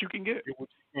 Get what you can get. Get what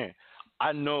you can.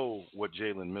 I know what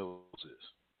Jalen Mills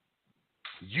is.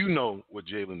 You know what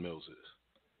Jalen Mills is.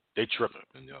 They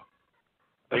tripping, yo.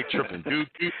 They tripping. Dude's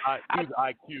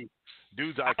IQ.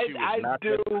 Dude's IQ is not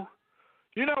that.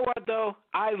 You know what though?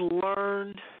 I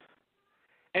learned,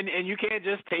 and you can't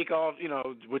just take off,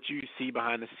 what you see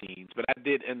behind the scenes. But I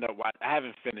did end up I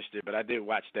haven't finished it, but I did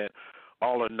watch that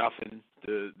All or Nothing,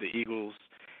 the Eagles,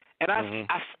 and I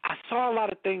saw a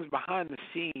lot of things behind the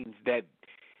scenes that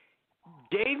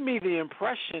gave me the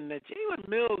impression that Jalen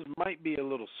Mills might be a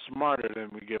little smarter than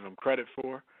we give him credit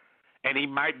for. And he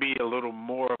might be a little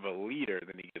more of a leader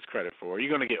than he gets credit for. You're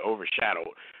going to get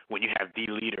overshadowed when you have the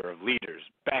leader of leaders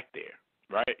back there,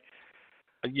 right?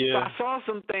 Yeah. So I saw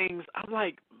some things. I'm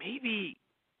like, maybe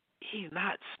he's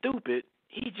not stupid.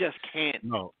 He just can't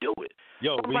do it.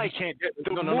 Yo, I'm like, he can't.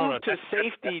 The move to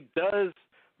safety does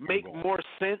make more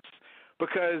sense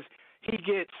because he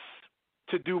gets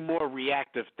to do more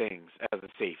reactive things as a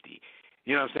safety.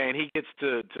 You know what I'm saying? He gets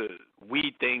to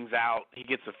weed things out. He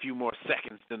gets a few more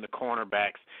seconds than the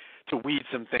cornerbacks to weed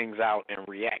some things out and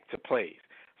react to plays.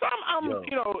 So I'm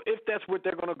if that's what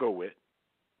they're going to go with,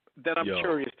 then I'm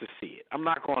curious to see it. I'm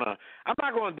not going to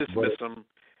dismiss him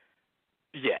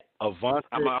yet. I'm going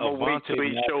to wait till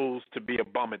he shows to be a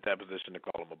bum at that position to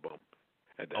call him a bum.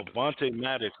 Avonte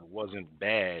Maddox wasn't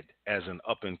bad as an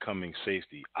up-and-coming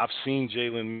safety. I've seen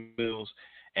Jalen Mills,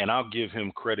 and I'll give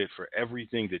him credit for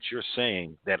everything that you're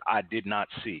saying that I did not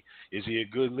see. Is he a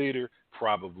good leader?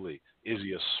 Probably. Is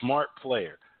he a smart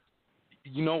player?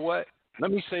 You know what?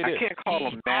 Let me say this. I can't call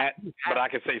him that, but I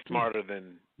can say smarter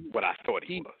than what I thought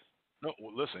he was. No,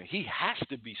 well, listen, he has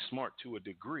to be smart to a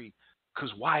degree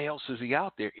because why else is he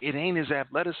out there? It ain't his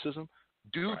athleticism.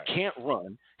 Dude can't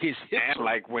run. His hips and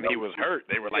like when he was hurt,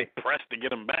 they were like pressed to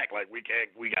get him back. Like we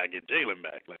gotta get Jalen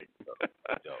back. Like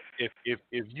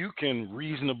if you can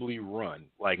reasonably run,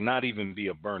 like not even be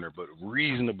a burner, but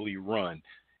reasonably run,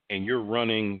 and you're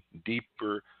running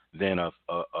deeper than a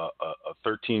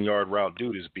 13-yard route,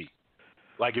 dude is beat.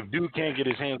 Like if dude can't get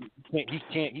his hands,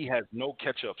 he has no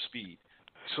catch up speed.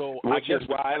 So which is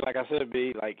why, like I said,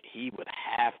 he would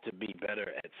have to be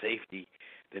better at safety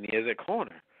than he is at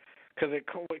corner. Because at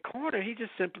corner, he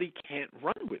just simply can't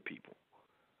run with people.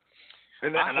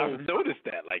 And I've noticed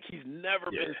that. Like, he's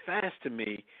never been fast to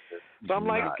me. So I'm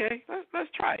like, okay, let's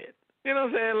try it. You know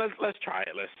what I'm saying? Let's try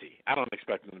it. Let's see. I don't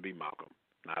expect him to be Malcolm.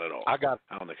 Not at all. I got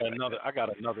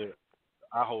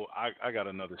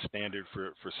another standard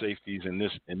for safeties in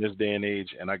this day and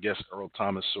age, and I guess Earl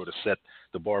Thomas sort of set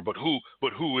the bar. But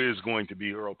who is going to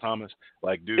be Earl Thomas?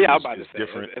 Like, dude, I'm about to say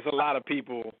different. It's a lot of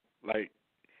people like.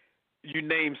 You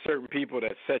name certain people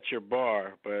that set your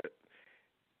bar, but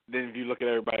then if you look at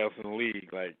everybody else in the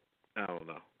league, like, I don't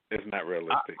know. It's not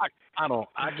realistic.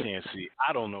 I can't see.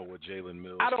 I don't know what Jalen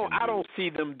Mills I don't see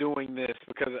them doing this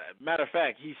because, matter of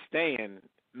fact, he's staying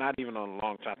not even on a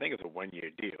long time. I think it's a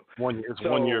 1-year deal. 1 year. It's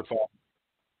 1 year.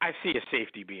 I see a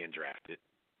safety being drafted.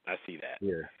 I see that.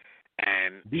 Yeah.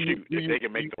 And if they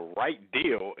can make the right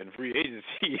deal in free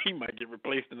agency, he might get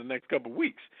replaced in the next couple of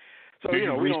weeks. So we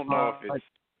don't know if it's.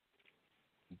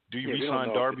 Do you re-sign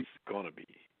Darby? It's going to be.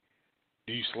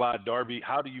 Do you slide Darby?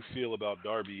 How do you feel about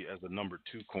Darby as a number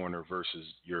 2 corner versus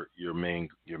your main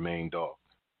dog,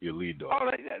 your lead dog? Oh,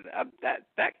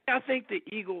 that I think the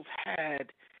Eagles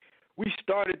had. We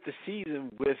started the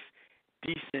season with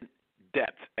decent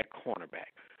depth at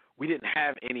cornerback. We didn't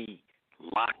have any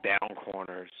lockdown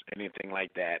corners, anything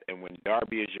like that. And when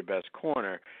Darby is your best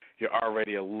corner, you're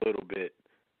already a little bit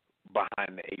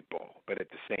behind the 8 ball. But at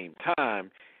the same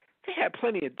time, they had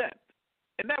plenty of depth.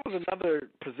 And that was another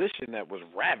position that was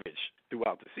ravaged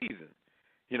throughout the season,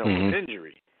 with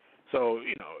injury. So,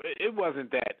 it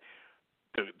wasn't that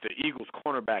the Eagles'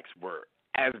 cornerbacks were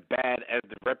as bad as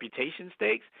the reputation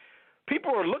stakes.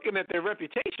 People are looking at their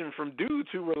reputation from dudes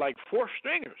who were like 4th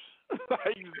stringers.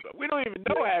 Like, we don't even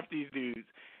know half these dudes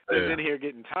that's in here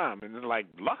getting time. And then,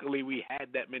 luckily we had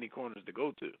that many corners to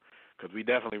go to because we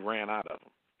definitely ran out of them.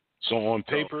 So on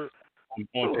paper,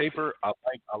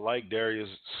 I like Darius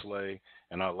Slay,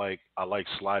 and I like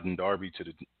sliding Darby to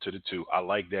the 2. I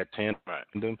like that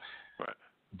tandem. Right.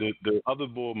 The other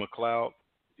bull, McLeod,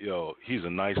 he's a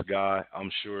nice guy.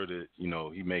 I'm sure that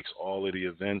he makes all of the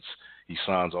events. He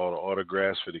signs all the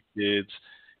autographs for the kids.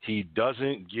 He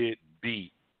doesn't get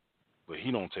beat, but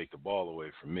he don't take the ball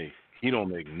away from me. He don't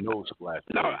make no splash.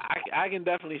 No, I can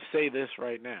definitely say this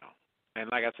right now, and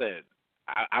like I said,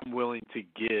 I'm willing to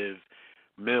give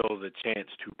Mills a chance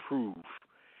to prove.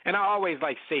 And I always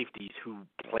like safeties who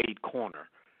played corner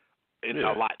a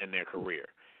lot in their career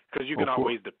because you can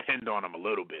always depend on them a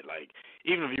little bit. Like,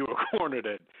 even if you were a corner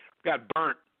that got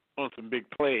burnt on some big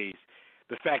plays,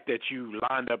 the fact that you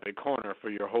lined up at corner for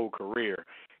your whole career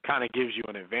kind of gives you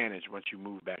an advantage once you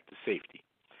move back to safety.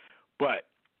 But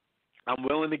I'm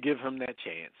willing to give him that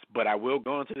chance. But I will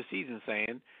go into the season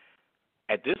saying,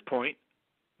 at this point,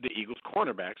 the Eagles'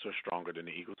 cornerbacks are stronger than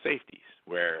the Eagles' safeties,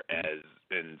 whereas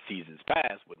in seasons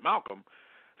past with Malcolm,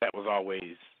 that was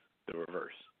always the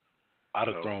reverse. I'd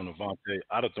have thrown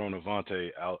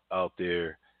Avonte out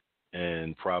there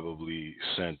and probably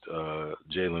sent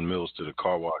Jalen Mills to the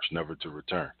car wash, never to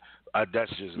return. That's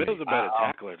just Mills me. a better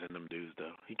tackler than them dudes,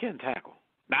 though. He can tackle,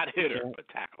 not hitter, but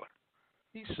tackler.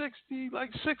 He's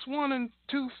 6'1" and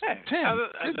 210.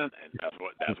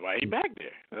 That's why he's back there.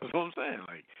 That's what I'm saying.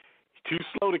 Like, too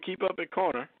slow to keep up at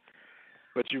corner,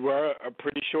 but you were a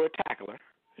pretty short tackler,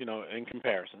 in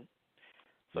comparison.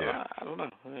 So I don't know.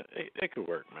 It could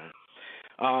work, man.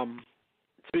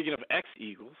 Speaking of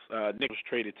ex-Eagles, Nick was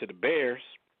traded to the Bears.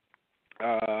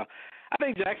 I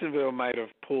think Jacksonville might have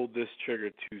pulled this trigger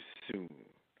too soon.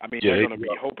 I mean, they're going to be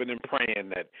hoping and praying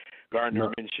that Gardner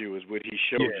Minshew is what he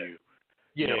showed you.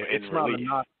 Yeah, it's not a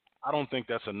knock. I don't think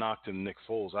that's a knock to Nick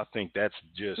Foles. I think that's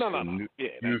just the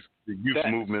youth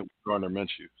movement with Gardner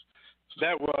Minshew.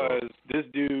 That was this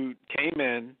dude came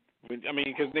in.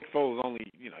 Because Nick Foles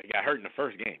only, he got hurt in the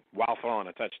first game while throwing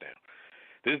a touchdown.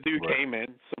 This dude came in,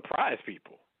 surprised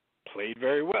people, played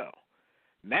very well.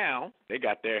 Now they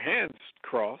got their hands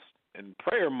crossed in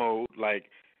prayer mode, like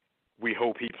we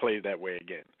hope he plays that way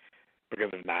again.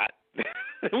 Because if not,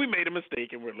 we made a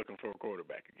mistake and we're looking for a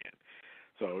quarterback again.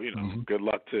 So, good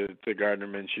luck to Gardner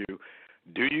Minshew.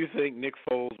 Do you think Nick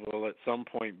Foles will at some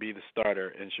point be the starter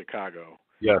in Chicago?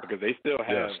 Yeah. Because they still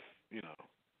have,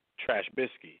 Trash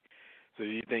Bisky. So do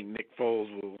you think Nick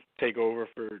Foles will take over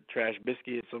for Trash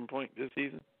Bisky at some point this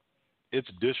season? It's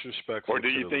disrespectful. Or do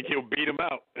you think he'll beat him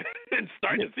out and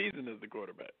start the season as the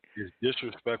quarterback? It's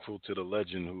disrespectful to the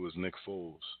legend who is Nick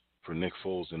Foles for Nick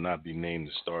Foles to not be named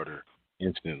the starter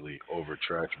instantly over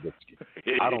Trash Bisky.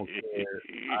 I don't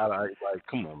care.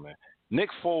 Come on, man. Nick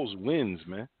Foles wins,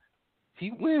 man.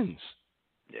 He wins.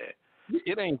 Yeah.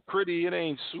 It ain't pretty. It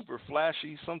ain't super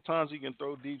flashy. Sometimes he can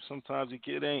throw deep. Sometimes he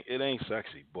can. It ain't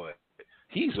sexy, but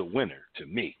he's a winner to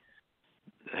me.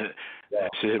 That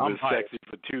shit was sexy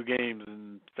for 2 games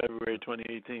in February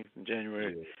 2018 and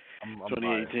January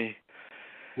 2018.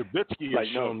 Trubisky has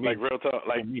shown me. Like real talk.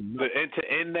 Like to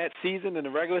end that season in the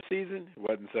regular season, it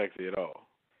wasn't sexy at all.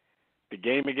 The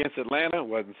game against Atlanta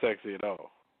wasn't sexy at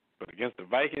all. But against the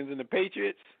Vikings and the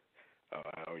Patriots,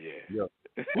 oh yeah.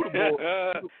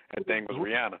 That thing was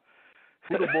Rihanna.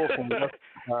 Who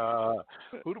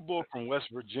the boy from West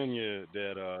Virginia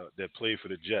that played for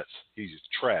the Jets? He's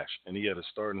trash, and he had a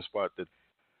starting spot that.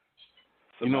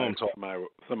 Somebody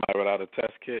without a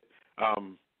test kit.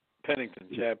 Pennington,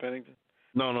 Chad Pennington.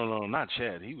 No, not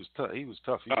Chad. He was tough. He just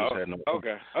had no.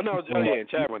 Okay. Oh no. Oh yeah.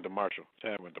 Chad went to Marshall.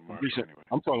 Anyway.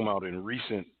 I'm talking about in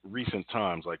recent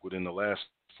times, like within the last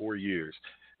 4 years,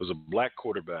 it was a black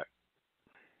quarterback.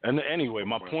 And anyway,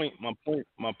 my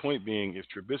point being, if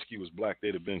Trubisky was black,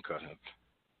 they'd have been cut him.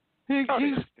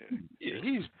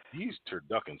 He's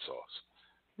turducken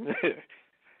sauce.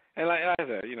 And like I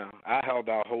said, I held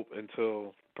out hope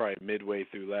until probably midway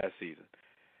through last season.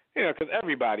 Because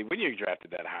everybody, when you're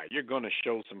drafted that high, you're going to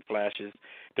show some flashes.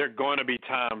 There are going to be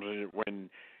times when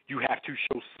you have to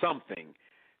show something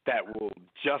that will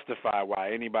justify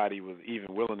why anybody was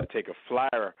even willing to take a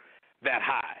flyer that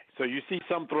high. So you see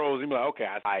some throws, and you're like,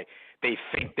 okay, they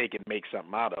think they can make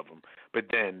something out of them. But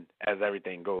then as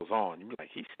everything goes on, you're like,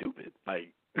 he's stupid.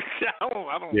 Like, I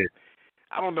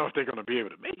don't know if they're going to be able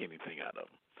to make anything out of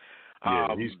him.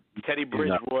 Teddy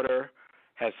Bridgewater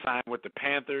has signed with the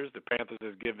Panthers. The Panthers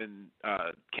has given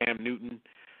Cam Newton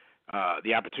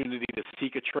the opportunity to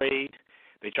seek a trade.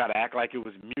 They try to act like it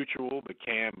was mutual, but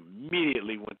Cam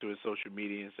immediately went to his social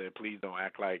media and said, please don't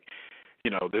act like,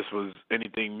 this was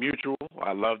anything mutual.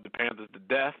 I love the Panthers to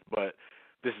death, but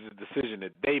this is a decision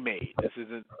that they made. This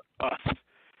isn't us.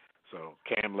 So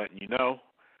Cam letting you know.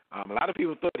 A lot of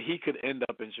people thought he could end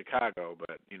up in Chicago,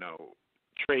 but,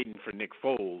 trading for Nick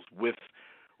Foles with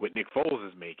what Nick Foles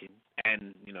is making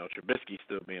and, Trubisky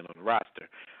still being on the roster,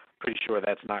 pretty sure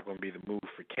that's not going to be the move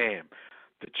for Cam.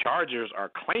 The Chargers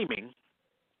are claiming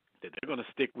that they're going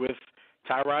to stick with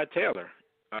Tyrod Taylor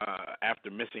after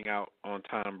missing out on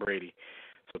Tom Brady.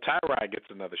 So Tyrod gets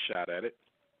another shot at it.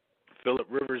 Phillip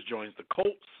Rivers joins the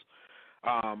Colts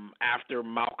after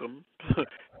Malcolm,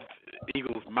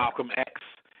 Eagles Malcolm X,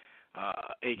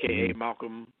 a.k.a.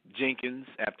 Malcolm Jenkins,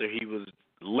 after he was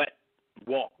let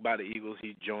walk by the Eagles,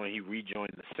 he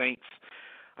rejoined the Saints.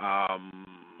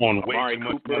 Amari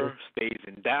Cooper stays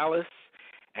in Dallas.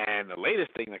 And the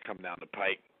latest thing that comes down the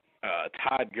pike,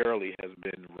 Todd Gurley has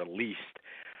been released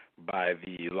by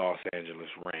the Los Angeles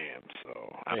Rams.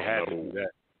 So I don't know.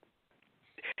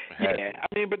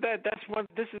 But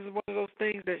this is one of those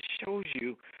things that shows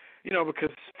you, because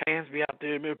fans be out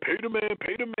there, man, pay the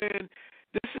man.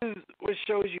 This is what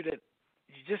shows you that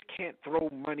you just can't throw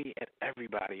money at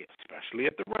everybody, especially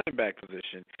at the running back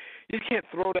position. You just can't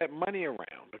throw that money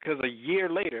around because a year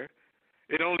later,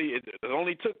 it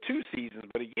only took 2 seasons,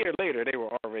 but a year later they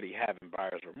were already having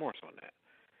buyer's remorse on that.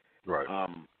 Right.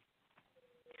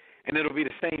 And it'll be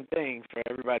the same thing for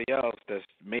everybody else that's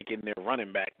making their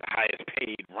running back the highest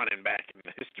paid running back in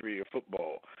the history of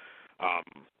football.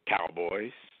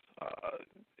 Cowboys,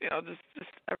 just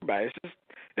everybody.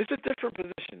 It's a different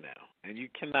position now, and you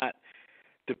cannot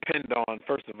depend on,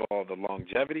 first of all, the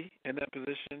longevity in that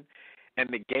position, and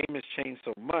the game has changed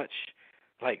so much.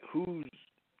 Like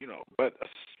but a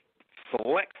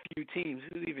select few teams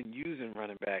who's even using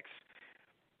running backs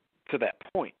to that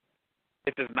point.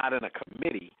 If it's not in a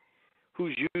committee,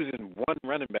 who's using one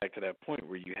running back to that point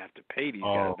where you have to pay these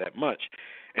guys that much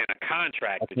and a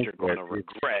contract that you're going to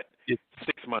regret 6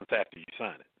 months after you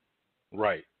sign it?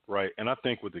 Right. And I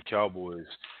think with the Cowboys,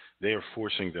 they are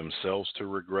forcing themselves to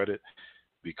regret it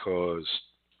because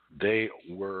they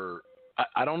were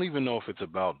 – I don't even know if it's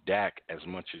about Dak as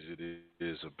much as it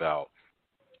is about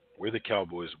we're the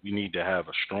Cowboys. We need to have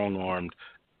a strong-armed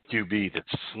QB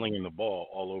that's slinging the ball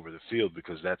all over the field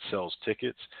because that sells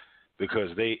tickets. Because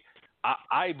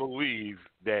I believe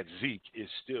that Zeke is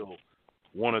still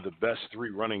one of the best 3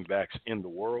 running backs in the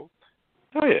world.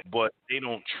 Oh, yeah. But they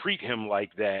don't treat him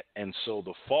like that, and so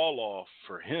the fall off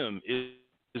for him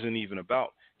isn't even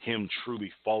about him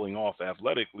truly falling off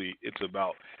athletically. It's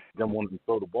about them wanting to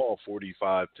throw the ball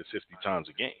 45 to 50 times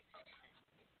a game.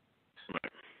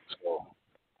 So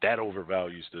that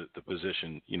overvalues the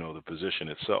position, the position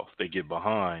itself. They get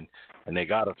behind and they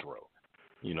got to throw,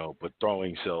 but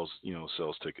throwing sells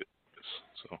tickets.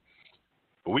 So,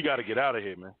 but we got to get out of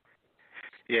here, man.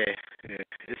 Yeah,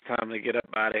 it's time to get up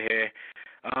out of here.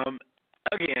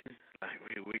 Again,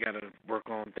 we got to work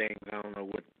on things. I don't know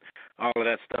what all of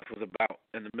that stuff was about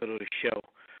in the middle of the show,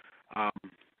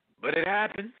 but it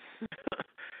happens.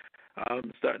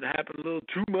 It's starting to happen a little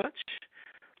too much.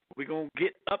 We're going to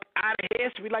get up out of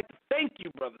here. So we'd like to thank you,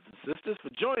 brothers and sisters, for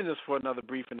joining us for another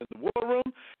briefing in the War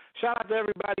Room. Shout out to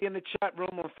everybody in the chat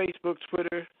room on Facebook,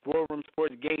 Twitter, War Room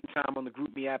Sports, Game Time on the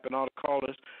GroupMe app, and all the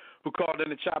callers who called in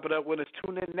to chop it up with us.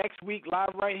 Tune in next week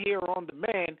live right here on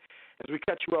demand as we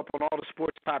catch you up on all the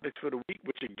sports topics for the week,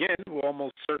 which, again, will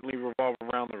almost certainly revolve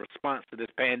around the response to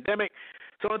this pandemic.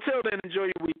 So until then,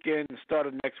 enjoy your weekend and start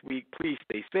of next week. Please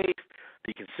stay safe.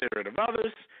 Be considerate of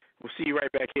others. We'll see you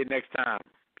right back here next time.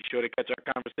 Be sure to catch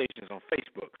our conversations on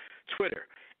Facebook, Twitter,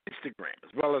 Instagram,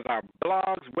 as well as our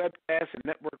blogs, webcasts, and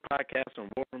network podcasts on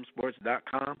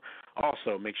warroomsports.com.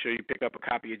 Also, make sure you pick up a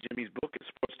copy of Jimmy's book at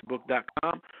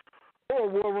sportsbook.com or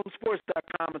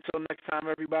warroomsports.com. Until next time,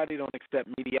 everybody, don't accept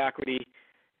mediocrity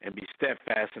and be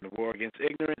steadfast in the war against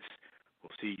ignorance.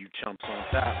 We'll see you chumps on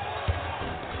top.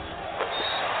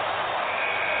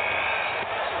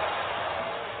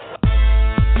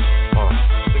 6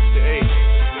 to 8.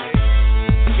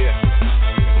 Yeah.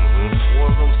 War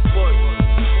Room Sports.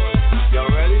 Y'all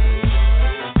ready?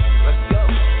 Let's go.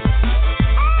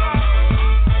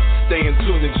 Stay in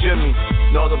tune to Jimmy.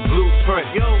 Know the blueprint.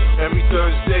 Every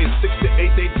Thursday, 6 to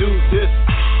 8, they do this.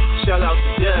 Shout out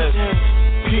to Dev,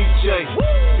 PJ,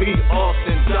 B.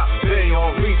 Austin, Bay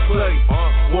on replay.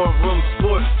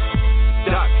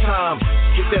 WarRoomSports.com.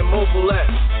 Get that mobile app.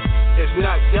 If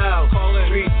not, dial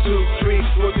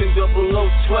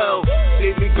 323-140012.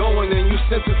 They be going and you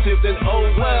sensitive, then oh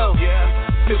well.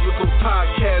 Physical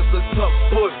podcast, let's talk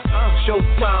sports.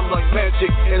 Showtime like magic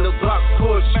in the block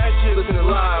push. Listen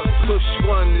live, push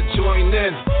one to join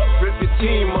in. Rip your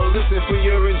team or listen for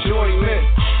your enjoyment.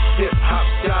 Hip hop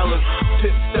scholars,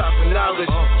 pit stop and knowledge.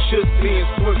 Should be in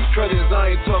sports credits,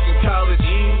 I ain't talking college.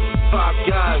 5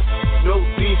 guys, no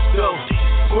beef though.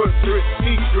 Corporate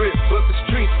secret, but the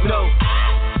streets know.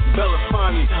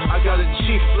 Belafonte, I got a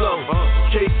G flow.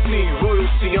 KC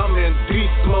royalty, I'm in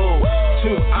beast mode.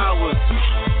 2 hours,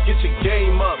 get your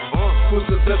game up. Who's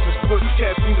the best in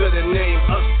sportscast? You better name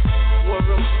us. War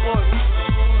Room Sports.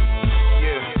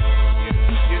 Yeah,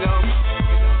 you know,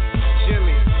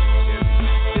 Jimmy,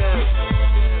 Dev,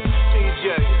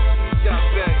 TJ, Jack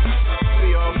Beck,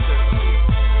 B. Austin.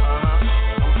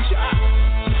 I'm Jack.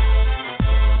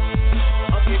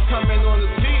 Up and coming on the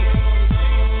beat.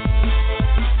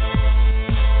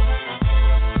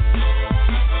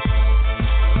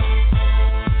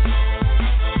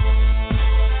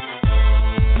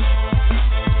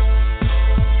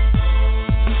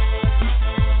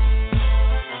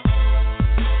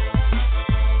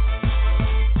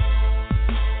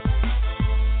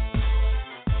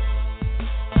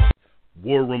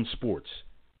 War Room Sports,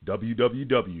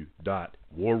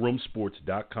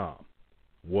 www.warroomsports.com.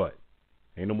 What?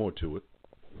 Ain't no more to it.